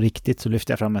kontrakt på riktigt så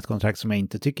lyfter jag fram ett kontrakt som jag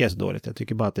inte tycker är så dåligt. Jag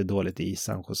tycker bara att det är dåligt i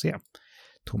San Jose.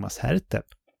 Thomas Hertel.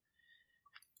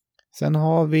 Sen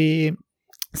har vi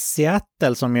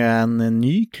Seattle som är en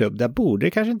ny klubb. Där borde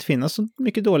det kanske inte finnas så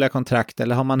mycket dåliga kontrakt,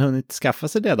 eller har man hunnit skaffa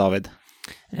sig det, David?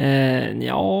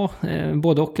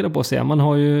 Både och, eller på att säga. Man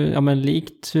har ju,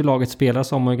 likt hur laget spelar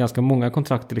så har man ju ganska många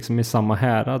kontrakt liksom i samma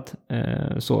härad.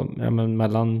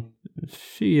 Mellan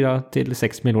 4 till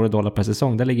 6 miljoner dollar per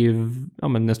säsong. Där ligger ju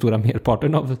den stora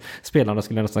merparten av spelarna,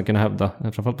 skulle jag nästan kunna hävda.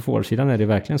 Framförallt på forwardsidan är det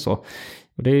verkligen så.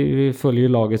 Och det följer ju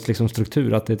lagets liksom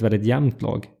struktur, att det är ett väldigt jämnt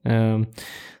lag.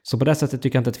 Så på det sättet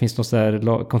tycker jag inte att det finns något så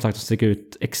här kontrakt som sticker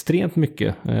ut extremt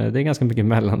mycket. Det är ganska mycket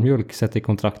mellanmjölk sett i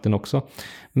kontrakten också.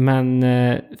 Men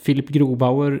Philip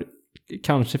Grobauer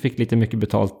kanske fick lite mycket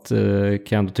betalt, kan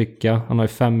jag ändå tycka. Han har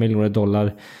ju $5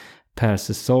 miljoner per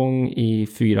säsong i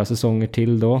 4 säsonger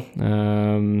till då.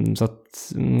 Så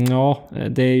att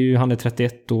det är ju, han är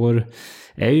 31 år.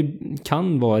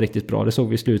 Kan vara riktigt bra, det såg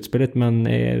vi i slutspelet, men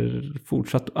är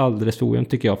fortsatt alldeles för ojämnt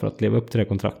tycker jag för att leva upp till det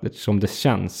kontraktet som det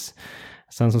känns.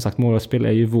 Sen som sagt, målvaktsspel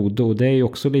är ju voodoo, och det är ju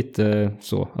också lite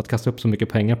så, att kasta upp så mycket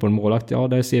pengar på en målvakt, ja,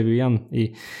 där ser vi igen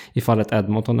i fallet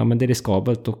Edmonton, men det är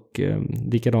riskabelt, och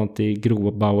likadant i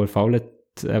Grobauer-faulet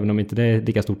även om inte det är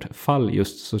lika stort fall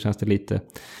just, så känns det lite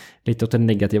åt det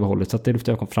negativa hållet. Så att det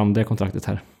lyfter jag fram det kontraktet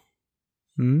här.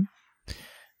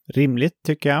 Rimligt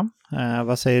tycker jag.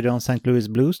 Vad säger du om St. Louis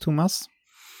Blues, Thomas?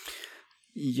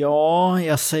 Ja,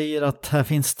 jag säger att här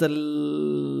finns det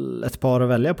ett par att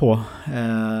välja på.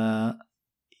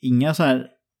 Inga så här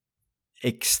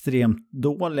extremt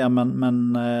dåliga,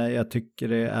 men jag tycker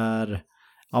det är...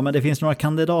 Ja, men det finns några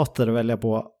kandidater att välja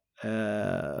på.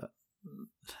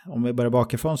 Om vi börjar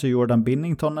bakifrån så är Jordan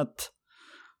Binnington ett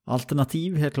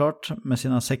alternativ helt klart med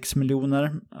sina 6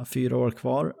 miljoner, 4 år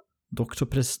kvar. Dock så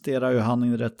presterar ju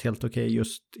han rätt helt okej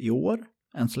just i år,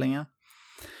 än så länge.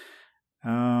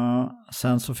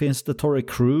 Sen så finns det Torrey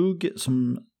Krug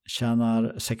som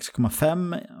tjänar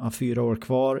 6,5, har 4 år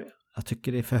kvar. Jag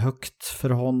tycker det är för högt för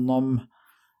honom.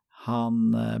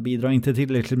 Han bidrar inte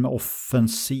tillräckligt med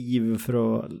offensiv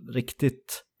för att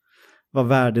riktigt vara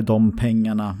värd i de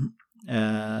pengarna.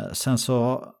 Sen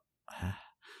så,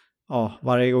 ja,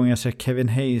 varje gång jag ser Kevin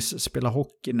Hayes spela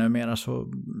hockey numera så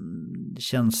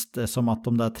känns det som att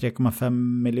de där 3,5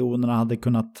 miljonerna hade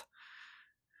kunnat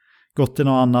gått till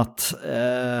något annat.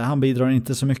 Han bidrar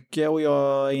inte så mycket och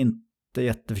jag är inte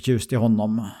jätteförtjust i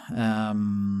honom.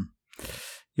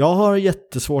 Jag har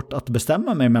jättesvårt att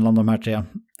bestämma mig mellan de här tre.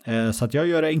 Så att jag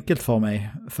gör det enkelt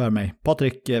för mig.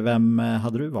 Patrik, vem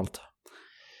hade du valt?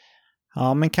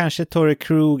 Ja, men kanske Torrey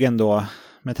Krug ändå.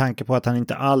 Med tanke på att han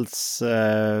inte alls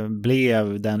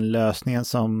blev den lösningen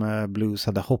som Blues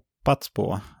hade hoppats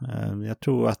på. Jag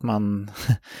tror att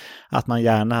man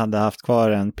gärna hade haft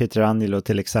kvar en Peter Angelo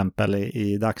till exempel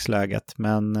i dagsläget.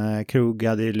 Men Krug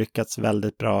hade ju lyckats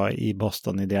väldigt bra i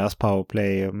Boston i deras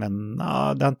powerplay. Men det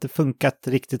har inte funkat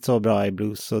riktigt så bra i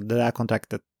Blues. Så det där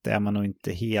kontraktet är man nog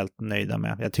inte helt nöjda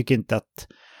med. Jag tycker inte att,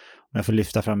 om jag får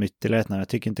lyfta fram ytterligare, jag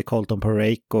tycker inte Colton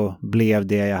Parayko blev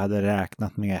det jag hade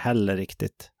räknat med heller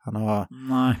riktigt. Han har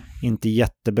inte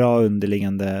jättebra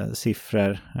underliggande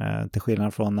siffror till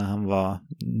skillnad från när han var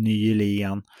ny i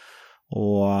ligan.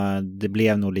 Och det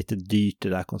blev nog lite dyrt det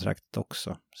där kontraktet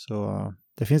också. Så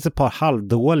det finns ett par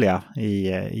halvdåliga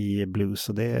i Blues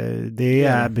och det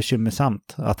är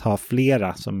bekymmersamt att ha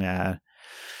flera som är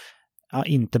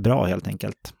inte bra helt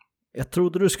enkelt. Jag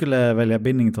trodde du skulle välja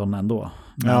Binnington ändå.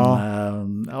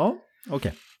 Men,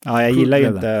 okej. Ja, jag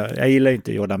gillar ju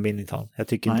inte Jordan Binnington. Jag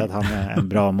tycker inte att han är en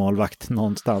bra målvakt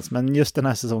någonstans. Men just den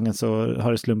här säsongen så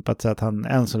har det slumpat sig att han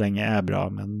än så länge är bra.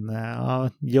 Men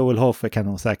Joel Hofer kan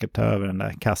nog säkert ta över den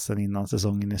där kassen innan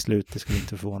säsongen är slut. Det skulle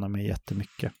inte förvåna mig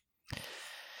jättemycket.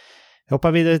 Jag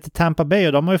hoppar vidare till Tampa Bay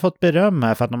och de har ju fått beröm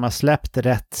här för att de har släppt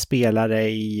rätt spelare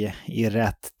i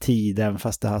rätt tid, även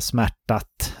fast det har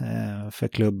smärtat för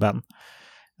klubben.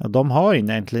 Och de har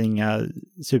egentligen inga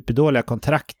superdåliga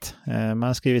kontrakt. Man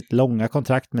har skrivit långa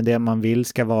kontrakt med det man vill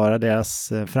ska vara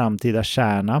deras framtida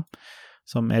kärna.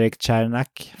 Som Erik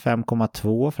Cernak,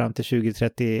 5,2 fram till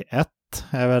 2031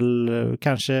 är väl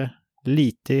kanske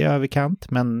lite i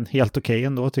överkant, men helt okej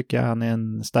ändå tycker jag. Han är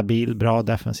en stabil, bra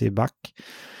defensiv back.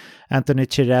 Anthony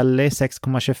Cirelli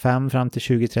 6,25 fram till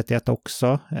 2031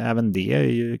 också. Även det är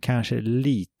ju kanske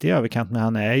lite i överkant, men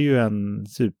han är ju en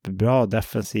superbra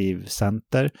defensiv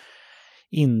center.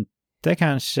 Inte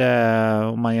kanske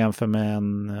om man jämför med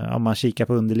om man kikar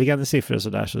på underliggande siffror och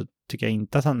sådär, så tycker jag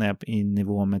inte att han är i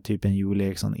nivå med typ en Joel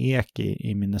Eriksson Ek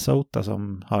i Minnesota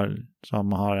som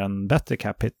har en bättre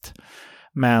cap hit.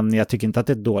 Men jag tycker inte att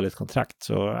det är ett dåligt kontrakt,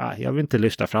 så jag vill inte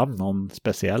lyfta fram någon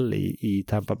speciell i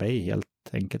Tampa Bay helt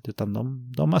enkelt, utan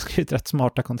de har skrivit rätt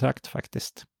smarta kontrakt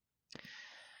faktiskt.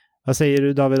 Vad säger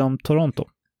du, David, om Toronto?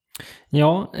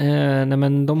 Ja,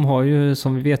 men de har ju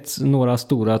som vi vet några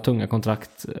stora tunga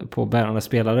kontrakt på bärande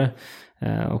spelare.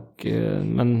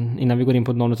 Men innan vi går in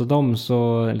på någon av dem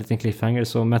så en liten cliffhanger,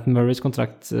 så Matt Murrays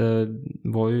kontrakt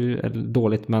var ju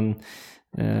dåligt, men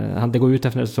det går ut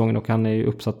efter den här säsongen och han är ju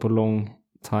uppsatt på long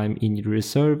time injury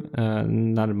reserve,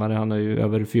 närmare, han har ju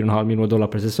över $4,5 miljoner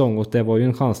per säsong, och det var ju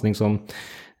en chansning som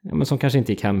kanske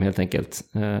inte gick hem helt enkelt,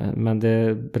 men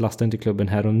det belastar inte klubben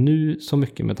här och nu så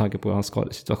mycket med tanke på hans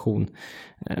skadesituation.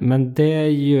 Men det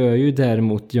gör ju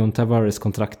däremot John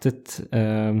Tavares-kontraktet.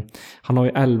 Han har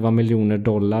ju $11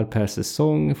 miljoner per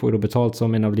säsong, får ju då betalt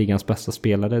som en av ligans bästa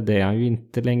spelare. Det är han ju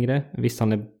inte längre. Visst,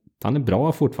 han är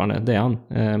bra fortfarande, det är han.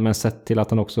 Men sett till att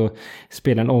han också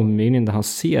spelar en omgivning där han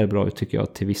ser bra ut tycker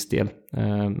jag till viss del.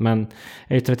 Men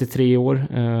är ju 33 år,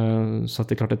 så att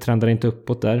det är klart det trendar inte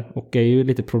uppåt där. Och är ju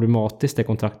lite problematiskt det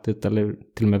kontraktet, eller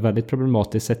till och med väldigt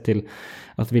problematiskt sett till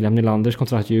att William Nylanders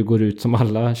kontrakt ju går ut som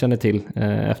alla känner till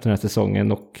efter den här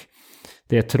säsongen. Och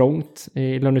det är trångt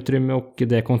i löneutrymme och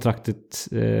det kontraktet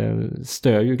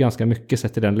stör ju ganska mycket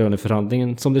sett till den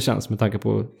löneförhandlingen som det känns med tanke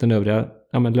på den övriga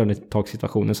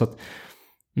lönetagssituationen. Så att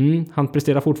Han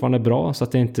presterar fortfarande bra, så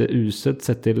att det är inte uselt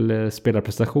sett till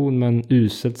spelarprestation, men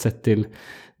uselt sett till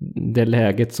det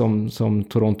läget som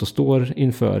Toronto står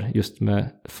inför just med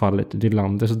fallet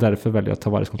Nylander, så därför väljer jag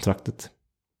Tavares-kontraktet.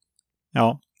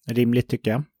 Ja, rimligt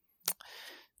tycker jag.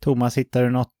 Thomas, hittar du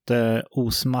något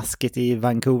osmaskigt i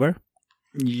Vancouver?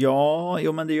 Ja,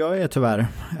 men det gör jag tyvärr.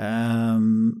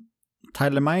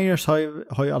 Tyler Myers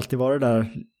har ju alltid varit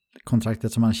där,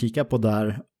 kontraktet som man kikar på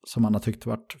där, som man har tyckt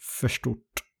varit för stort.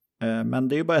 Men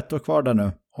det är ju bara 1 år kvar där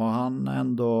nu, och han är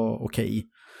ändå okej.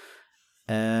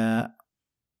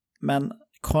 Men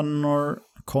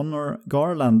Connor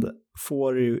Garland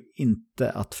får ju inte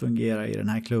att fungera i den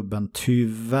här klubben,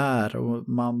 tyvärr. Och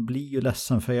man blir ju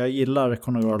ledsen, för jag gillar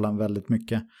Connor Garland väldigt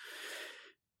mycket.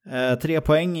 3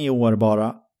 poäng i år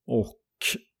bara, och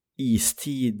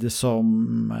istid som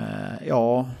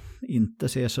inte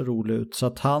ser så rolig ut. Så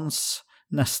att hans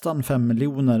nästan 5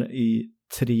 miljoner i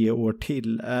 3 år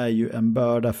till är ju en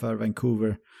börda för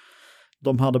Vancouver.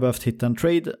 De hade behövt hitta en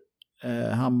trade.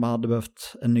 Han hade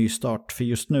behövt en ny start, för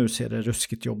just nu ser det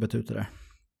ruskigt jobbigt ut där.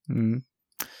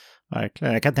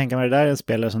 Verkligen. Jag kan tänka mig det där är en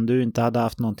spelare som du inte hade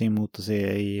haft någonting emot att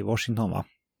se i Washington, va?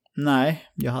 Nej,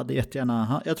 jag hade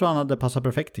jättegärna, jag tror han hade passat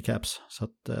perfekt i Caps, så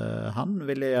att han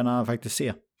vill jag gärna faktiskt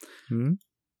se.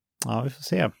 Ja, vi får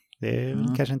se. Det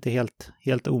är kanske inte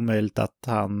helt omöjligt att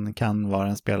han kan vara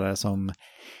en spelare som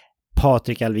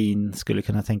Patrik Alvin skulle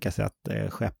kunna tänka sig att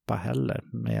skeppa heller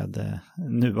med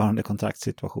nuvarande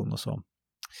kontraktssituation och så.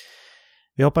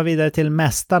 Vi hoppar vidare till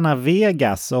mästarna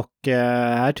Vegas, och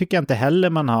här tycker jag inte heller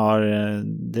man har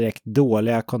direkt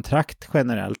dåliga kontrakt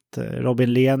generellt.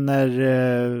 Robin Lehner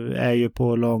är ju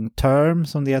på long term,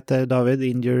 som det heter, David,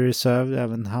 injury reserve,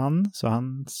 även han, så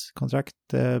hans kontrakt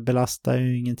belastar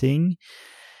ju ingenting.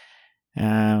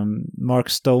 Mark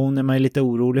Stone är man ju lite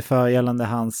orolig för gällande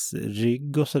hans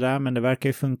rygg och sådär, men det verkar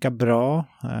ju funka bra.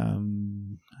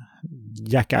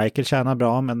 Jack Eichel tjänar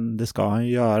bra, men det ska han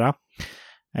ju göra.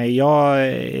 Jag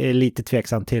är lite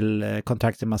tveksam till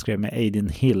kontraktet man skrev med Aiden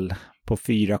Hill på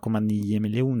 4,9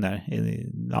 miljoner i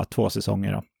 2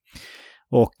 säsonger då.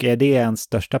 Och det är ens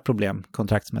största problem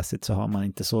kontraktsmässigt, så har man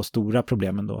inte så stora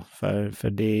problem ändå. För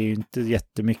det är ju inte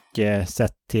jättemycket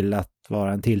sett till att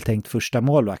vara en tilltänkt första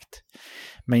målvakt.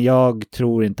 Men jag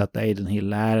tror inte att Aiden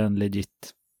Hill är en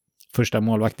legit första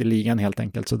målvakt i ligan helt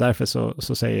enkelt. Så därför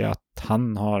så säger jag att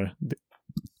han har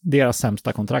deras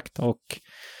sämsta kontrakt, och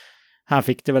han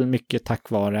fick det väl mycket tack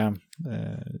vare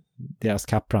deras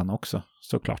cap-run också,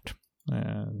 såklart.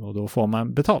 Och då får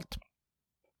man betalt.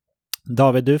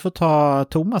 David, du får ta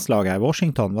Thomas lag här,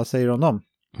 Washington. Vad säger du om dem?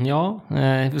 Ja,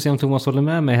 vi får se om Thomas håller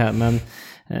med mig här, men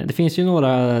det finns ju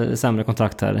några sämre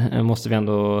kontrakt här, måste vi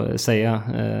ändå säga,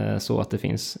 så att det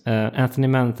finns. Anthony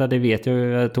Mantha, det vet jag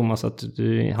ju, Thomas, att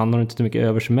han har inte så mycket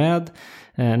övers med.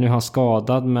 Nu är han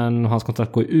skadad, men hans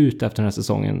kontrakt går ut efter den här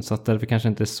säsongen, så att därför kanske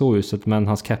inte är så uselt, men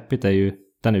hans capita är ju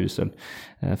den usel.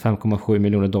 5,7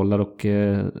 miljoner dollar, och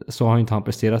så har inte han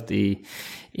presterat i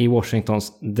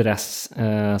Washingtons dress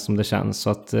som det känns, så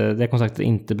att det kontraktet är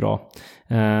inte bra.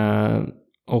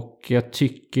 Och jag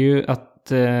tycker ju att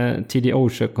TD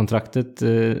Oshie-kontraktet,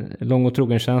 lång och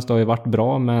trogen tjänst, har ju varit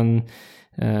bra, men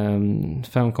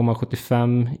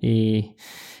 5,75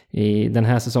 i den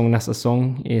här säsongen, nästa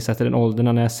säsong, i sätter den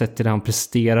åldern när jag sett till det han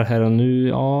presterar här och nu,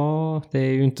 ja, det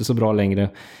är ju inte så bra längre.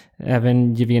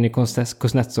 Även Jevgenij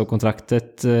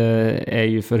Kuznetsov-kontraktet är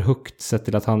ju för högt sett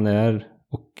till att han är,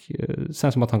 och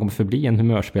sen som att han kommer förbli en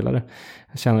humörspelare.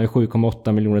 Han tjänar ju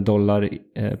 7,8 miljoner dollar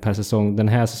per säsong den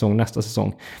här säsongen, nästa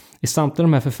säsong. I samtliga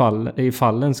de här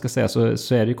fallen ska säga,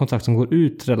 så är det ju kontrakt som går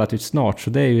ut relativt snart, så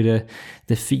det är ju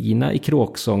det fina i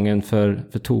kråksången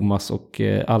för Thomas och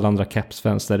alla andra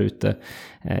Caps-fans där ute.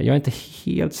 Jag är inte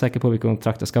helt säker på vilka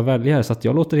kontrakt jag ska välja här, så att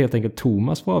jag låter helt enkelt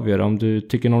Thomas få avgöra om du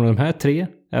tycker någon av de här 3,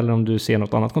 eller om du ser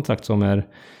något annat kontrakt som är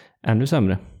ännu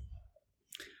sämre.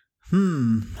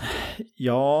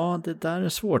 Ja, det där är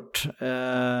svårt.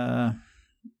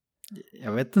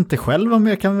 Jag vet inte själv om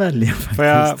jag kan välja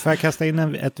faktiskt. Får jag kasta in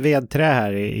ett vedträ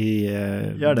här i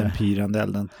den pyrande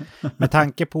elden? Med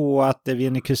tanke på att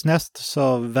Jevgenij Kuznetsov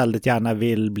så väldigt gärna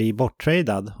vill bli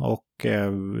borttradad, och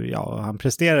han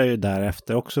presterar ju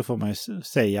därefter också, får man ju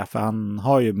säga, för han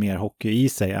har ju mer hockey i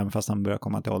sig även fast han börjar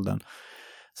komma till åldern.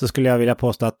 Så skulle jag vilja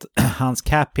påstå att hans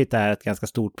cap hit är ett ganska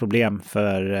stort problem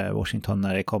för Washington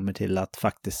när det kommer till att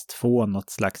faktiskt få något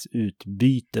slags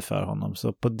utbyte för honom.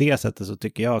 Så på det sättet så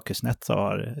tycker jag att Kuznetsov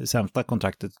har sämsta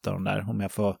kontraktet av de där, om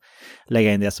jag får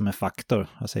lägga in det som en faktor.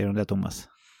 Vad säger du om det, Thomas?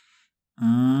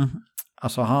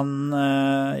 Alltså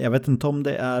jag vet inte om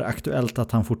det är aktuellt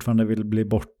att han fortfarande vill bli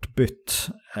bortbytt.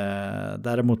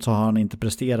 Däremot så har han inte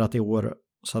presterat i år,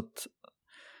 så att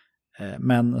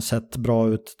Men sett bra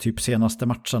ut typ senaste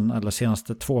matchen eller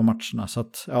senaste 2 matcherna. Så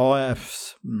att, ja,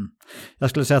 jag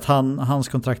skulle säga att hans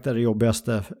kontrakt är det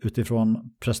jobbigaste utifrån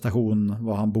prestation,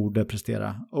 vad han borde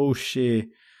prestera. Oshie,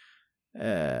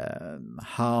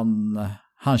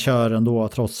 han kör ändå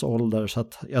trots ålder, så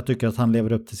att jag tycker att han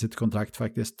lever upp till sitt kontrakt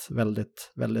faktiskt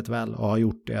väldigt, väldigt väl och har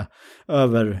gjort det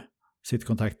över sitt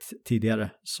kontrakt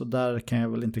tidigare. Så där kan jag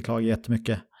väl inte klaga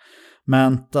jättemycket.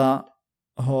 Manta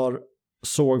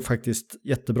såg faktiskt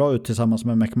jättebra ut tillsammans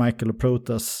med McMichael och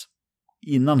Protas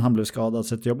innan han blev skadad,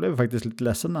 så jag blev faktiskt lite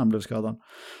ledsen när han blev skadad.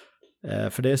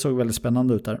 För det såg väldigt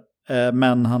spännande ut där.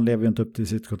 Men han lever ju inte upp till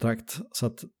sitt kontrakt, så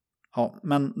att ja,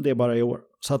 men det är bara i år.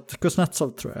 Så att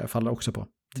Kuznetsov tror jag faller också på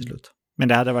till slut. Men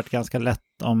det hade varit ganska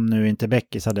lätt om nu inte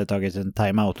Beckis hade tagit en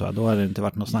timeout, va? Då hade det inte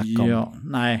varit något snack om. Ja,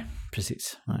 nej,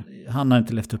 precis. Nej. Han har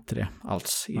inte levt upp till det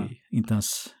alls, inte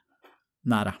ens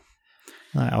nära.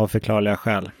 Nej, av förklarliga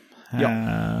skäl. Ja.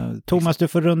 Thomas, du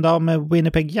får runda av med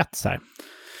Winnipeg Jets här.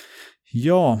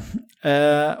 Ja,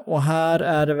 och här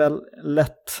är det väl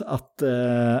lätt att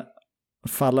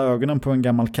falla ögonen på en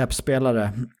gammal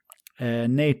Cap-spelare.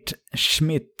 Nate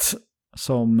Schmidt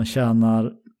som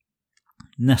tjänar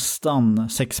nästan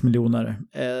 6 miljoner.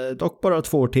 Dock bara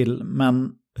 2 år till,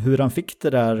 men hur han fick det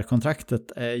där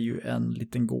kontraktet är ju en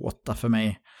liten gåta för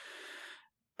mig.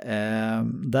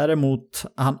 Däremot,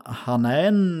 han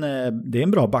är det är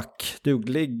en bra back,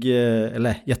 duglig,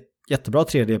 eller jättebra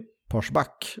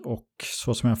tredjeparsback, och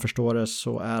så som jag förstår det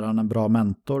så är han en bra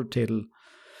mentor till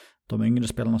de yngre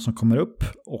spelarna som kommer upp,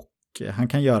 och han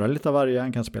kan göra lite av varje,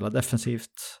 han kan spela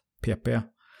defensivt, PP,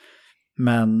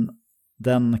 men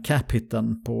den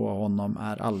cap-hitten på honom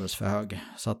är alldeles för hög,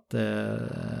 så att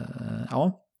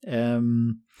ja.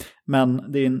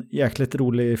 Men det är en jäkligt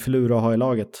rolig filur att ha i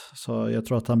laget, så jag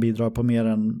tror att han bidrar på mer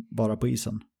än bara på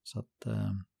isen. Så att,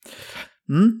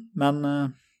 men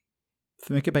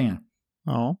för mycket pengar.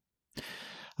 Ja,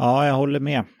 jag håller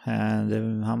med.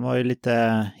 Han var ju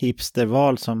lite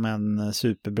hipsterval som en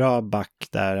superbra back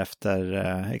där efter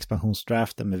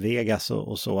expansionsdraften med Vegas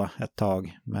och så ett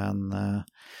tag. Men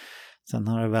sen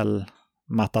har det väl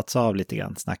mattats av lite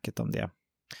grann, snacket om det.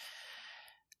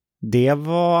 Det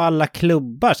var alla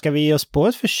klubbar. Ska vi ge oss på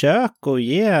ett försök och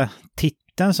ge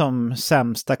titeln som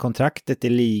sämsta kontraktet i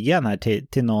ligan här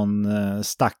till någon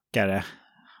stackare?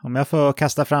 Om jag får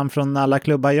kasta fram från alla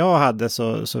klubbar jag hade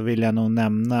så vill jag nog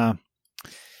nämna...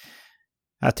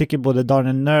 Jag tycker både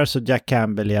Darnell Nurse och Jack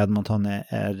Campbell i Edmonton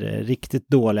är riktigt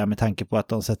dåliga med tanke på att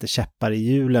de sätter käppar i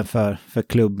hjulen för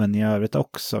klubben i övrigt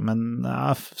också. Men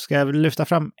ska jag lyfta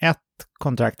fram ett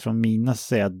kontrakt från mina så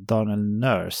säger jag Darnell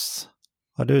Nurse.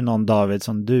 Har du någon, David,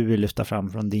 som du vill lyfta fram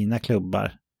från dina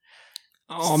klubbar?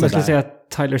 Ja, men jag skulle säga att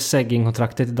Tyler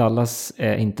Seguin-kontraktet i Dallas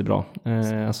är inte bra.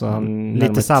 Alltså han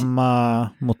lite samma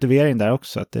motivering där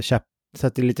också. Att det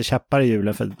sätter lite käppar i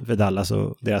hjulen för Dallas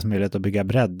och deras möjlighet att bygga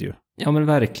bredd ju. Ja, men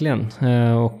verkligen.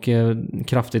 Och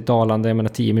kraftigt dalande. Jag menar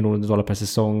 $10 miljoner per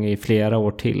säsong i flera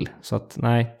år till. Så att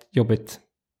nej, jobbigt.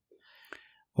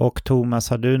 Och Thomas,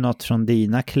 har du något från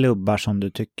dina klubbar som du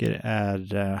tycker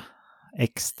är...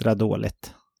 extra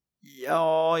dåligt?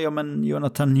 Ja, men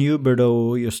Jonathan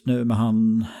Huberdeau just nu med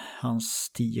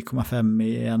hans 10,5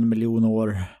 i 1 miljon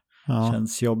år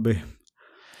känns jobbig.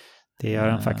 Det gör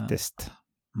han faktiskt.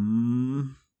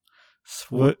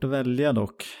 Svårt att välja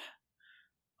dock.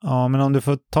 Ja, men om du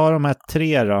får ta de här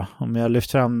 3 då. Om jag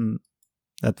lyfter fram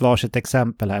ett varsitt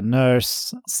exempel här.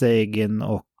 Nurse, Seguin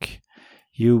och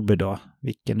Huberdeau.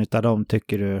 Vilken utav dem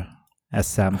tycker du är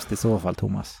sämst i så fall,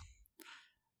 Thomas?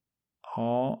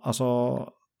 Ja, alltså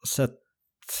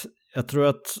jag tror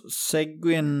att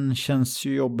Seguin känns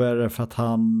ju jobbigare för att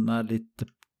han är lite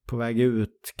på väg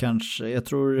ut kanske. Jag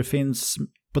tror det finns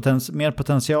mer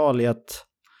potential i att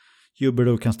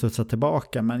Huberdeau kan studsa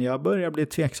tillbaka, men jag börjar bli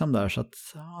tveksam där, så att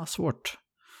svårt.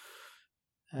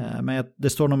 Men det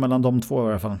står nog mellan de 2 i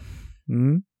alla fall.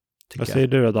 Vad säger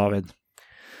du då, David?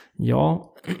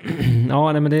 Ja,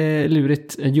 nej, men det är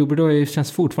lurigt. Huberdeau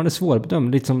känns fortfarande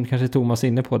svårbedömd, lite som kanske Thomas är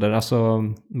inne på där. Alltså,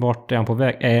 vart är han på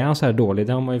väg? Är han så här dålig?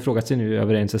 Det har man ju frågat sig nu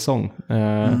över en säsong.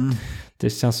 Det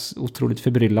känns otroligt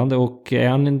förbryllande, och är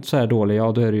han så här dålig,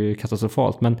 ja då är det ju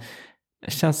katastrofalt. Men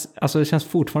det känns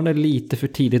fortfarande lite för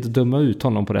tidigt att döma ut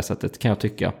honom på det sättet, kan jag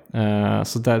tycka.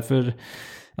 Så därför...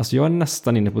 Alltså jag är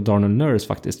nästan inne på Darnell Nurse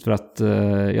faktiskt, för att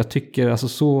jag tycker alltså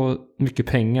så mycket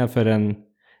pengar för en...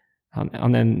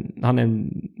 Han är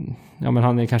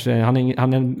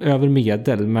över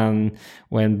medel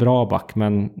och en bra back,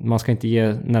 men man ska inte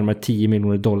ge närmare $10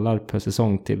 miljoner per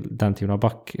säsong till den typen av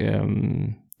back.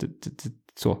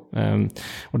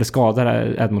 Och det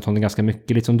skadar Edmonton ganska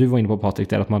mycket, lite som du var inne på, Patrik,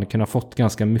 där att man kunde ha fått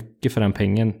ganska mycket för den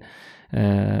pengen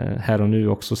här och nu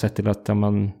också, sett till att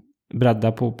man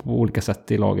breddar på olika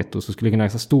sätt i laget och så skulle det kunna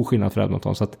göra stor skillnad för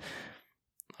Edmonton. Så att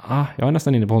jag är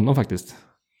nästan inne på honom faktiskt.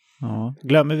 Ja.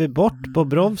 Glömmer vi bort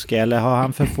Bobrovski eller har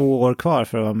han för få år kvar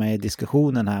för att vara med i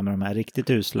diskussionen här med de här riktigt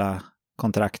usla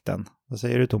kontrakten? Vad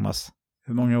säger du, Thomas?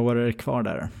 Hur många år är det kvar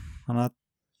där?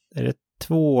 Är det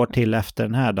 2 år till efter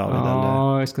den här, David?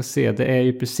 Ja, eller? Jag ska se. Det är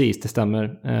ju precis, det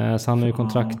stämmer. Så han har ju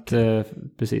kontrakt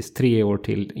precis 3 år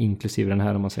till inklusive den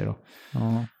här, om man säger då.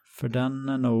 Ja, för den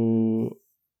är nog...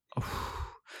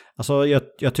 Alltså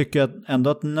jag tycker ändå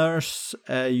att Nurse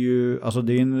är ju, alltså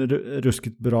det är en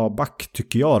ruskigt bra back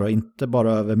tycker jag då, inte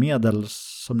bara över medel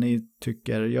som ni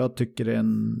tycker. Jag tycker det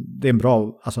är en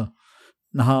bra, alltså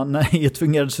när han i ett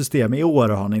fungerande system, i år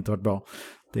har han inte varit bra,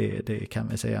 det kan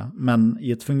vi säga, men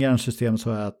i ett fungerande system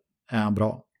så är han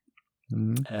bra.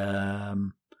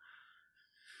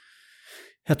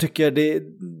 Jag tycker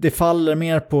det faller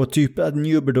mer på typ att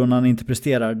Newberdo när han inte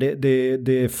presterar.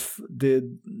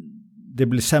 Det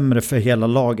blir sämre för hela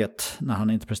laget när han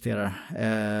inte presterar.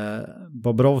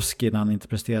 Bobrovski när han inte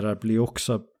presterar blir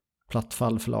också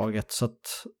plattfall för laget. Så att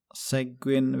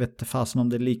Seguin vet inte fasen om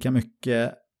det är lika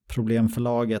mycket problem för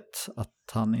laget att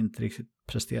han inte riktigt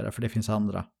presterar, för det finns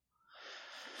andra.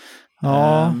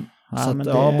 Ja, så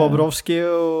att, Bobrovski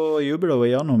och Newberdo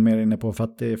är jag nog mer inne på, för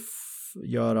att det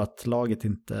gör att laget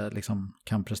inte liksom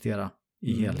kan prestera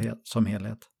i som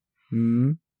helhet.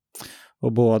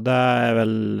 Och båda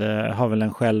har väl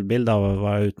en självbild av att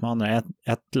vara utmanare.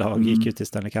 Ett lag gick ju till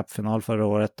Stanley Cup-final förra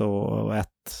året och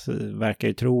ett verkar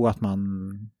ju tro att man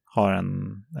har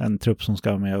en trupp som ska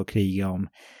vara med och kriga om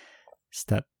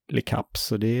Stanley Cup.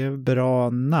 Så det är bra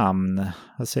namn.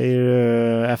 Vad säger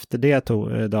du efter det,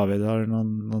 David? Har du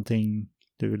någonting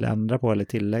du vill ändra på eller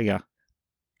tillägga?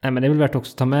 Nej, men det är väl värt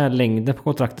också att ta med längden på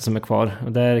kontraktet som är kvar.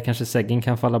 Och där kanske Seguin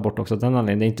kan falla bort också. Den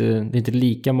anledningen. Det är inte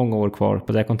lika många år kvar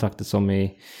på det här kontraktet som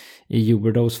i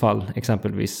Huberdeaus fall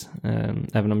exempelvis.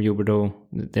 Även om Huberdeau,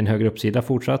 det är en högre uppsida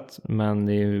fortsatt, men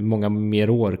det är många mer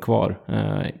år kvar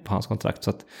på hans kontrakt. Så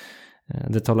att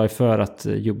det talar ju för att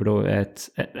Huberdeau är ett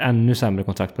ännu sämre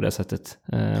kontrakt på det sättet.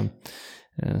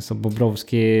 Så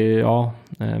Bobrovski,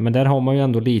 men där har man ju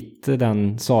ändå lite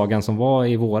den sagan som var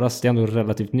i våras. Det är ändå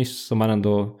relativt nyss som man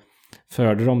ändå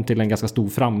förde dem till en ganska stor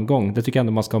framgång. Det tycker jag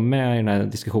ändå man ska ha med i den här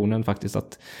diskussionen faktiskt,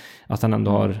 att han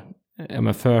ändå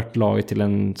har fört laget till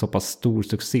en så pass stor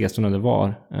succé som det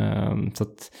var. Så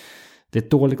att det är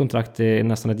ett dåligt kontrakt, det är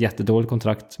nästan ett jättedåligt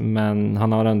kontrakt, men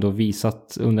han har ändå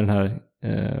visat under den här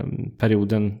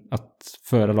perioden att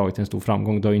föra laget till en stor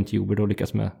framgång. Det har ju inte Huberdeau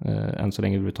lyckats med än så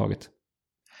länge överhuvudtaget.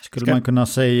 Skulle man kunna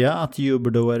säga att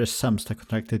Huberdeau är det sämsta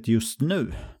kontraktet just nu?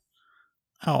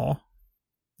 Ja,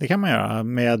 det kan man göra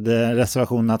med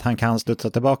reservationen att han kan studsa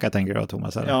tillbaka, tänker du,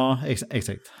 Thomas? Eller? Ja,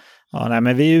 exakt. Ja, nej,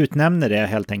 men vi utnämner det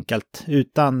helt enkelt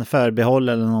utan förbehåll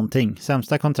eller någonting.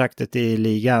 Sämsta kontraktet i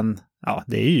ligan,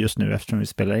 det är ju just nu eftersom vi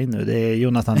spelar in nu. Det är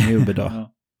Jonathan Huberdeau.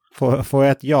 Får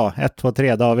jag ett 1, 2,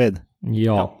 3, David?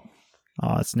 Ja.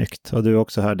 Ja, snyggt. Och du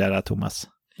också hörde det där, Thomas.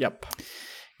 Japp.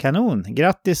 Kanon.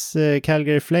 Grattis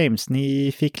Calgary Flames.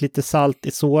 Ni fick lite salt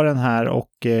i såren här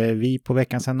och vi på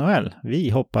veckans NHL, vi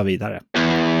hoppar vidare.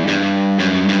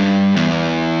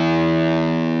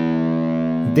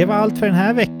 Det var allt för den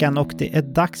här veckan och det är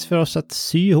dags för oss att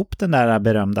sy ihop den där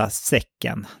berömda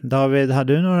säcken. David, har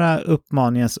du några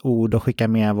uppmaningens ord att skicka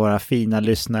med våra fina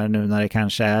lyssnare nu när det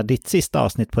kanske är ditt sista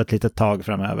avsnitt på ett litet tag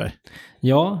framöver?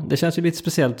 Ja, det känns ju lite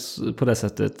speciellt på det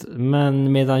sättet.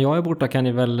 Men medan jag är borta kan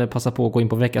ni väl passa på att gå in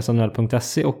på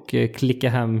veckansnhl.se och klicka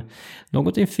hem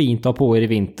någonting fint av på er i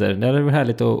vinter. Det är väl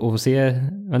härligt att få se.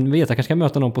 Man vet, jag kanske ska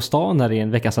möta någon på stan här i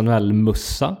en veckans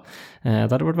NHL-mussa.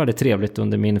 Det hade varit väldigt trevligt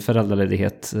under min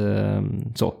föräldraledighet.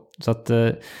 Så att,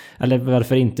 eller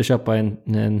varför inte köpa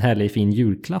en härlig fin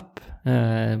julklapp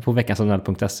på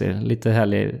veckansnhl.se. Lite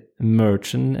härlig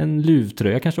merch, en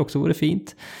luvtröja kanske också vore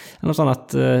fint. Något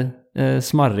annat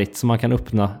smarrigt som man kan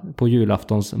öppna på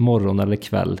julaftons morgon eller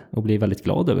kväll och bli väldigt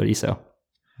glad över, gissar jag.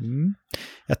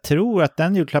 Jag tror att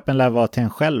den julklappen lär vara till en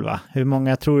själv, va? Hur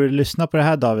många tror du lyssnar på det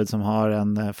här, David, som har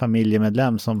en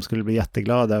familjemedlem som skulle bli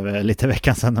jätteglad över lite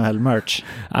veckans NHL-merch?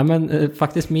 Ja, men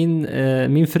faktiskt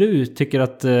min fru tycker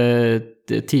att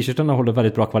t-shirtarna håller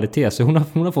väldigt bra kvalitet, så hon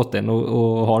har fått den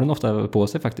och har den ofta på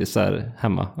sig faktiskt så här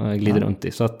hemma och glider runt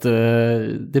i. Så att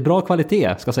det är bra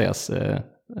kvalitet, ska sägas.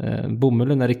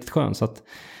 Bomullen är riktigt skön, så att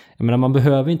jag menar, man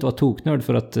behöver inte vara toknörd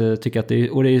för att tycka att det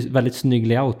är väldigt snygg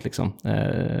layout liksom,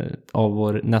 av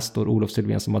vår Nestor Olof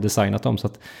Sylvén som har designat dem. Så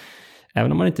att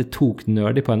även om man inte är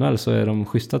toknördig på NHL så är de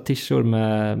schyssta t-shirts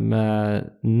med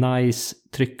nice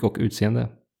tryck och utseende.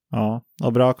 Ja,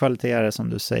 och bra kvalitet är det som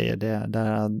du säger.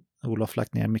 Där Olof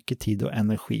lagt ner mycket tid och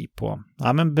energi på.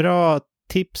 Ja, men bra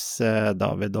tips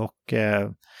David, och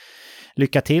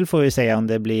lycka till får vi säga om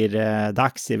det blir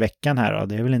dags i veckan här då.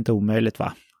 Det är väl inte omöjligt,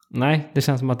 va? Nej, det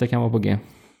känns som att det kan vara på G.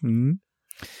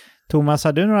 Thomas,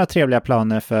 har du några trevliga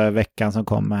planer för veckan som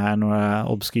kommer här? Några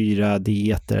obskyra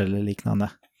dieter eller liknande?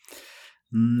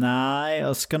 Nej,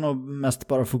 jag ska nog mest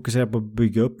bara fokusera på att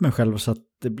bygga upp mig själv så att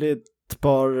det blir ett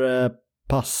par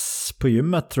pass på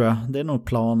gymmet, tror jag. Det är nog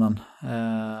planen.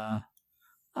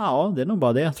 Ja, det är nog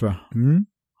bara det, tror jag.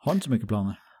 Har inte så mycket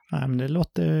planer. Nej, men det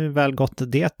låter väl gott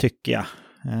det, tycker jag.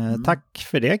 Tack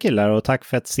för det, killar, och tack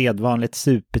för ett sedvanligt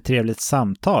supertrevligt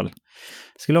samtal.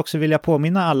 Jag skulle också vilja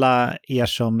påminna alla er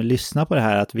som lyssnar på det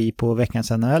här att vi på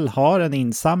Veckans NHL har en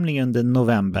insamling under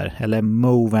november, eller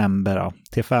Movember då,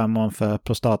 till förmån för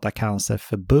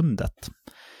Prostatacancerförbundet.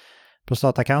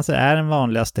 Prostatacancer är den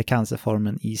vanligaste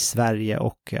cancerformen i Sverige,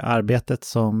 och arbetet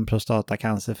som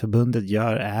Prostatacancerförbundet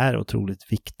gör är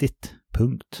otroligt viktigt.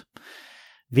 Punkt.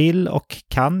 Vill och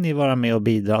kan ni vara med och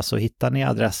bidra, så hittar ni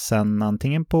adressen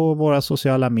antingen på våra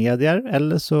sociala medier,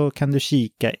 eller så kan du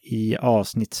kika i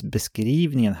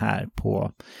avsnittsbeskrivningen här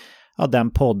på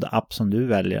den poddapp som du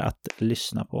väljer att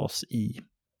lyssna på oss i.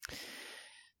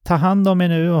 Ta hand om er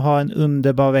nu och ha en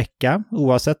underbar vecka,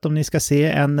 oavsett om ni ska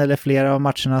se en eller flera av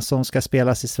matcherna som ska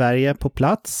spelas i Sverige på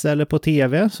plats eller på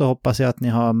tv, så hoppas jag att ni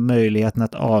har möjligheten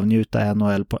att avnjuta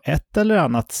NHL på ett eller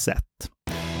annat sätt.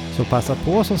 Så passa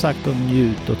på som sagt och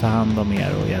njut och ta hand om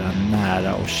er och era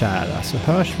nära och kära, så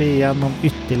hörs vi igen om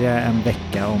ytterligare en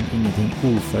vecka om ingenting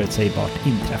oförutsägbart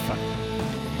inträffar.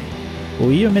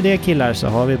 Och i och med det, killar, så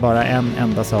har vi bara en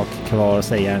enda sak kvar att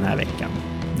säga den här veckan,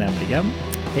 nämligen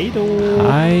hej då!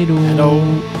 Hej då!